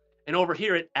dinner, and over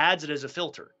here, it adds it as a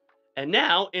filter. And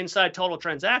now inside total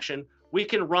transaction, we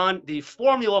can run the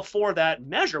formula for that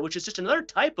measure, which is just another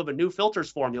type of a new filters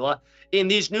formula in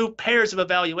these new pairs of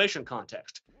evaluation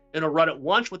context. It'll run it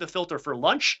once with a filter for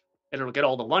lunch, and it'll get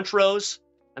all the lunch rows,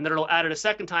 and then it'll add it a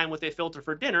second time with a filter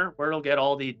for dinner, where it'll get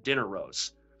all the dinner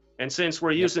rows. And since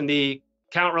we're using the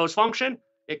count rows function,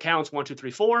 it counts 1, 2,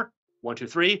 3, 4, 1, 2,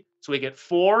 3. So we get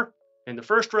 4 in the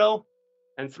first row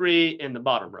and 3 in the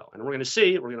bottom row. And we're going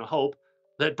to hope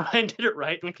that Brian did it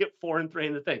right and we get 4 and 3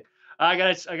 in the thing. I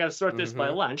gotta sort this by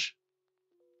lunch.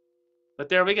 But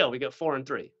there we go. We get 4 and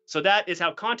 3. So that is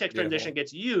how context transition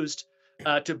gets used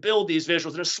to build these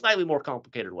visuals in a slightly more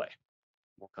complicated way.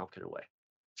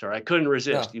 Sorry, I couldn't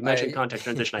resist. You mentioned context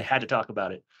transition. I had to talk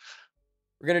about it.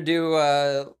 We're going to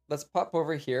do, let's pop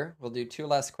over here. We'll do 2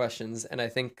 last questions, and I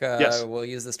think we'll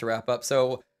use this to wrap up.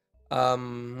 So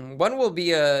one will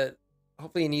be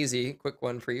hopefully an easy, quick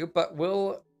one for you, but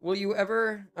will you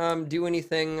ever do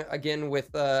anything again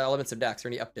with elements of DAX or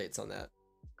any updates on that?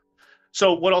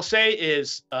 So what I'll say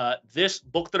is this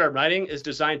book that I'm writing is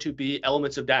designed to be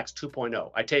Elements of DAX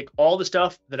 2.0. I take all the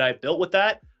stuff that I built with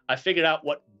that, I figured out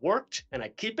what worked, and I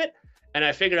keep it, and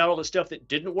I figured out all the stuff that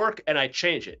didn't work, and I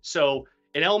change it. So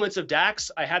in Elements of DAX,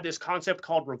 I had this concept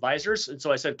called revisers, and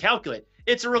so I said, calculate.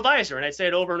 It's a reviser, and I'd say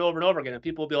it over and over and over again, and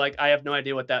people would be like, I have no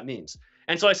idea what that means.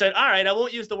 And so I said, all right, I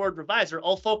won't use the word reviser.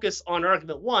 I'll focus on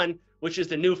argument 1, which is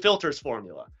the new filters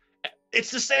formula.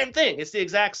 It's the same thing. It's the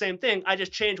exact same thing. I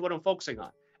just change what I'm focusing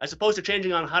on. As opposed to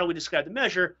changing on how do we describe the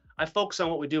measure, I focus on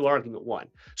what we do argument 1.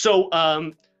 So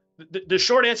the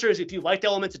short answer is if you liked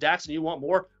Elements of DAX and you want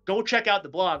more, go check out the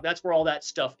blog. That's where all that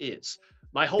stuff is.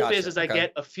 My hope is I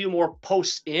get a few more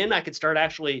posts in, I can start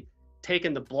actually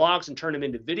taking the blogs and turn them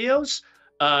into videos.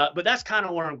 But that's kind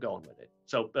of where I'm going with it.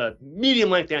 So medium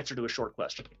length answer to a short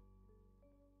question.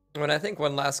 And I think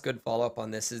one last good follow-up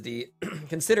on this is the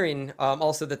considering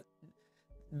also that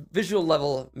visual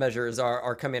level measures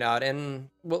are coming out, and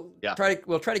we'll try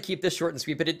to keep this short and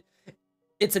sweet, but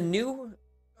it's a new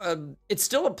it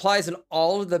still applies in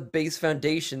all of the base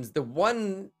foundations. The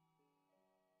one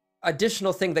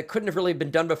additional thing that couldn't have really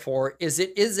been done before is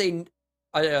it is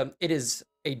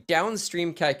a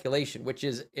downstream calculation, which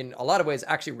is in a lot of ways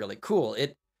actually really cool.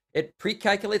 It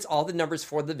pre-calculates all the numbers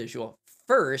for the visual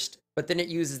first, but then it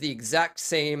uses the exact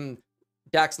same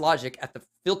DAX logic at the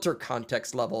filter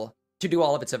context level to do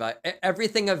all of its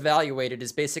everything evaluated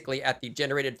is basically at the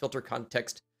generated filter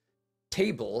context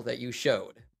table that you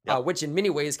showed, which in many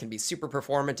ways can be super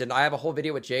performant. And I have a whole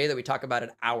video with Jay that we talk about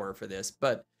an hour for this,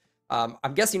 but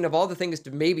I'm guessing of all the things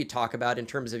to maybe talk about in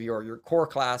terms of your core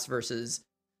class versus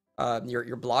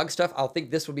your blog stuff, I'll think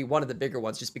this would be one of the bigger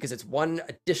ones, just because it's one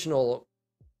additional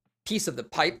piece of the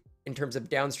pipe in terms of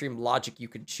downstream logic you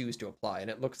could choose to apply. And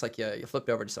it looks like you flipped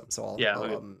over to something, so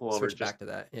I'll switch back to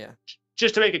that. Yeah.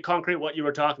 Just to make it concrete what you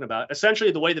were talking about,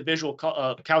 essentially the way the visual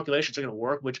calculations are going to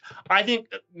work, which I think,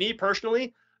 me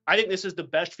personally, I think this is the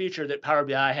best feature that Power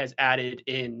BI has added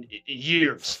in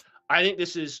years. I think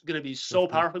this is going to be so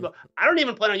powerful. I don't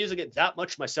even plan on using it that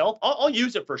much myself. I'll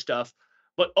use it for stuff,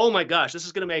 but oh my gosh, this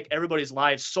is going to make everybody's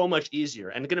lives so much easier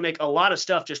and going to make a lot of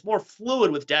stuff just more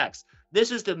fluid with DAX. This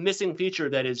is the missing feature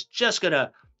that is just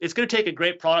it's going to take a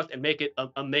great product and make it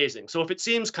amazing. So if it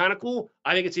seems kind of cool,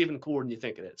 I think it's even cooler than you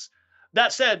think it is.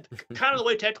 That said, kind of the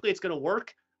way technically it's going to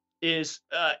work is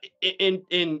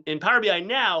in Power BI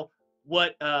now,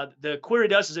 what the query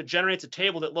does is it generates a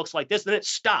table that looks like this, then it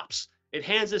stops. It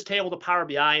hands this table to Power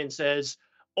BI and says,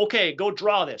 okay, go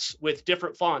draw this with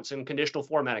different fonts and conditional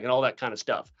formatting and all that kind of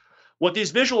stuff. What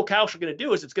these visual calcs are going to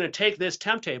do is it's going to take this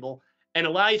temp table and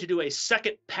allow you to do a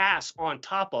second pass on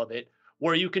top of it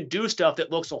where you can do stuff that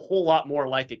looks a whole lot more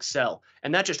like Excel.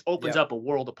 And that just opens up a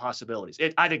world of possibilities.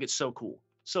 I think it's so cool.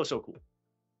 So cool.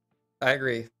 I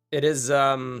agree. It is,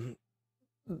 I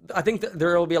think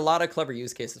there will be a lot of clever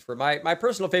use cases for my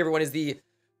personal favorite one is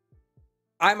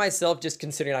I myself, just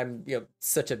considering I'm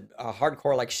such a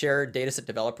hardcore like shared data set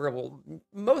developer,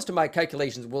 most of my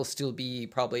calculations will still be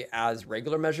probably as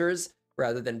regular measures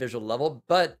rather than visual level,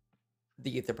 but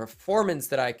the performance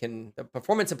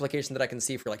performance implication that I can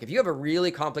see for, like, if you have a really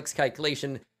complex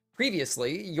calculation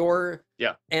previously,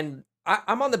 and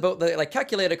I'm on the boat, like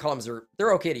calculated columns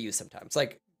they're okay to use sometimes,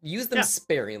 like use them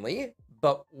sparingly,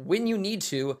 but when you need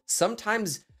to,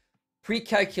 sometimes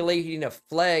pre-calculating a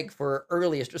flag for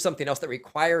earliest or something else that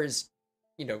requires,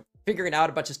 figuring out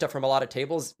a bunch of stuff from a lot of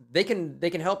tables, they can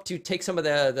help to take some of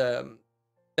the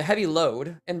heavy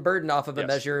load and burden off of a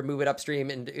measure, move it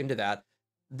upstream into that.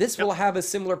 this will have a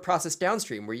similar process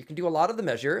downstream where you can do a lot of the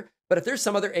measure, but if there's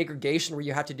some other aggregation where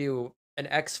you have to do an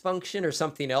X function or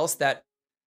something else that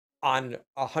on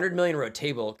a 100 million row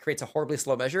table creates a horribly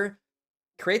slow measure,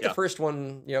 create the first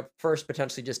one, first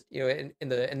potentially just, and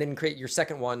then create your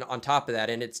second one on top of that.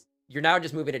 And you're now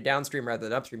just moving it downstream rather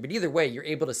than upstream. But either way, you're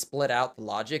able to split out the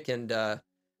logic and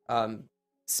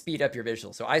speed up your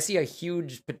visual. So I see a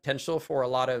huge potential for a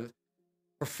lot of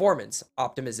performance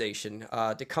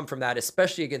optimization to come from that,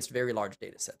 especially against very large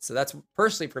data sets. So that's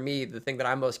personally for me, the thing that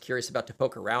I'm most curious about to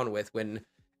poke around with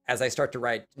as I start to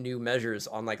write new measures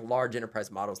on like large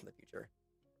enterprise models in the future.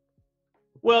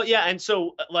 Well, yeah, and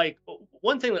so like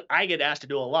one thing that I get asked to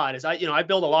do a lot is I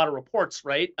build a lot of reports,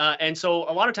 right? And so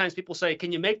a lot of times people say,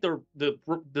 "Can you make the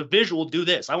visual do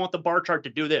this? I want the bar chart to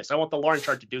do this. I want the line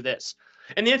chart to do this."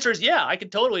 And the answer is, yeah, I can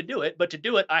totally do it, but to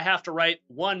do it, I have to write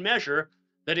one measure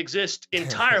that exists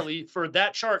entirely for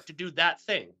that chart to do that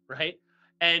thing, right?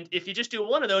 And if you just do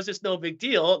one of those, it's no big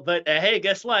deal. But hey,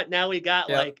 guess what? Now we got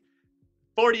like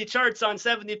 40 charts on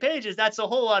 70 pages. That's a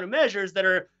whole lot of measures that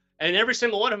are. And every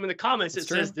single one of them in the comments, it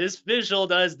says this visual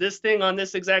does this thing on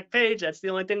this exact page. That's the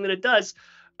only thing that it does.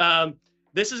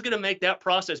 This is going to make that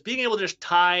process, being able to just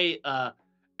tie,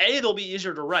 A, they'll be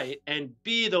easier to write, and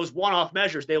B, those one-off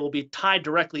measures, they will be tied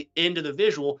directly into the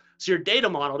visual. So your data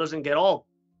model doesn't get all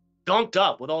gunked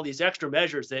up with all these extra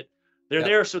measures that they're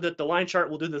there so that the line chart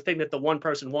will do the thing that the one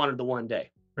person wanted the one day,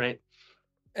 right?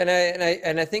 And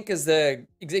I think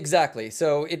exactly.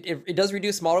 So it does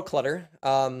reduce model clutter.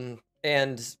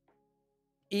 And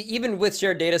even with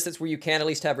shared data sets where you can at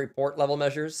least have report level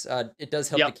measures, it does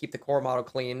help to keep the core model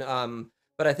clean.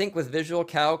 But I think with visual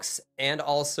calcs and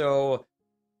also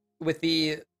with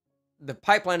the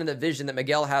pipeline and the vision that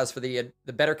Miguel has for the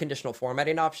better conditional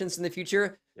formatting options in the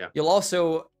future, you'll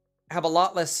also have a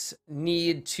lot less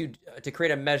need to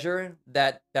create a measure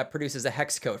that produces a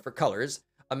hex code for colors,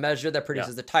 a measure that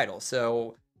produces the title.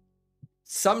 So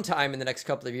sometime in the next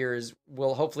couple of years,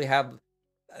 we'll hopefully have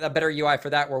a better UI for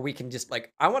that, where we can just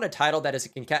I want a title that is a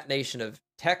concatenation of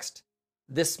text,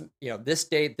 this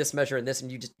date, this measure, and this,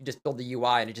 and you just build the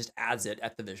UI and it just adds it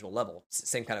at the visual level.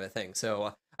 Same kind of a thing.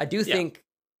 So I do think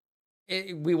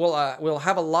we'll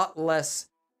have a lot less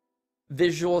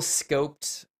visual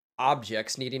scoped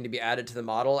objects needing to be added to the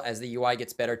model as the UI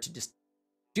gets better to just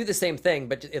do the same thing,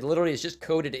 but it literally is just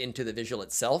coded into the visual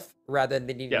itself rather than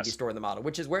needing to be stored in the model,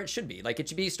 which is where it should be. Like, it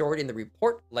should be stored in the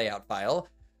report layout file,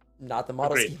 not the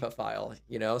model schema file,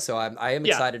 So I am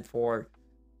excited for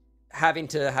having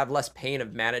to have less pain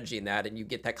of managing that, and you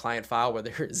get that client file where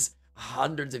there's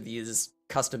hundreds of these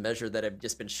custom measures that have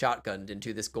just been shotgunned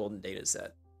into this golden data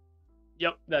set.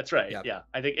 Yep, that's right. Yeah,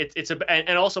 I think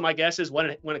and also my guess is when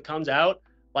it comes out,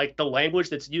 like the language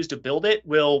that's used to build it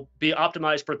will be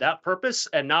optimized for that purpose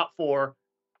and not for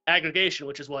aggregation,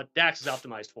 which is what DAX is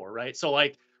optimized for, right? So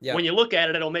when you look at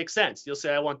it, it'll make sense. You'll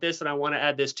say, I want this and I want to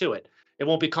add this to it. It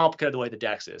won't be complicated the way the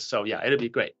DAX is. So yeah, it'll be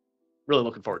great. Really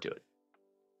looking forward to it.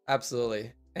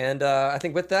 Absolutely. And I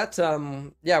think with that,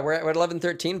 we're at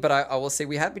 11:13, but I will say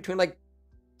we have between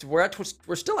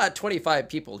we're still at 25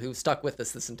 people who stuck with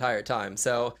us this entire time.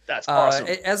 So that's awesome.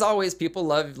 As always, people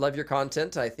love your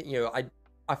content. I think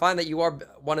I find that you are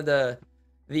one of the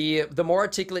more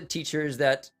articulate teachers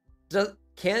that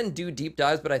can do deep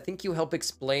dives, but I think you help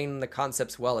explain the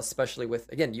concepts well, especially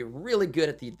with, again, you're really good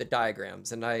at the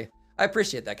diagrams, and I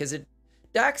appreciate that, because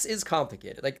DAX is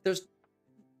complicated. Like,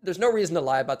 there's no reason to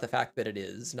lie about the fact that it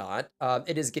is not.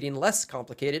 It is getting less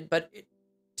complicated, but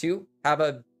to have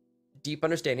a deep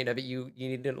understanding of it, you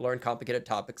need to learn complicated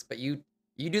topics. But you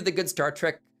do the good Star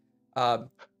Trek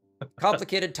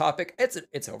complicated topic. It's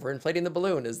overinflating the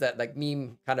balloon, is that like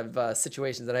meme kind of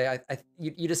situations that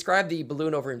you describe the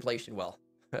balloon overinflation well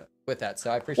with that.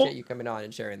 So I appreciate you coming on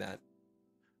and sharing that.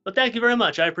 Well, thank you very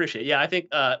much. I appreciate it. Yeah, I think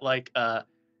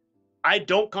I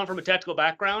don't come from a technical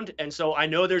background, and so I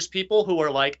know there's people who are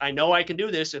like, I know I can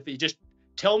do this if you just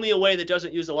tell me a way that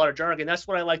doesn't use a lot of jargon. That's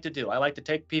what I like to do. I like to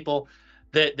take people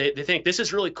that they think this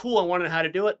is really cool, I want to know how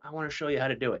to do it, I want to show you how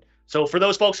to do it. So for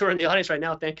those folks who are in the audience right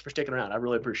now, thank you for sticking around. I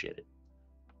really appreciate it.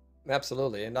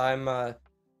 Absolutely. And I'm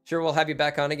sure we'll have you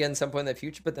back on again some point in the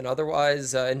future, but then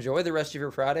otherwise, enjoy the rest of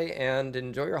your Friday and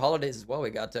enjoy your holidays as well.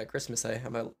 We got Christmas.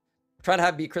 I'm trying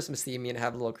to be Christmas theme and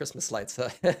have little Christmas lights,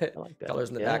 colors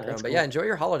in the background. But cool. Yeah, enjoy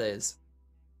your holidays.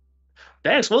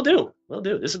 Thanks. We'll do.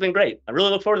 This has been great. I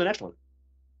really look forward to the next one.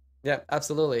 Yeah,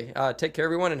 absolutely. Take care,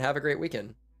 everyone, and have a great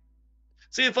weekend.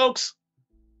 See you, folks.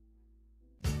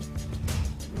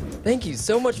 Thank you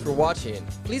so much for watching.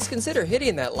 Please consider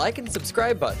hitting that like and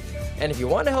subscribe button. And if you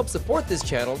want to help support this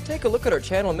channel, take a look at our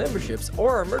channel memberships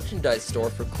or our merchandise store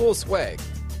for cool swag.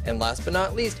 And last but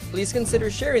not least, please consider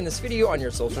sharing this video on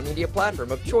your social media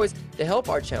platform of choice to help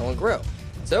our channel grow.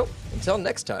 So, until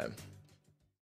next time.